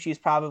time she's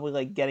probably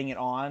like getting it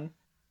on,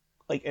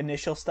 like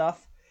initial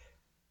stuff,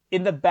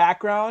 in the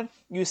background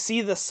you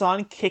see the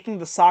son kicking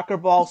the soccer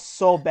ball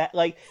so bad,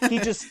 like he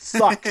just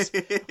sucks.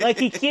 Like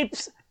he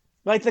keeps,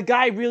 like the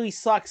guy really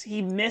sucks.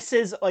 He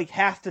misses like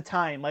half the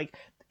time. Like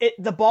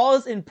the ball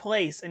is in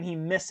place and he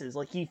misses.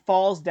 Like he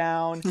falls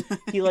down.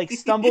 He like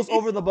stumbles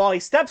over the ball. He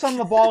steps on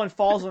the ball and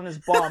falls on his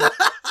bum.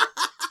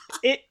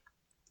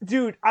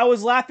 Dude, I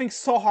was laughing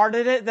so hard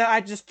at it that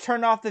I just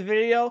turned off the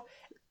video,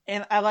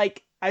 and I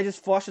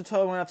just flushed the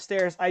toilet and went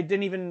upstairs. I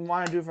didn't even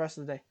want to do it for the rest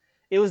of the day.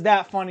 It was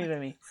that funny to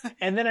me.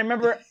 And then I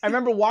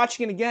remember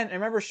watching it again. I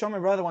remember showing my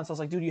brother once. I was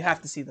like, dude, you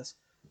have to see this.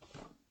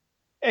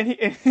 And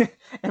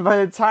and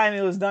by the time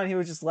it was done, he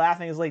was just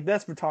laughing. He was like,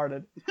 that's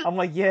retarded. I'm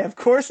like, yeah, of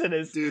course it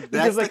is. Dude,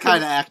 that's the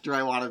kind of actor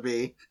I want to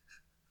be.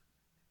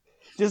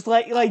 Just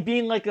like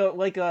being like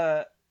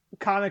a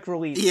comic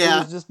relief.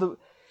 Yeah.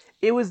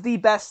 It was the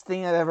best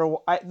thing I've ever...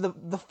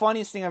 the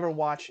funniest thing I ever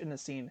watched in a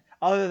scene,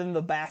 other than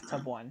the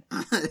bathtub one.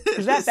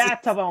 Because that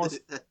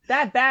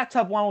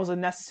bathtub one was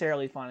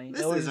unnecessarily funny.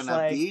 This isn't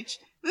a beach.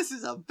 This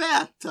is a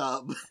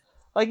bathtub.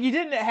 Like, you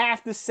didn't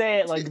have to say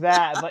it like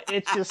that, but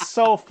it's just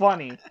so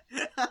funny.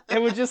 It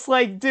was just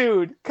like,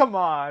 dude, come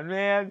on,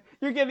 man.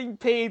 You're getting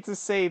paid to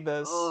say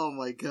this. Oh,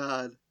 my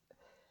God.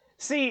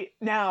 See,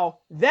 now,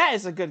 that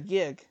is a good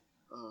gig.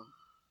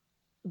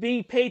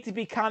 Being paid to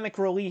be comic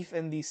relief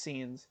in these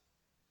scenes.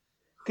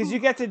 Because you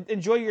get to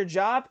enjoy your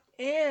job,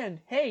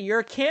 and, hey, you're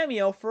a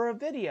cameo for a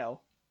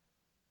video.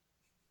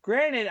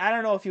 Granted, I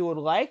don't know if you would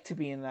like to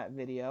be in that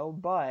video,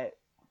 but it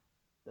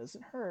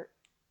doesn't hurt.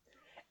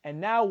 And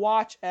now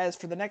watch as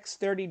for the next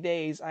 30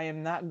 days, I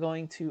am not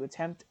going to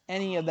attempt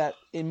any of that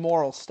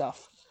immoral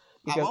stuff.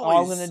 Because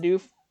all I'm going to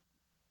do...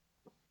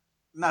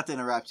 Not to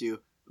interrupt you,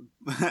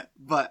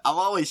 but I'm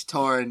always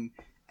torn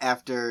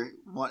after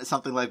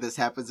something like this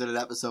happens in an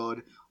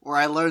episode where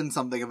I learn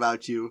something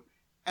about you.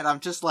 And I'm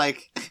just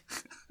like...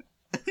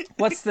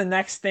 What's the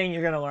next thing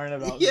you're going to learn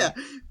about? Yeah.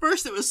 Me?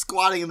 First it was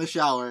squatting in the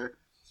shower.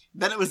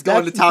 Then it was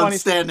going to town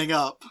standing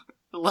up.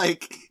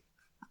 Like...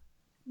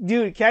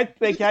 Dude, can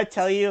I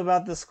tell you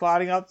about the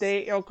squatting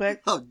update real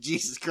quick? Oh,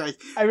 Jesus Christ.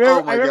 I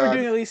remember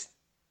doing at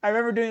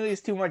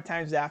least 2 more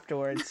times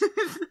afterwards.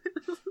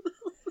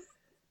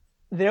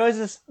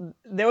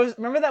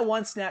 Remember that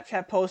one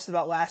Snapchat post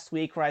about last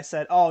week where I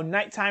said, "Oh,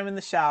 nighttime in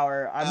the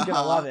shower, I'm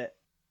gonna love it."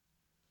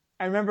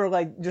 I remember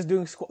just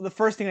doing the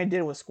first thing I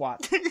did was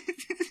squat.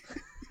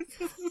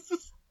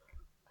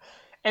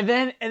 And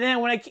then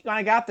when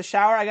I got the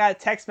shower, I got a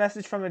text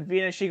message from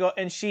Advina.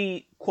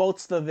 She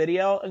quotes the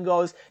video and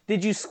goes,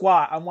 "Did you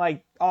squat?" I'm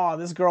like, "Oh,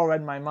 this girl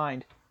read my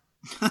mind."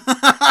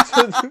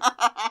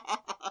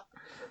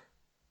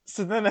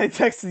 So then I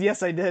texted,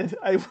 yes, I did.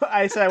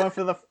 I said I went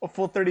for the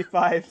full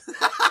 35.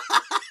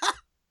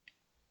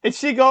 And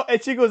she goes,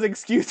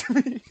 excuse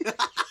me.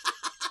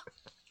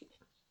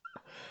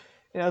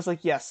 And I was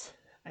like, yes,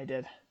 I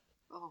did.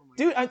 Oh my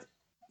Dude, God.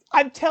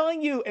 I'm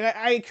telling you, and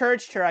I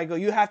encouraged her. I go,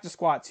 you have to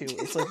squat too.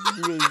 It's like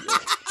really good.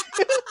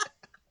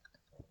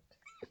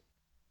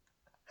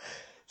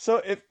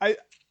 So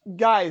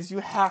guys, you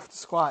have to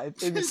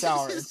squat in the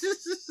shower.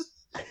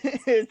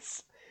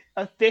 It's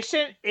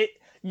efficient.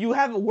 You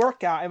have a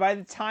workout, and by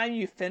the time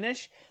you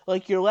finish,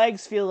 like your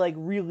legs feel like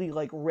really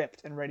like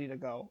ripped and ready to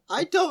go.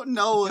 I don't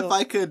know if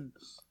I could.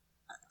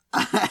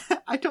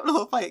 I don't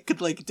know if I could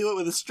like do it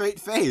with a straight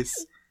face.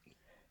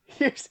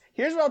 Here's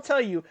what I'll tell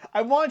you.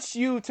 I want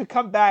you to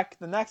come back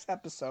the next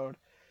episode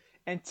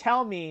and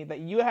tell me that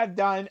you have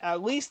done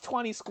at least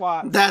 20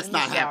 squats. That's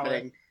not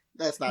happening.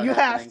 That's not you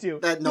happening.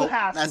 Have to. No, you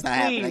have that's to.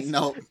 not Please. happening.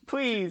 No.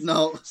 Please.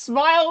 No.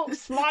 Smile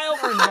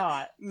or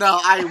not. No,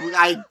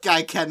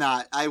 I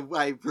cannot.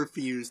 I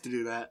refuse to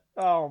do that.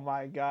 Oh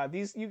my God.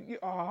 You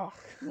oh.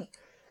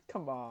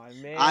 Come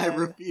on, man. I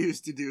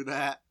refuse to do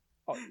that.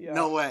 Oh, yeah.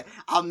 No way.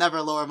 I'll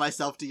never lower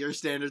myself to your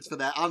standards for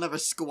that. I'll never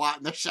squat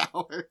in the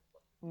shower.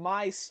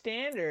 My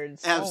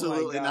standards?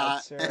 Absolutely oh my God,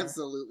 not. Sir.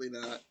 Absolutely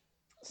not.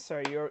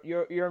 Sir,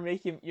 you're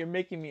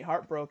making me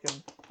heartbroken.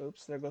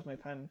 Oops, there goes my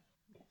pen.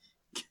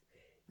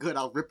 Good,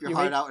 I'll rip your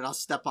heart out and I'll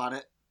step on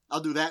it.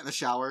 I'll do that in the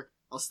shower.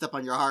 I'll step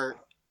on your heart.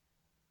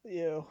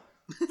 Ew.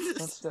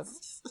 Don't step.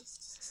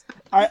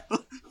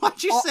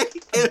 Why'd you say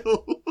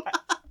ew?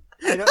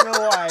 I don't know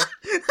why.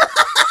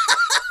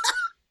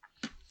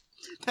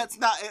 That's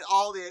not at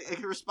all the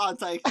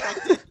response I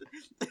expected.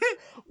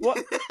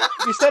 What?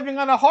 You're stepping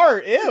on a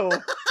heart. Ew.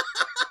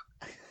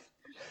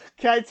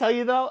 Can I tell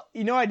you though?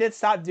 You know I did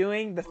stop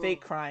doing the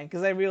fake crying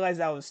because I realized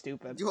that was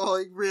stupid.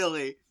 Oh,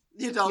 really?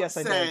 You don't yes,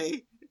 say. I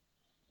did.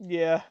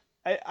 Yeah.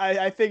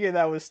 I figured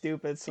that was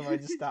stupid, so I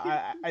just stopped.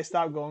 I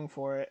stopped going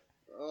for it.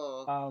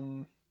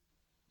 Oh.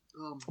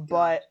 Oh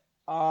but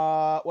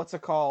what's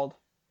it called?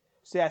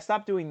 So yeah, I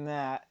stopped doing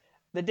that.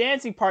 The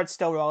dancing part's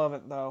still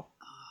relevant though.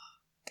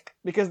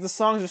 Because the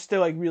songs are still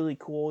like really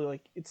cool,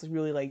 like it's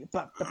really like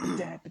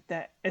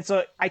and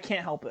so I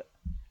can't help it.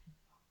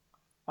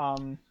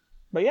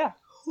 But yeah.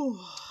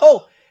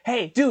 Oh,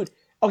 hey, dude.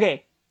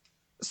 Okay,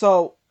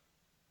 so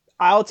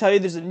I'll tell you,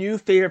 there's a new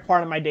favorite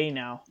part of my day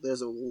now.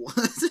 There's a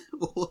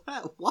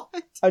what?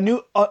 What?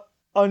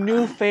 A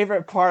new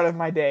favorite part of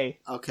my day.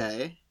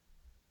 Okay.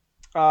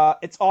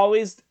 It's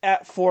always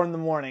at 4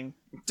 a.m.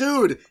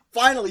 Dude,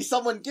 finally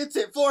someone gets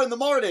it 4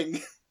 a.m.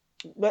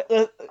 But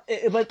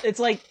it's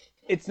like.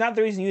 It's not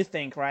the reason you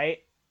think, right?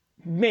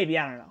 Maybe,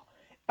 I don't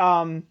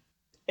know.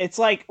 It's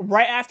like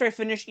right after I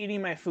finish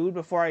eating my food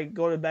before I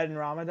go to bed in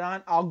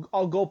Ramadan,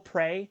 I'll go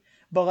pray.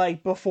 But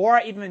like before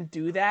I even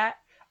do that,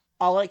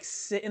 I'll like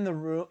sit in the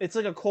room. It's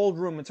like a cold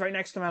room. It's right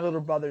next to my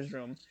little brother's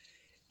room.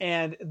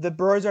 And the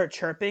birds are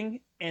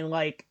chirping and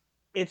like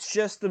it's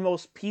just the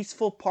most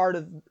peaceful part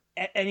of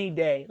any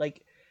day.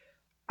 Like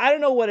I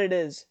don't know what it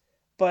is,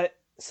 but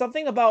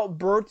something about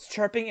birds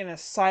chirping in a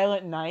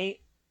silent night.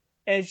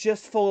 And it's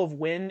just full of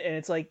wind, and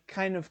it's like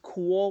kind of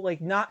cool.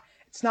 Like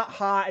it's not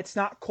hot, it's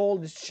not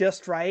cold, it's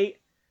just right.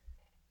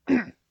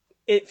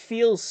 It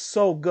feels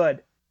so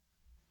good.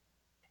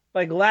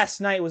 Like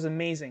last night was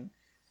amazing.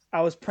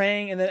 I was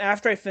praying, and then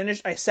after I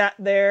finished, I sat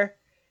there.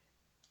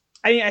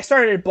 I mean, I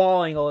started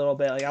bawling a little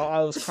bit. Like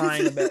I was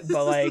crying a bit,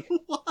 but like,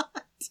 what?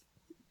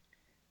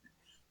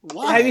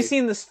 Why? Have you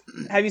seen this?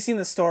 Have you seen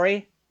the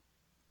story?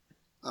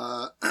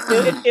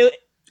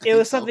 It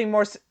was something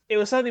more. It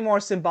was something more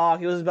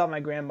symbolic. It was about my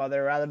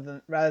grandmother rather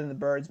than the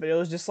birds. But it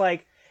was just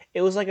like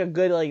it was like a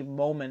good like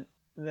moment.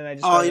 And then I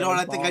just you know what?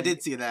 I think I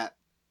did see that.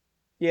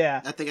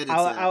 Yeah, I think I did see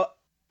that.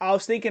 I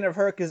was thinking of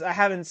her because I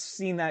haven't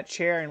seen that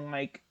chair in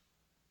like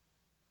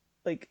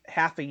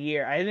half a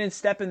year. I didn't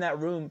step in that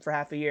room for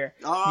half a year.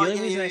 Oh, the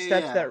only reason I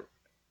stepped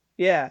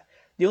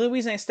the only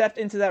reason I stepped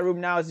into that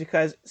room now is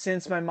because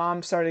since my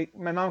mom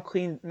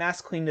cleaned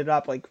it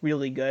up like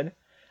really good.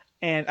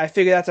 And I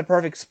figure that's a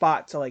perfect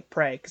spot to like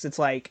pray because it's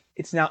like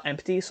it's now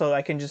empty, so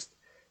I can just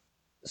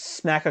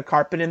smack a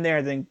carpet in there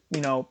and then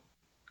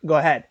go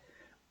ahead.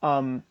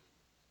 And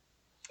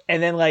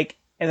then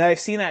I've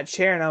seen that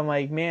chair and I'm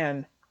like,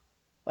 man,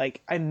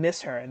 like I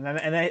miss her. And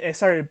then I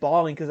started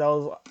bawling because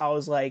I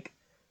was like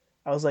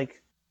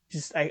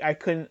just I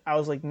couldn't. I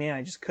was like, man,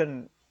 I just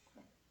couldn't.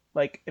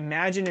 Like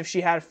imagine if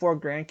she had 4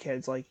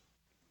 grandkids, like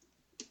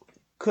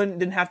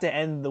didn't have to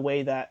end the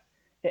way that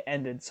it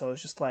ended. So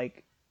it's just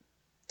like.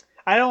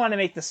 I don't want to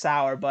make this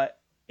sour, but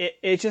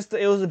it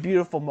was a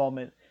beautiful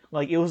moment.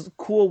 Like it was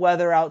cool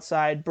weather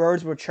outside,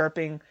 birds were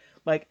chirping,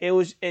 like it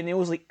was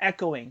like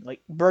echoing,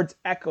 like birds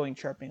echoing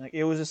chirping. Like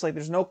it was just like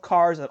there's no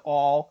cars at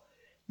all.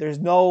 There's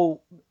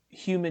no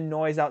human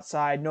noise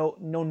outside, no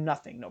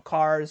nothing. No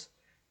cars,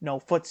 no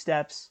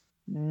footsteps,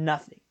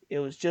 nothing. It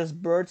was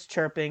just birds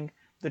chirping,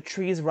 the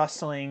trees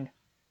rustling,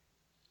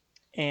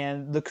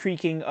 and the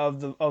creaking of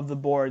the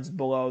boards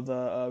below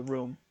the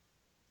room.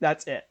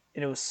 That's it.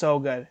 And it was so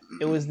good.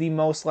 It was the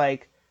most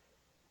like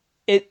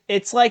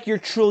it's like you're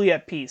truly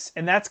at peace,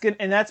 and that's good,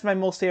 and that's my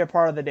most favorite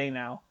part of the day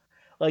now.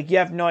 Like, you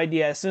have no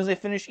idea. As soon as I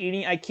finish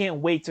eating, I can't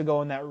wait to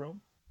go in that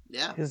room.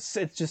 Yeah. Because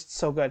it's just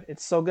so good.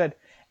 It's so good.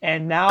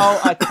 And now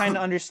I kind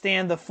of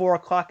understand the 4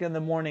 o'clock in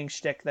the morning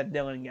shtick that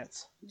Dylan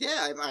gets.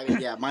 Yeah, I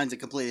mean, yeah, mine's a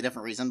completely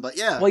different reason, but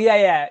yeah. Well,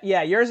 yeah.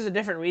 Yours is a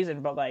different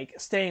reason, but like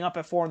staying up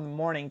at 4 in the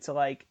morning to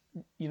like,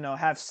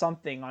 have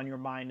something on your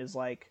mind is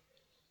like,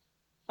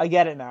 I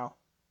get it now.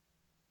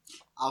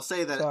 I'll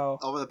say that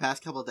over the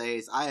past couple of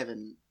days,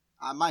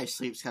 my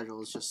sleep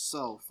schedule is just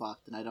so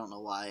fucked, and I don't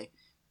know why.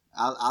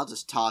 I'll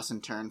just toss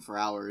and turn for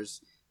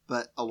hours.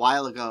 But a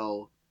while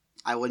ago,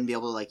 I wouldn't be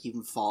able to like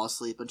even fall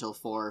asleep until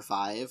 4 or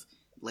 5.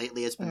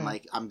 Lately, it's been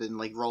I've been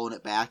like rolling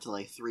it back to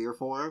like 3 or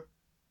 4.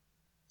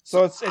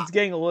 So it's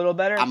getting a little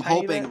better. I'm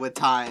hoping with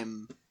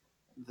time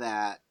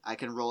that I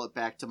can roll it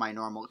back to my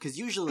normal. Because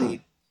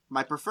usually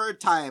my preferred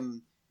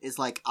time is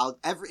like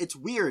it's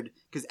weird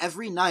because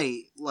every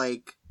night,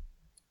 like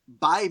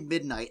by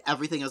midnight,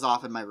 everything is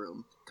off in my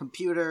room.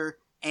 Computer,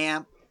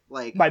 amp,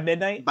 like by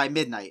midnight. By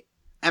midnight,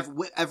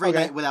 every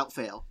night without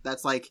fail.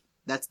 That's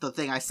the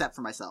thing I set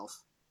for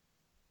myself.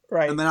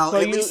 Right. And then I'll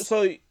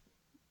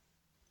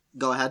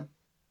go ahead.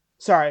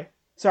 Sorry.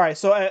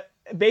 So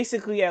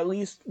basically, at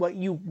least what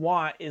you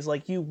want is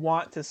like you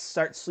want to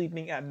start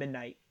sleeping at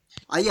midnight.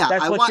 Yeah,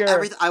 I want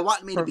everything. I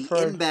want me to be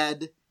in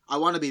bed. I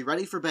want to be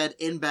ready for bed,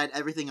 in bed,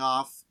 everything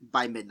off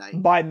by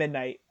midnight. By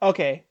midnight.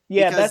 Okay.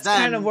 Yeah, because that's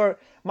kind of where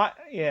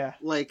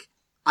like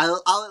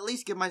I'll at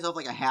least give myself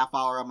like a half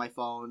hour on my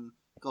phone,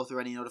 go through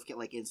any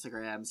like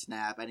Instagram,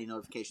 Snap, any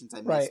notifications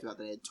I missed throughout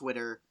the day,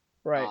 Twitter.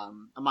 Right.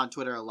 I'm on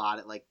Twitter a lot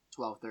at like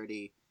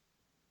 12:30.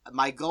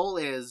 My goal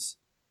is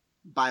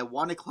by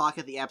 1 o'clock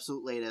at the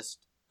absolute latest,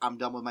 I'm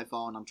done with my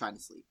phone. I'm trying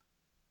to sleep.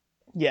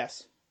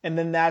 Yes, and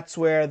then that's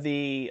where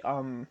the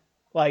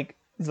like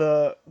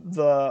the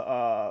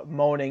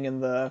moaning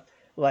and the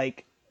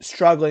like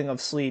struggling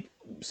of sleep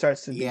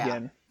starts to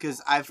begin.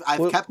 Because I've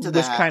kept to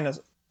that kind of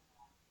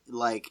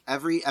like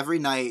every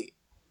night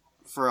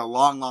for a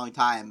long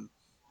time.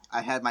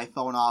 I had my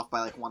phone off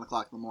by like 1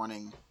 o'clock in the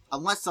morning.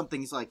 Unless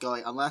something's like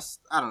going,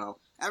 I don't know,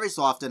 every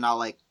so often I'll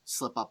like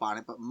slip up on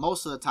it, but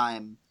most of the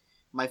time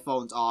my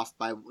phone's off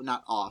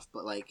not off,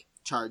 but like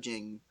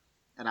charging,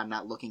 and I'm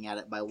not looking at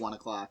it by 1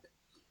 o'clock.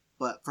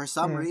 But for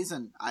some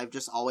reason, I've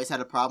just always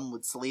had a problem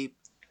with sleep,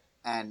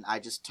 and I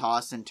just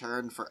toss and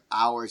turn for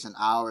hours and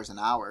hours and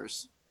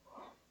hours.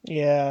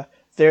 Yeah,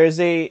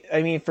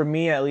 for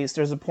me at least,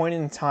 there's a point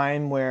in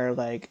time where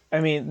like,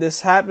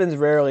 this happens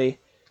rarely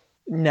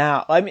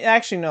now.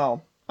 Actually,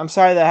 no. I'm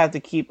sorry that I have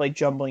to keep like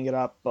jumbling it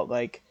up, but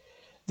like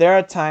there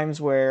are times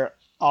where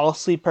I'll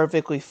sleep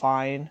perfectly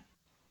fine,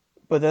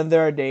 but then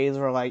there are days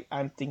where like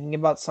I'm thinking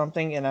about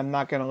something and I'm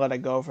not gonna let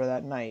it go for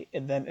that night,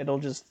 and then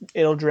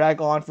it'll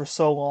drag on for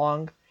so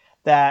long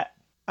that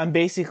I'm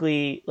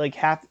basically like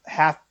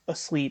half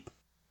asleep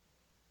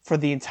for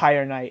the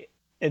entire night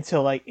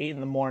until like 8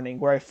 in the morning,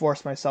 where I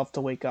force myself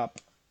to wake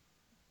up.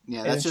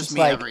 Yeah, that's just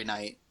me like, every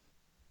night.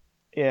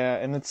 Yeah,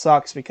 and it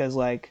sucks because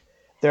like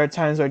there are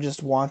times where I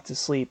just want to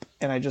sleep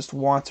and I just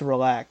want to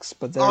relax,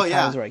 but there are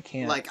times where I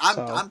can't. Like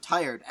I'm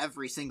tired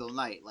every single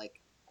night. Like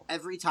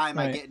every time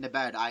I get into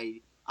bed,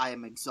 I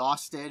am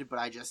exhausted, but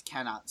I just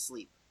cannot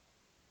sleep.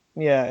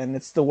 Yeah, and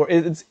it's the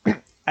worst.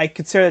 I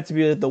consider it to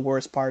be the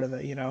worst part of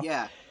it,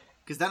 Yeah,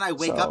 because then I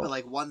wake up at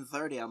like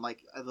 1:30. I'm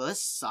like,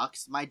 this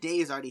sucks. My day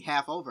is already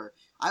half over.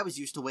 I was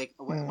used to wake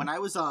when I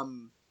was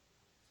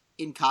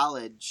in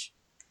college.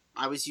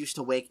 I was used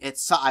to wake. It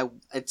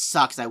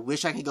sucks. I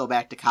wish I could go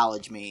back to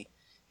college me.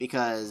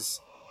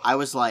 Because I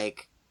was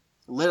like,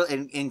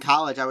 in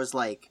college, I was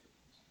like,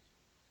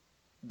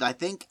 I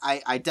think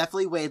I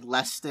definitely weighed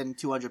less than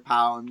 200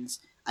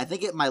 pounds. I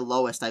think at my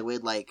lowest, I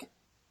weighed like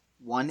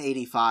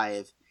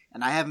 185,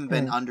 and I haven't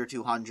been under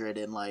 200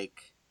 in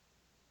like,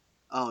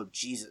 oh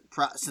Jesus,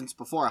 since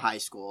before high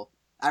school.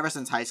 Ever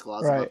since high school, I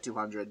was above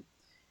 200,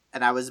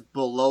 and I was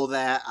below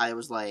that. I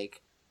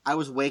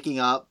was waking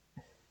up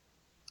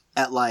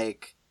at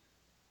like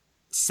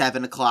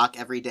 7 o'clock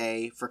every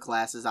day for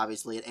classes,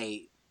 obviously at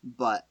 8.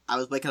 But I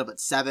was waking up at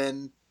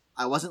 7.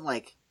 I was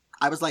like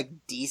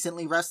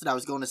decently rested. I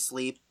was going to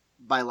sleep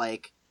by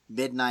like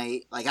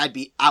midnight. Like I'd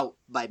be out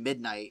by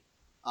midnight,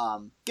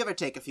 give or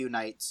take a few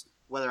nights,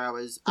 whether I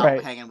was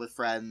out hanging with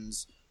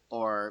friends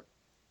or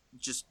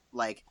just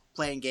like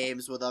playing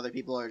games with other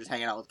people or just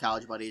hanging out with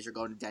college buddies or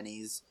going to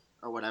Denny's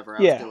or whatever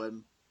I was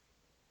doing.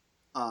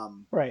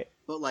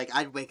 But like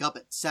I'd wake up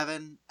at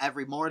 7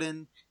 every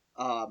morning.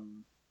 I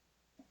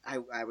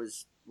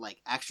was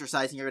like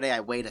exercising every day. I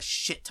weighed a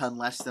shit ton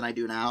less than I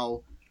do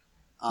now.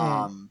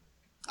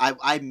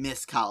 I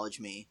miss college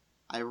me.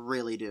 I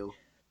really do.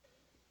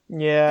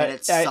 Yeah, and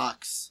it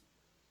sucks.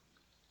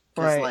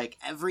 Because like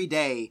every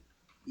day,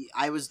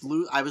 I was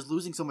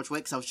losing so much weight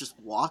because I was just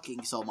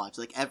walking so much.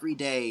 Like every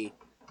day,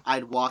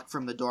 I'd walk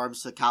from the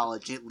dorms to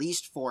college at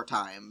least 4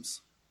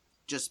 times,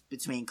 just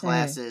between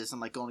classes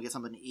and like going to get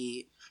something to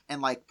eat.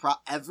 And like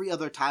every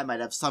other time I'd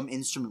have some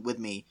instrument with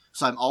me,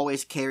 so I'm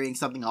always carrying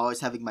something,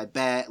 always having my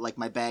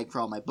bag for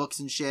all my books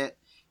and shit.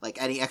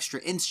 like any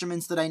extra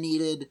instruments that I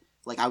needed.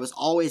 Like I was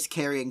always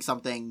carrying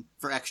something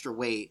for extra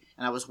weight,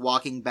 and I was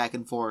walking back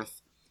and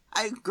forth.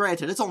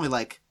 Granted, it's only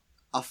like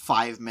a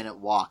 5-minute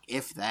walk,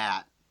 if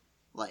that.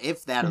 Like,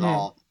 if that at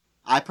all.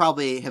 I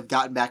probably have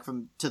gotten back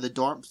to the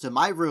dorm, to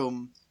my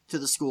room, to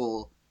the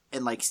school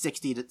in like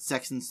 60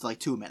 seconds to like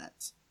 2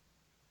 minutes.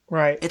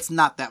 Right. It's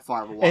not that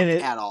far of a walk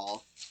at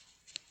all.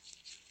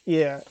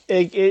 Yeah.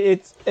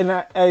 It's, and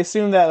I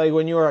assume that like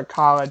when you were at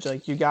college,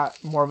 like you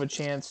got more of a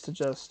chance to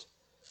just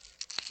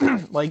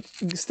like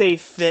stay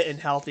fit and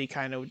healthy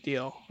kind of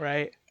deal,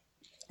 right?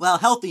 Well,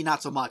 healthy,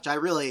 not so much. I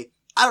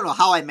don't know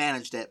how I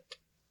managed it.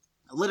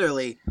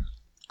 Literally,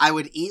 I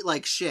would eat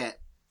like shit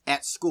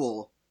at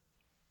school.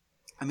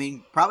 I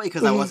mean, probably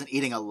because I wasn't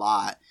eating a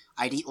lot.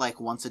 I'd eat like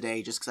once a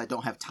day just because I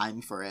don't have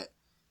time for it.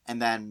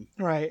 And then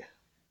right,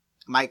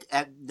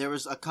 there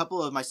was a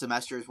couple of my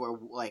semesters where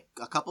like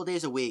a couple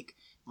days a week,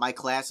 my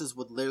classes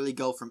would literally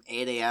go from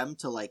 8 a.m.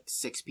 to like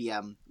 6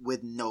 p.m.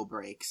 with no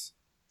breaks.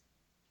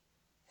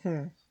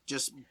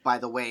 Just by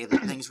the way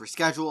that things were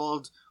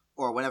scheduled,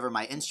 or whenever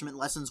my instrument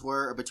lessons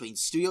were, or between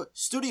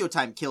studio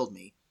time killed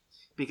me.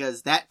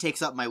 Because that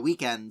takes up my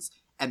weekends,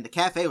 and the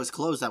cafe was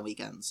closed on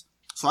weekends.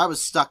 So I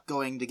was stuck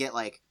going to get,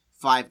 like,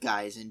 Five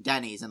Guys and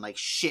Denny's and, like,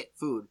 shit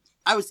food.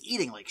 I was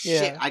eating, like,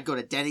 shit. I'd go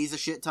to Denny's a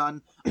shit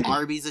ton,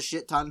 Arby's a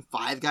shit ton,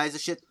 Five Guys a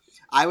shit.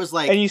 I was,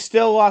 like... And you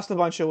still lost a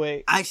bunch of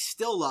weight. I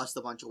still lost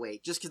a bunch of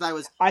weight, just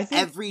because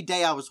every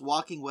day I was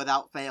walking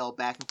without fail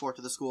back and forth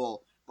to the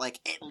school, like,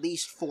 at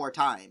least 4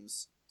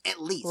 times. At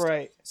least.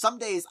 Right. Some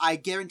days, I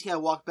guarantee I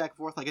walked back and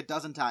forth, like, a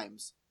dozen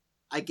times.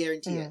 I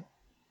guarantee it.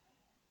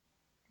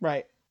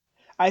 Right.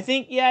 I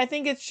think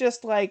it's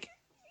just like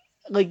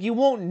you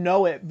won't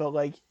know it, but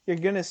like you're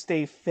gonna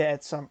stay fit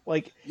at some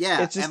like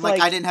it's just and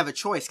like I didn't have a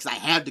choice because I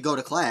had to go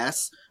to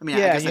class. I mean, I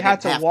guess you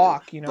had to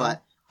walk, you know.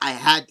 But I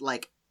had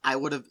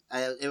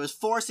it was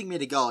forcing me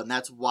to go, and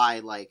that's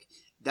why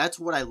that's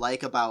what I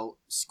like about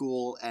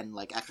school and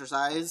like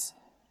exercise.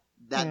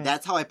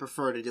 That's how I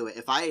prefer to do it.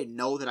 If I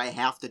know that I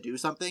have to do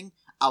something,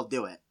 I'll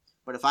do it.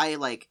 But if I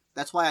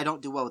that's why I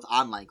don't do well with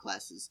online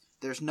classes.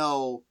 There's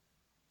no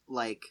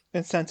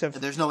incentive.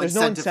 There's no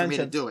incentive for me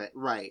to do it,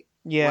 right?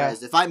 Yeah.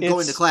 Whereas if I'm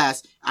going to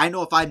class, I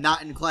know if I'm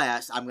not in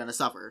class, I'm going to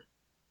suffer.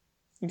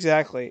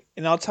 Exactly.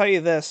 And I'll tell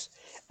you this,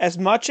 as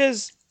much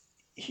as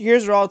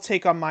here's what I'll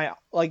take on my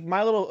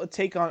little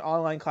take on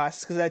online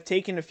classes, because I've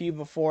taken a few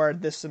before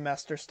this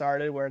semester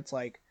started where it's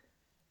like,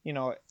 you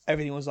know,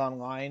 everything was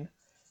online.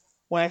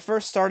 When I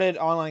first started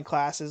online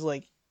classes,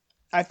 like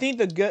I think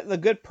the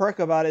good perk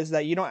about it is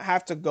that you don't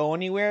have to go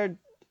anywhere.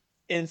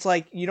 And it's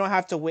like you don't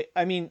have to wait.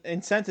 I mean,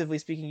 incentively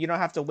speaking, you don't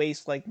have to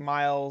waste like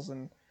miles,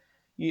 and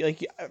you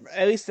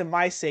at least in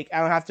my sake, I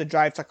don't have to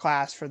drive to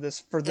class for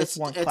this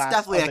one class. It's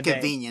definitely a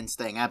convenience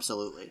thing,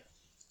 absolutely.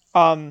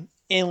 And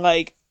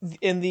like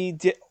in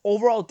the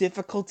overall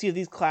difficulty of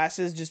these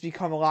classes just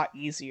become a lot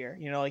easier.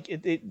 You know, like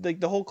it like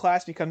the whole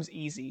class becomes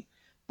easy,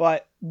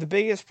 but the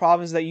biggest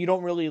problem is that you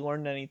don't really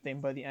learn anything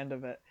by the end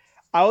of it.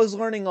 I was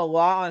learning a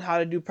lot on how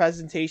to do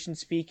presentation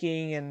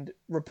speaking and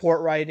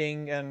report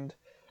writing and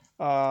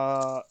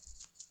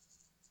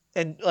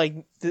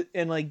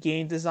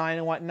game design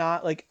and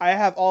whatnot. Like I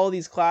have all of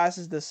these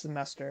classes this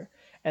semester,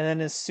 and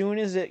then as soon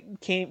as it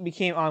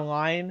became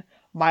online,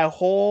 my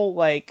whole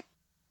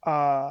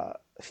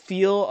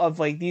feel of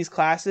like these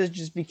classes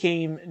just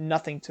became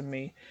nothing to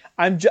me.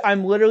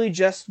 I'm literally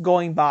just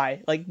going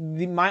by. Like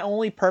my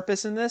only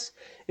purpose in this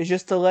is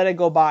just to let it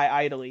go by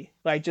idly.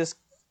 Like just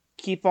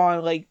keep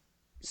on like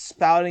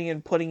spouting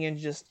and putting in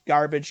just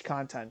garbage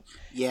content.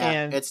 Yeah,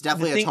 and it's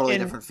definitely a totally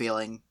different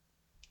feeling.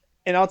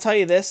 And I'll tell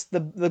you this,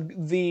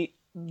 the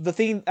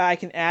thing I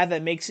can add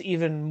that makes it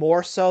even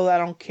more so that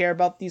I don't care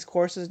about these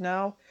courses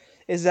now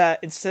is that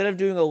instead of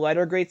doing a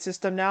letter grade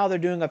system now, they're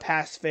doing a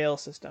pass-fail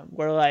system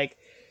where like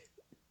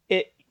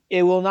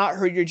it will not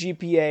hurt your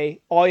GPA.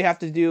 All you have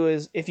to do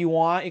is, if you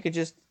want, you could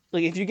just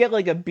like if you get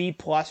like a B+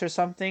 or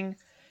something,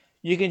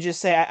 you can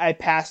just say I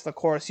passed the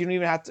course. You don't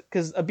even have to,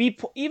 because a B,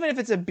 even if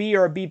it's a B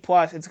or a B+,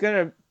 it's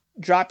gonna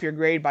drop your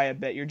grade by a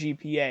bit, your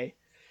GPA.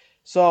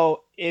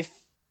 So if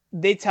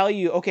they tell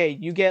you, okay,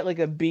 you get like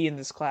a B in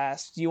this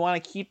class, do you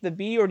want to keep the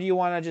B or do you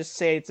want to just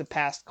say it's a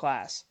passed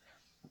class?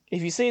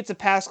 If you say it's a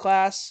passed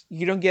class,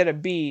 you don't get a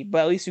B, but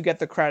at least you get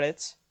the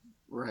credits.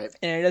 Right.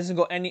 And it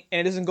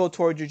doesn't go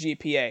towards your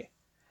GPA.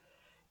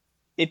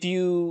 If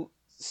you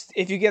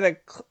get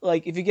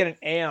an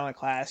A on a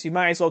class, you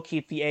might as well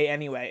keep the A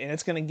anyway, and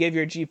it's going to give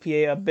your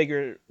GPA a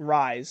bigger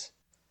rise,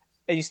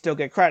 and you still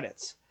get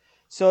credits.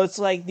 So it's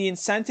like the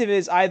incentive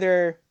is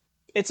either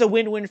it's a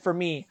win-win for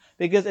me,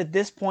 because at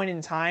this point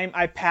in time,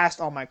 I passed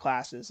all my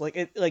classes.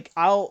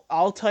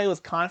 I'll tell you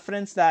with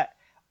confidence that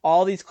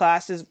all these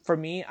classes for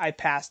me, I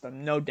passed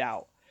them, no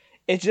doubt.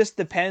 It just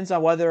depends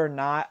on whether or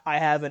not I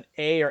have an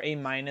A or A-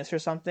 or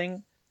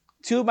something.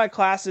 two of my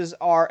classes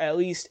are at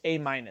least A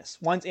minus.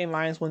 One's A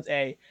minus, one's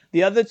A.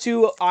 The other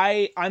two,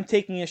 I'm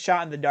taking a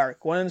shot in the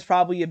dark. One of them's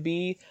probably a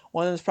B.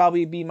 One of them's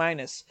probably a B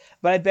minus.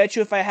 But I bet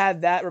you if I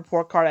had that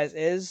report card as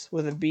is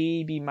with a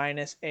B, B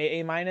minus,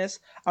 A minus,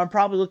 I'm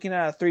probably looking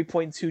at a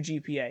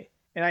 3.2 GPA,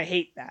 and I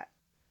hate that.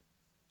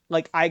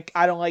 Like I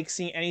don't like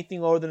seeing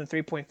anything lower than a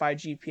 3.5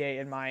 GPA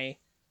in my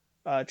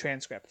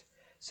transcript.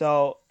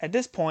 So at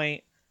this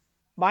point,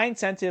 my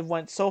incentive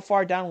went so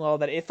far down low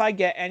that if I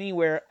get any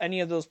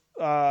of those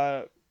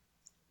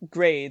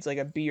grades, like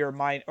a B or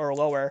or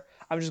lower,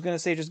 I'm just gonna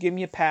say, just give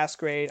me a pass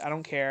grade. I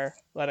don't care.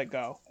 Let it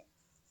go.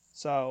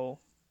 So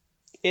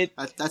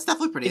that's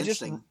definitely pretty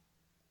interesting.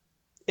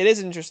 It is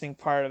an interesting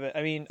part of it.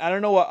 I mean, I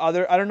don't know what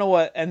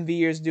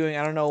MV is doing.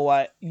 I don't know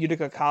what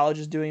Utica College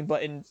is doing,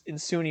 but in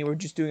SUNY, we're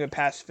just doing a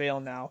pass-fail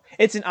now.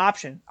 It's an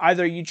option.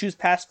 Either you choose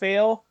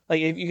pass-fail,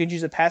 like if you can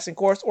choose a passing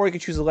course, or you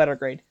can choose a letter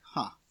grade.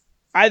 Huh.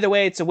 Either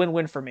way, it's a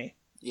win-win for me.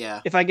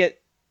 Yeah. If I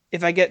get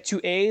 2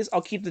 A's,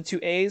 I'll keep the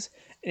 2 A's,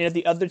 and if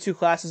the other 2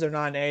 classes are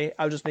non-A,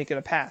 I'll just make it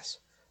a pass,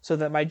 so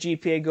that my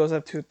GPA goes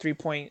up to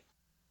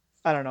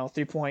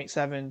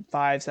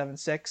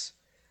 3.7576,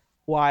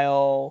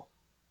 while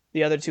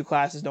the other 2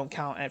 classes don't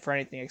count for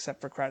anything except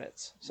for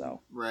credits.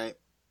 So right.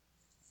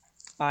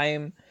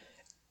 and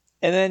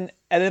then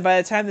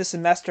by the time the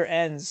semester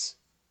ends,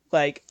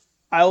 like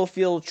I'll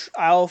feel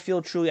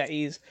truly at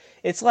ease.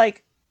 It's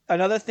like,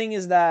 another thing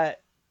is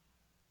that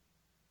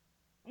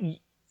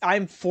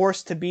I'm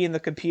forced to be in the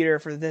computer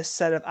for this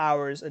set of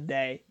hours a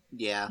day.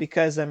 Yeah.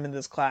 Because I'm in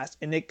this class,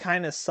 and it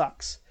kind of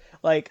sucks.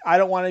 Like, I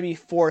don't want to be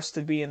forced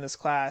to be in this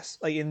class,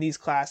 like in these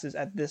classes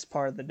at this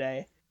part of the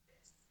day.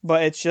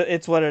 But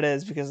it's what it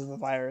is because of the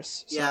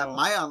virus. Yeah, so.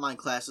 My online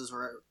classes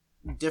were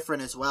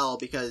different as well,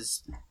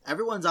 because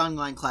everyone's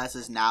online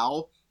classes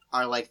now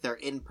are like their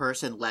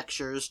in-person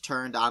lectures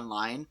turned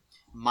online.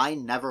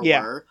 Mine never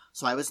were,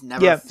 so I was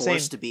never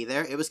forced to be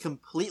there. It was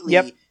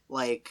completely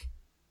like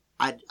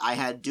I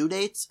had due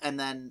dates, and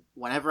then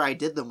whenever I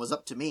did them was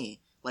up to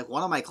me. Like,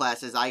 one of my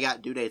classes, I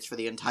got due dates for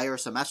the entire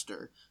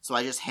semester, so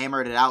I just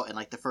hammered it out in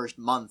like the first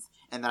month,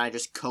 and then I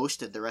just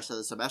coasted the rest of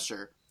the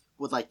semester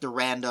with like the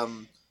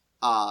random.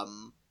 I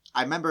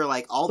remember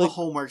like all the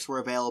homeworks were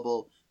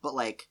available, but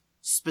like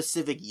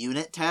specific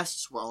unit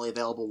tests were only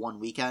available one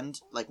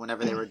weekend, like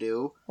whenever they were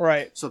due.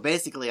 Right. So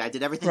basically, I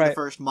did everything the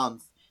first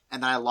month,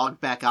 and then I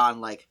logged back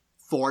on like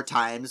 4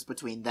 times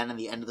between then and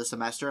the end of the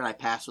semester, and I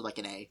passed with like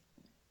an A.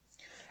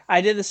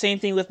 I did the same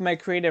thing with my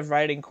creative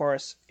writing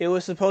course. It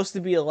was supposed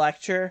to be a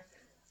lecture,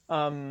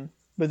 but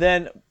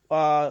then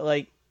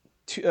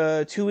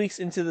 2 weeks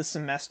into the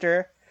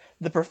semester,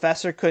 the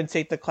professor couldn't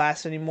take the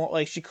class anymore.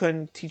 Like, she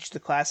couldn't teach the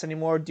class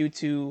anymore due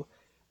to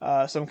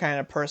some kind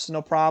of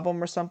personal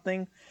problem or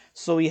something.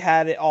 So we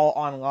had it all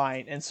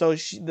online. And so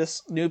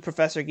this new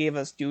professor gave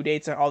us due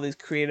dates on all these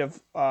creative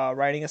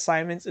writing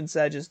assignments and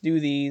said, just do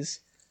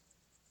these.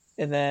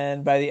 And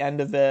then by the end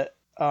of it,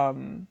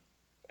 end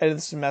of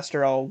the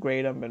semester, I'll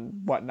grade them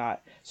and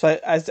whatnot. So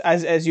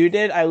as you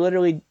did, I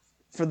literally,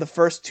 for the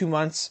first 2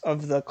 months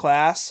of the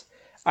class,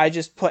 I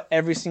just put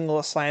every single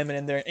assignment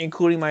in there,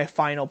 including my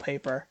final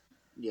paper.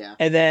 Yeah.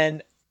 And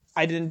then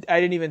I didn't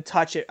even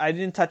touch it. I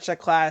didn't touch that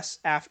class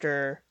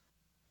after,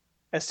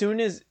 as soon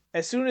as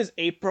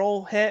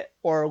April hit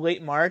or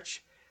late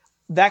March,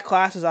 that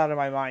class was out of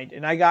my mind,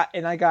 and I got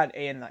an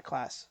A in that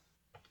class.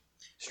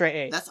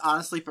 Straight A. That's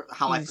honestly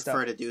how I prefer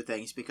stuff to do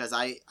things, because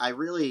I'm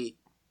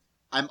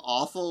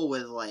awful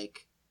with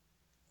like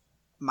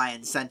my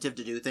incentive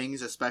to do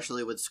things,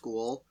 especially with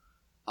school.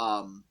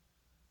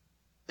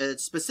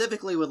 It's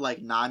specifically with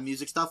like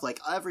non-music stuff, like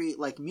every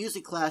like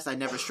music class I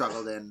never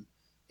struggled in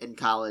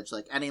college.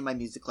 Like any of my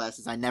music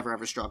classes I never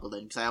ever struggled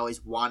in, because I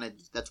always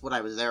wanted, that's what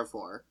I was there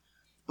for.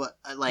 But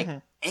like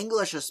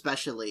English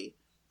especially,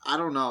 I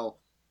don't know,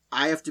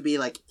 I have to be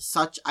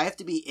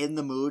in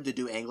the mood to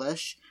do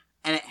English,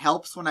 and it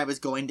helps when I was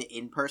going to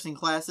in-person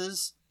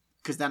classes,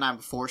 because then I'm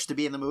forced to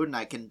be in the mood, and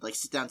I can like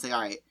sit down and say,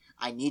 all right,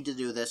 I need to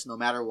do this no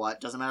matter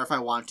what. Doesn't matter if I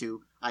want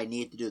to, I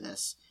need to do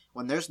this.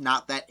 When there's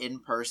not that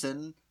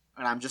in-person,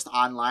 and I'm just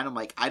online, I'm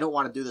like, I don't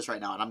want to do this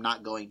right now, and I'm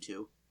not going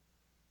to.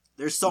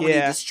 There's so many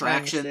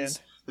distractions.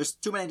 There's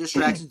too many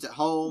distractions at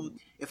home.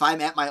 If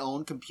I'm at my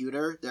own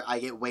computer, I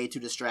get way too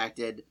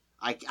distracted.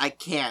 I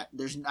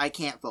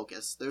can't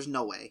focus. There's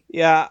no way.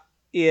 Yeah,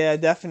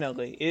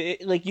 definitely.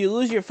 Like, you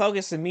lose your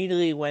focus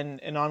immediately when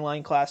an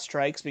online class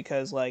strikes,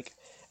 because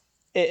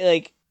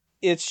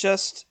it's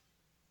just,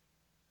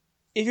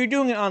 if you're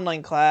doing an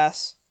online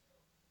class,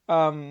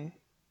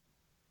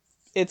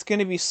 it's going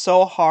to be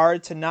so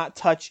hard to not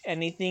touch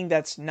anything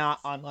that's not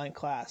online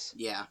class.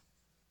 Yeah.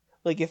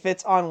 Like, if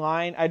it's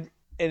online and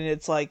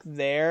it's like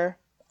there,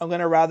 I'm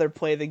going to rather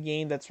play the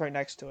game that's right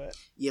next to it.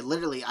 Yeah,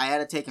 literally, I had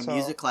to take a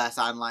music class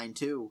online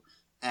too,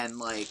 and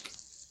like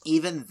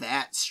even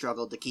that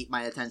struggled to keep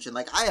my attention.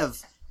 Like, I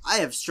have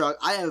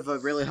a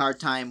really hard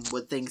time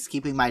with things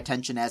keeping my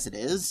attention as it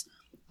is,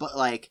 but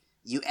like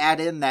you add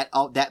in that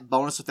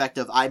bonus effect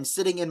of I'm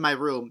sitting in my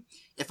room.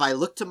 If I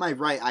look to my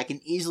right, I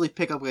can easily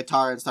pick up a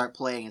guitar and start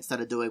playing instead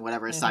of doing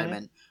whatever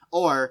assignment.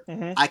 Or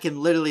Mm-hmm. I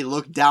can literally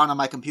look down on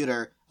my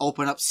computer,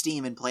 open up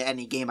Steam and play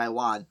any game I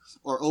want,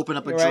 or open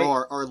up a Right.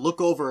 drawer, or look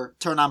over,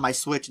 turn on my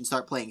Switch and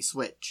start playing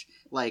Switch.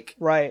 Like,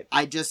 Right.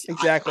 I just,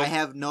 Exactly. I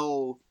have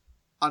no,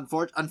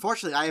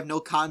 unfortunately, I have no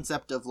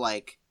concept of,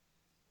 like,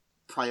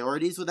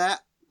 priorities with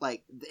that.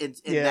 Like, in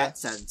that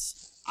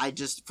sense. I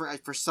just,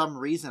 for some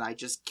reason, I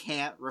just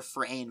can't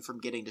refrain from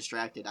getting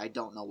distracted. I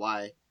don't know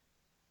why.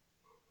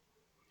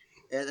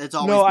 It's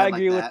always No, been I like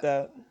agree that. with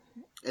that.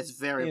 It's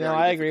very, You very know,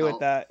 I agree with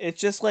difficult. that. It's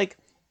just like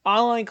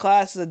online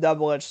class is a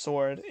double-edged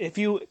sword.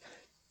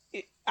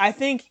 I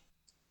think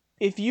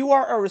if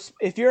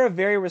you're a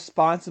very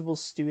responsible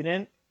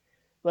student,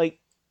 like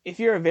if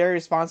you're a very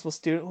responsible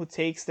student who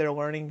takes their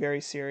learning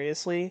very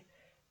seriously,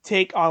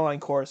 take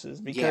online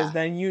courses because Yeah.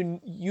 then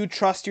you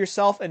trust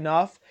yourself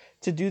enough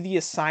to do the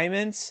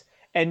assignments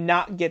and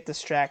not get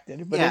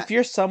distracted. But Yeah. if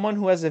you're someone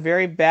who has a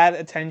very bad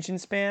attention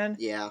span,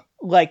 Yeah.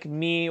 like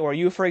me or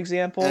you, for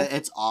example,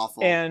 It's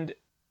awful. and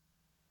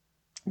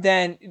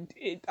then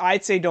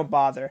I'd say don't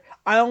bother.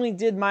 I only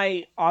did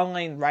my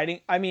online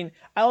writing. I mean,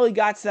 I only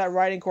got to that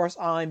writing course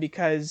online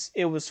because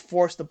it was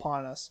forced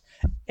upon us.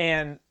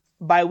 And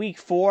by week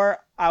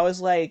 4, I was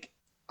like,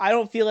 I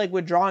don't feel like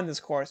withdrawing this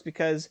course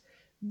because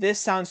this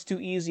sounds too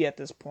easy at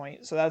this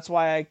point. So that's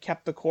why I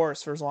kept the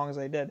course for as long as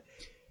I did.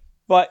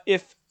 But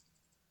if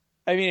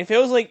it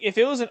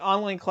was an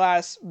online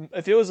class,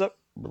 if it was a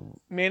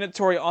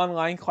mandatory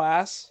online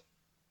class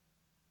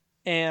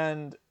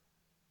and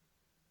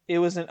it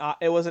wasn't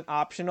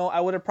optional, I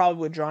would have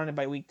probably withdrawn it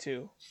by week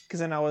 2 because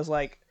then I was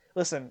like,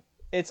 listen,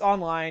 it's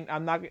online.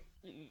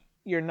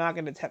 You're not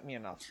going to tempt me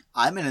enough.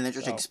 I'm in an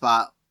interesting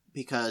spot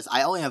because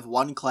I only have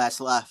one class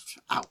left.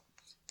 Ow.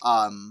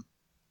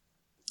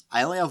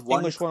 I only have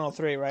one English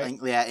 103, right?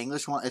 Yeah,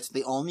 English 1. It's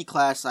the only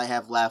class I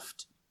have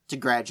left to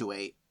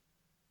graduate.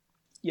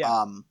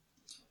 Yeah.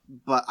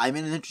 But I'm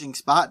in an interesting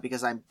spot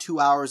because I'm 2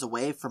 hours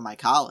away from my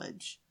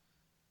college,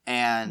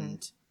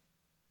 and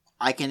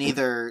I can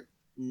either.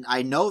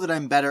 I know that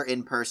I'm better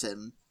in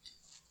person,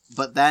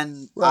 but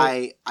then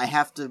I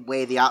have to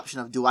weigh the option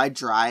of do I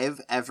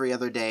drive every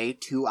other day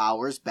 2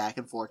 hours back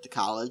and forth to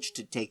college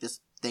to take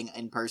this thing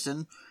in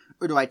person,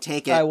 or do I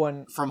take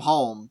it from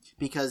home?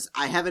 Because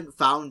I haven't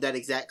found that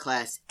exact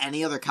class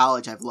any other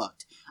college I've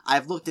looked.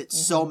 I've looked at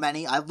so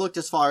many. I've looked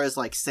as far as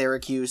like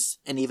Syracuse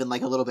and even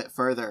like a little bit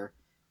further.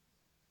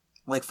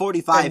 Like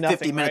 45,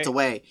 50 minutes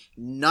away.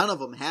 None of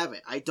them have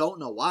it. I don't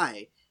know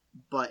why.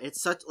 But it's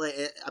such like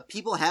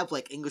people have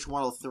like English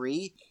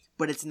 103,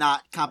 but it's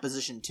not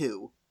composition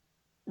 2.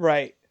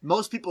 Right.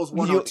 Most people's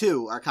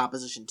 102 are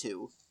composition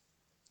 2.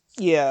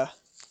 Yeah.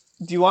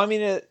 Do you want me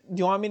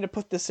to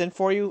put this in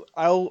for you?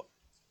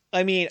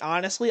 I mean,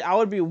 honestly, I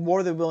would be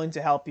more than willing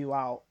to help you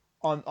out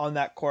on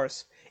that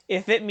course.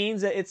 If it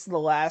means that it's the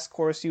last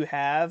course you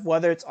have,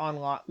 whether it's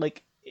online,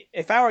 like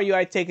if I were you,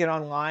 I'd take it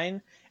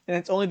online, and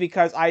it's only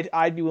because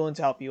I'd be willing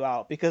to help you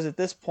out because at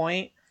this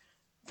point,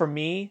 for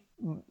me,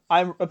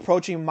 I'm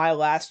approaching my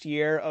last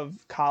year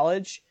of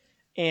college,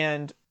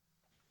 and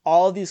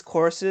all of these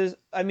courses,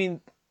 I mean,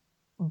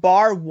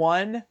 bar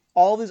one,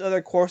 all these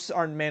other courses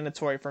aren't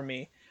mandatory for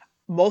me.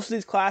 Most of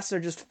these classes are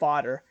just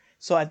fodder.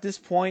 So at this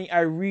point, I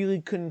really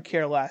couldn't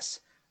care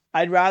less.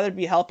 I'd rather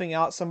be helping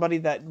out somebody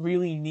that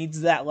really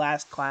needs that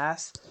last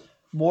class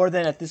more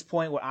than at this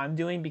point what I'm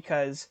doing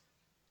because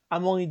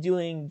I'm only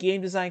doing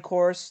game design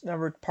course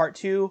part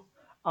 2,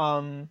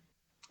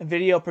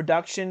 video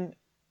production,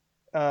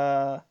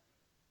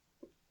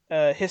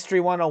 history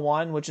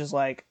 101, which is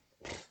like,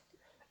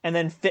 and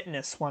then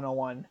fitness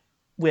 101,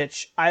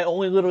 which I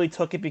only literally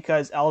took it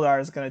because Eldar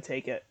is going to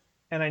take it.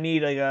 And I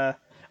need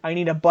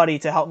a buddy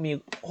to help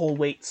me hold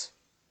weights.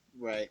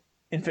 Right.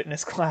 In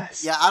fitness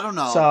class. Yeah, I don't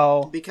know.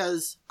 So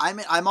because I'm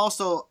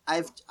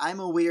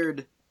a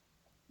weird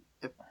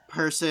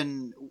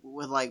person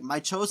with like my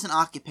chosen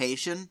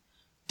occupation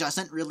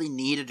doesn't really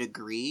need a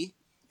degree.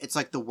 It's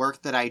like the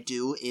work that I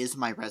do is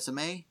my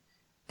resume.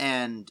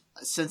 And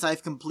since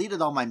I've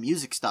completed all my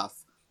music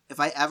stuff, if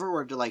I ever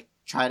were to like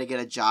try to get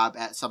a job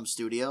at some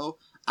studio,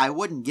 I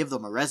wouldn't give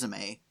them a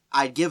resume.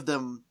 I'd give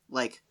them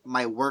like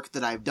my work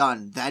that I've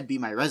done. That'd be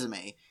my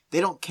resume.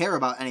 They don't care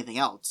about anything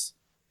else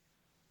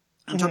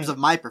in terms of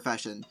my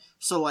profession.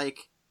 So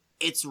like,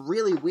 it's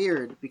really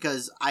weird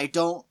because I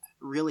don't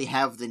really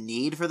have the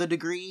need for the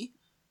degree,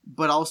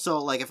 but also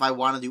like if I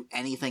want to do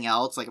anything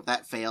else, like if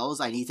that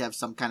fails, I need to have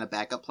some kind of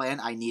backup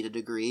plan. I need a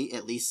degree,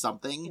 at least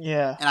something.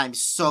 Yeah. And I'm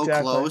so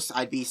close.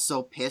 I'd be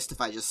so pissed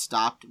if I just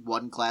stopped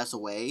one class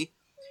away.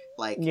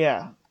 Like,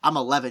 yeah, I'm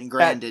 11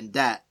 grand in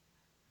debt,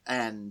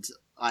 and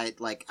I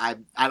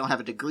don't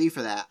have a degree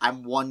for that.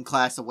 I'm one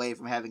class away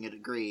from having a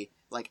degree.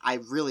 Like, I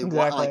really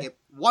want, like, it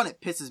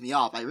pisses me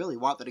off. I really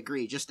want the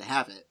degree just to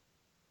have it.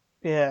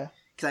 Yeah.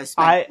 Because I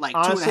spent, like,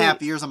 honestly,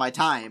 2.5 years of my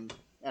time,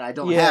 and I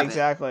don't have it.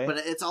 Exactly. But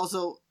it's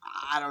also,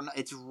 I don't know,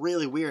 it's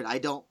really weird. I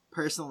don't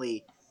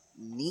personally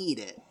need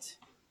it.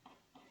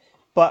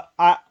 But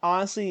I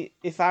honestly,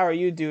 if I were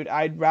you, dude,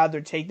 I'd rather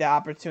take the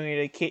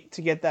opportunity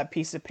to get that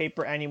piece of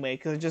paper anyway,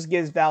 because it just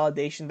gives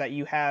validation that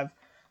you have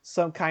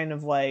some kind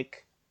of,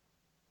 like,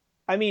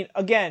 I mean,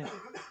 again,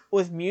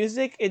 with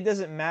music, it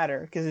doesn't matter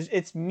because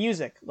it's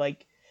music.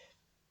 Like,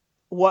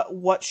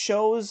 what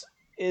shows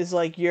is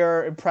like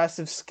your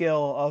impressive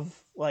skill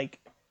of like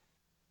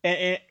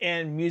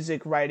and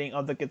music writing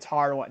of the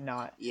guitar and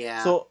whatnot.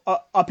 Yeah. So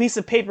a piece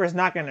of paper is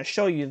not going to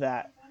show you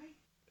that,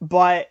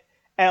 but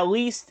at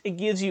least it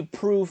gives you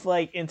proof,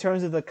 like in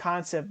terms of the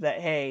concept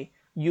that hey,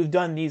 you've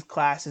done these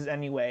classes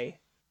anyway,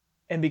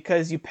 and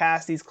because you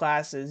passed these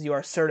classes, you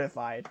are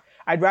certified.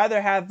 I'd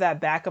rather have that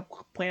backup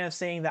plan of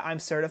saying that I'm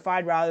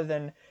certified rather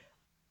than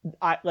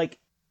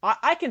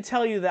I can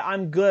tell you that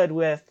I'm good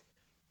with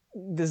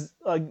this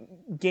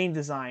game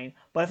design,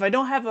 but if I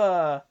don't have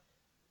a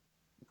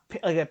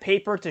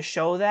paper to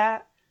show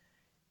that,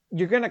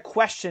 you're gonna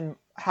question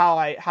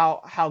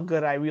how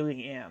good I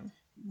really am.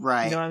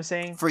 Right. You know what I'm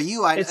saying? For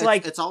you,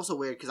 it's also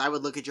weird because I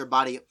would look at your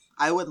body.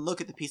 I wouldn't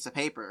look at the piece of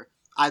paper.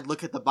 I'd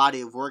look at the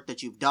body of work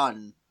that you've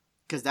done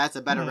because that's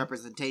a better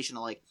representation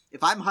of like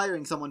if I'm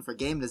hiring someone for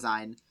game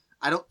design,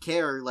 I don't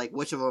care like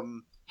which of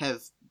them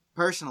have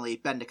personally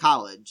been to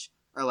college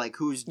or like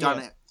who's done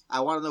it. I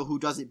want to know who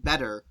does it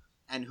better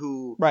and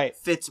who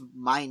fits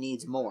my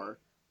needs more.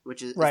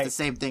 Which is it's the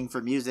same thing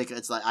for music.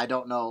 It's like I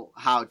don't know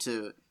how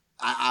to.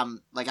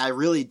 I'm like I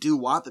really do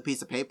want the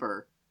piece of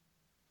paper,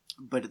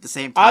 but at the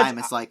same time,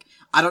 it's like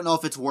I don't know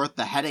if it's worth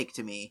the headache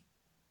to me.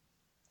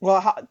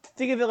 Well,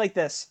 think of it like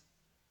this.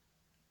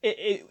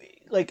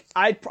 Like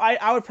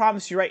I would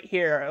promise you right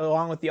here,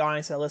 along with the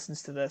audience that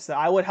listens to this, that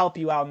I would help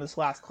you out in this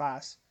last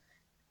class.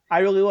 I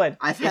really would.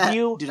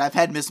 I've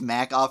had Miss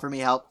Mac offer me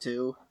help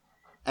too,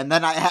 and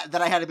then I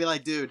had to be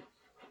like, dude.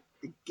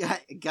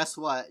 Guess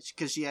what?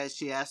 Because she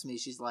asked me,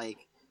 she's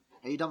like,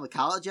 "Are you done with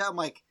college yet?" I'm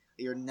like,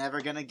 "You're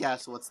never gonna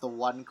guess what's the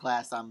one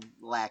class I'm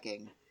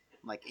lacking."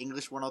 I'm like,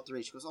 English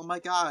 103. She goes, "Oh my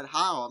god,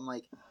 how?" I'm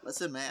like,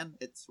 "Listen, man,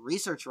 it's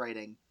research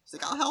writing." She's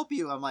like, "I'll help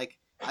you." I'm like,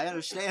 "I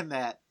understand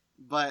that,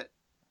 but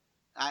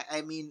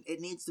I mean, it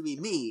needs to be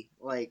me."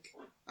 Like,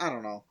 I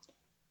don't know.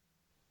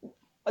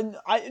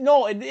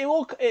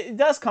 It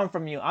does come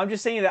from you. I'm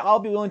just saying that I'll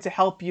be willing to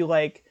help you,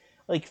 like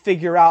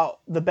figure out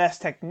the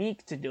best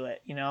technique to do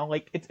it, you know?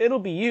 Like, it'll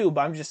be you,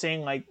 but I'm just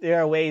saying, like, there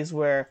are ways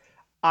where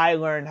I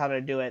learned how to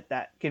do it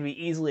that can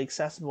be easily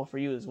accessible for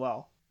you as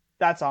well.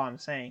 That's all I'm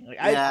saying. Like,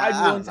 I'd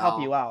be willing to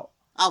help you out.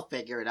 I'll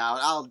figure it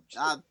out.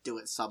 I'll do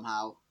it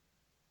somehow.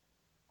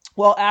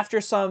 Well, after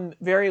some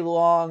very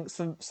long,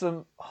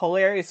 some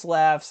hilarious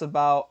laughs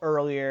about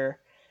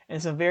earlier,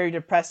 and some very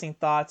depressing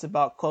thoughts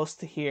about close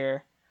to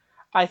here,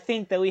 I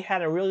think that we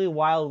had a really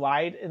wild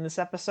ride in this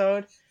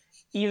episode.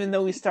 Even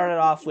though we started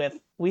off with,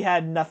 we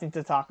had nothing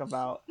to talk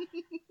about.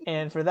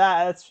 And for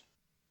that,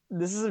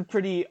 this is a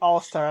pretty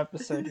all-star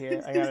episode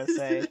here, I gotta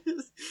say.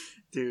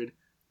 Dude,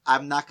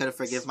 I'm not gonna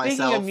forgive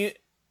myself.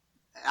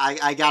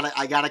 I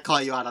gotta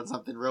call you out on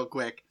something real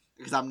quick,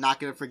 because I'm not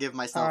gonna forgive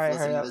myself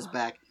listening to this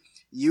back.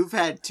 You've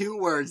had 2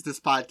 words this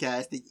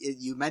podcast that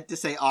you meant to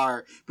say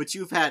R, but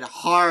you've had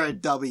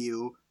hard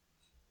W.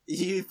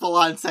 You full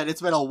on said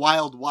it's been a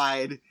wild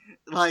wide.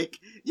 Like,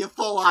 you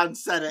full on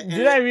said it.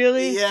 Did I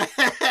really? Yeah.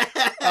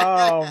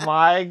 Oh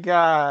my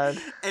god.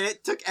 And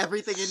it took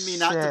everything in me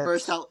not to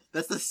burst out.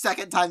 That's the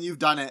second time you've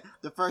done it.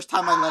 The first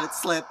time I let it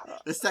slip.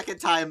 The second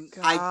time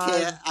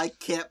I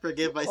can't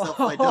forgive myself if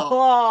I don't.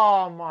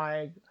 Oh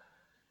my.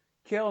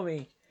 Kill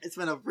me. It's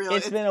been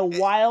a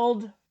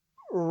wild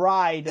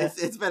ride.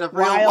 It's been a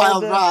real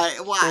wild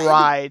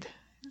ride.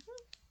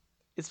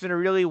 It's been a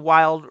really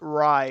wild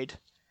ride.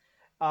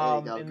 There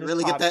you go. You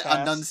really get that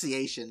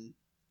enunciation.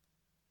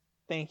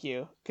 Thank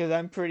you, because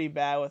I'm pretty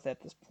bad with it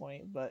at this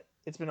point, but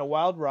it's been a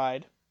wild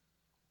ride.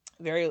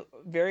 Very,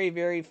 very,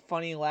 very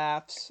funny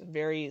laughs,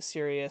 very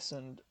serious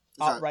and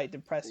outright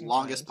depressing.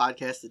 Longest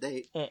podcast to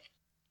date. It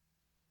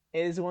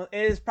is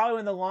probably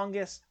one of the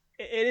longest.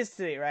 It is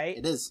today, right?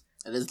 It is.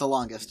 It is the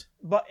longest.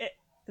 But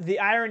the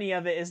irony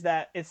of it is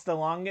that it's the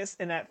longest,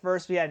 and at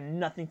first we had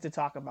nothing to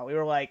talk about. We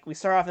were like, we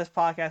start off this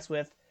podcast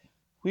with,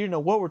 we didn't know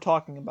what we're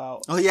talking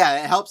about. Oh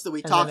yeah, it helps that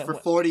we talked for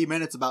 40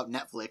 minutes about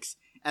Netflix.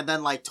 And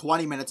then like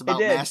 20 minutes about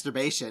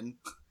masturbation.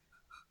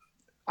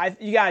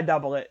 You gotta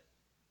double it.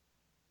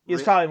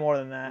 It's probably more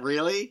than that.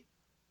 Really?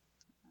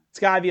 It's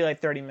gotta be like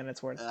 30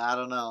 minutes worth. I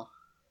don't know.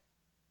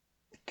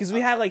 Because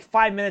we had like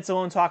 5 minutes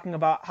alone talking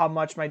about how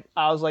much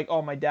I was like,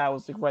 oh, my dad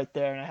was like right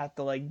there, and I had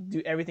to like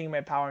do everything in my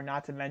power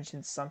not to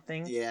mention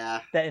something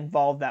that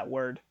involved that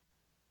word.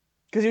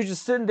 Because he was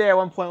just sitting there at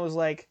one point and was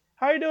like,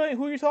 how are you doing?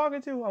 Who are you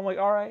talking to? I'm like,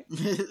 all right.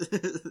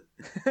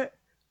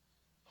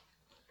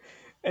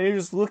 And he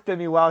just looked at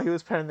me while he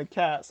was petting the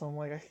cat. So I'm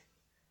like,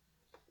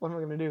 what am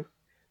I going to do?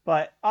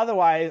 But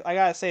otherwise, I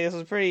got to say, this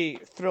was a pretty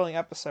thrilling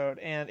episode.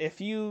 And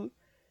if you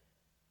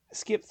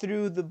skip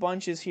through the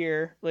bunches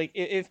here, like,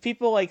 if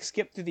people, like,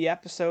 skip through the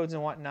episodes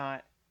and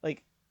whatnot,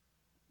 like,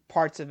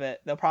 parts of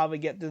it, they'll probably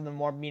get to the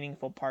more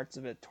meaningful parts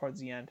of it towards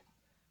the end.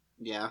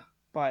 Yeah.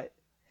 But,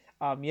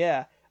 as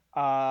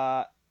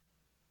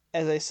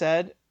I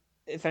said,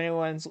 if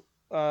anyone's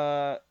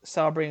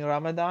celebrating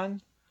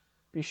Ramadan,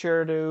 be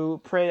sure to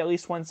pray at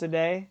least once a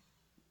day.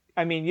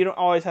 I mean, you don't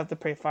always have to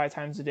pray 5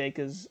 times a day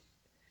because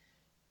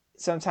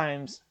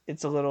sometimes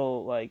it's a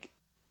little like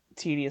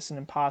tedious and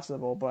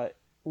impossible, but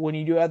when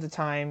you do have the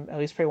time, at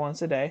least pray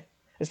once a day,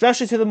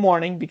 especially to the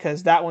morning,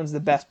 because that one's the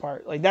best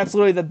part. Like, that's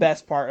literally the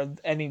best part of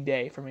any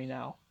day for me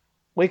now.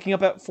 Waking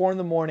up at 4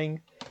 a.m.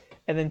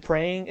 and then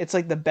praying, it's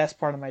like the best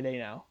part of my day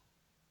now.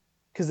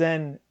 Because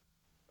then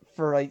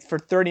for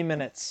 30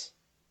 minutes,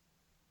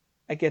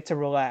 I get to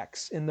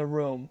relax in the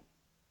room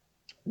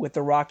with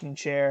the rocking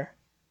chair,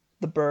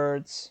 the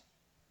birds,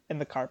 and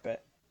the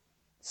carpet.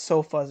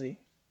 So fuzzy.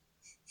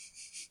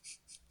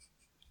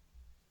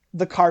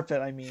 The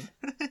carpet, I mean.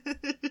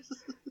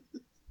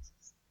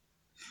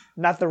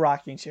 Not the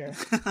rocking chair.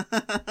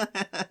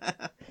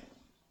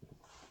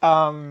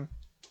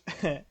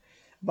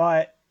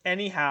 But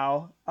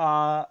anyhow,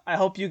 I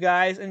hope you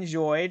guys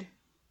enjoyed.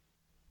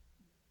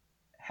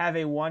 Have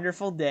a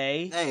wonderful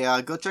day.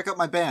 Hey, go check out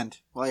my band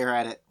while you're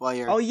at it. Oh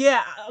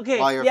yeah, okay.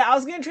 Yeah, I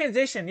was gonna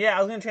transition.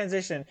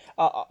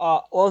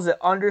 What was it?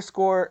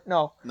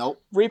 Nope.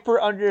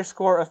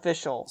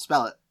 Reaper_official.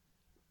 Spell it.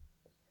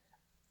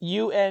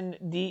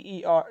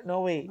 UNDER.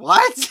 No, wait.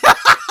 What?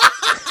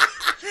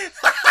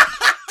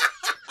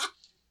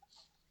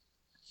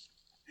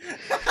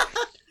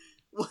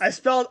 I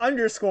spelled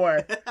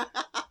underscore.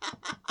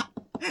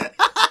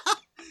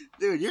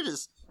 Dude,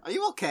 are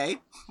you okay?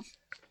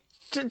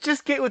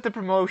 Just get with the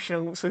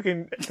promotion so we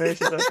can finish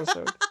this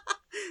episode.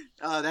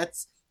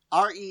 That's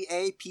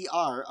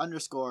REAPR_OFFICIAL.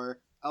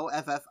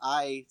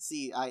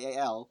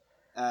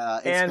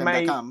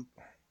 Instagram.com.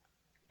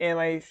 And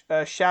my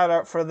shout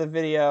out for the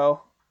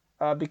video,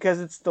 because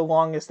it's the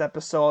longest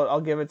episode,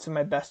 I'll give it to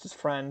my bestest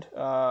friend,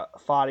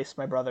 Fadis,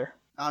 my brother.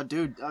 Oh,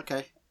 dude,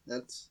 okay.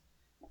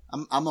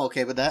 I'm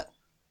okay with that.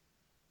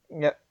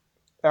 Yep.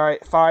 All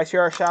right, Fadis,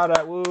 here our shout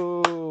out.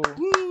 Woo!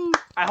 Woo!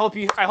 I hope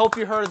you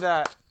heard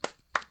that.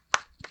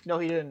 No,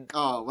 he didn't.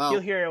 Oh, well. He'll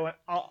hear it when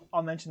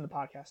I'll mention the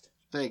podcast.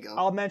 There you go.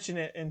 I'll mention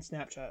it in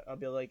Snapchat. I'll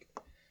be like,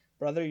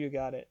 brother, you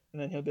got it.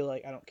 And then he'll be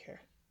like, I don't care.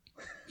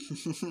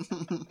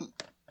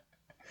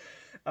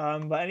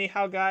 But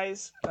anyhow,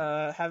 guys,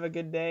 have a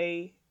good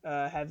day.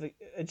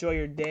 Enjoy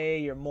your day,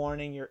 your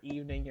morning, your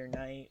evening, your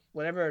night,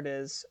 whatever it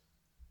is.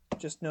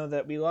 Just know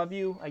that we love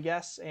you, I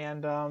guess,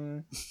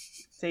 and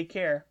take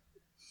care.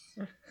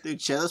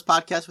 Dude, share this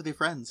podcast with your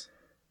friends.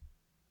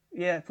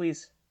 Yeah,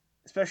 please.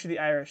 Especially the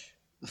Irish.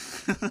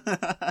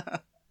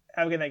 Have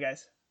a good night,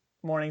 guys.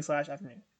 Morning/afternoon.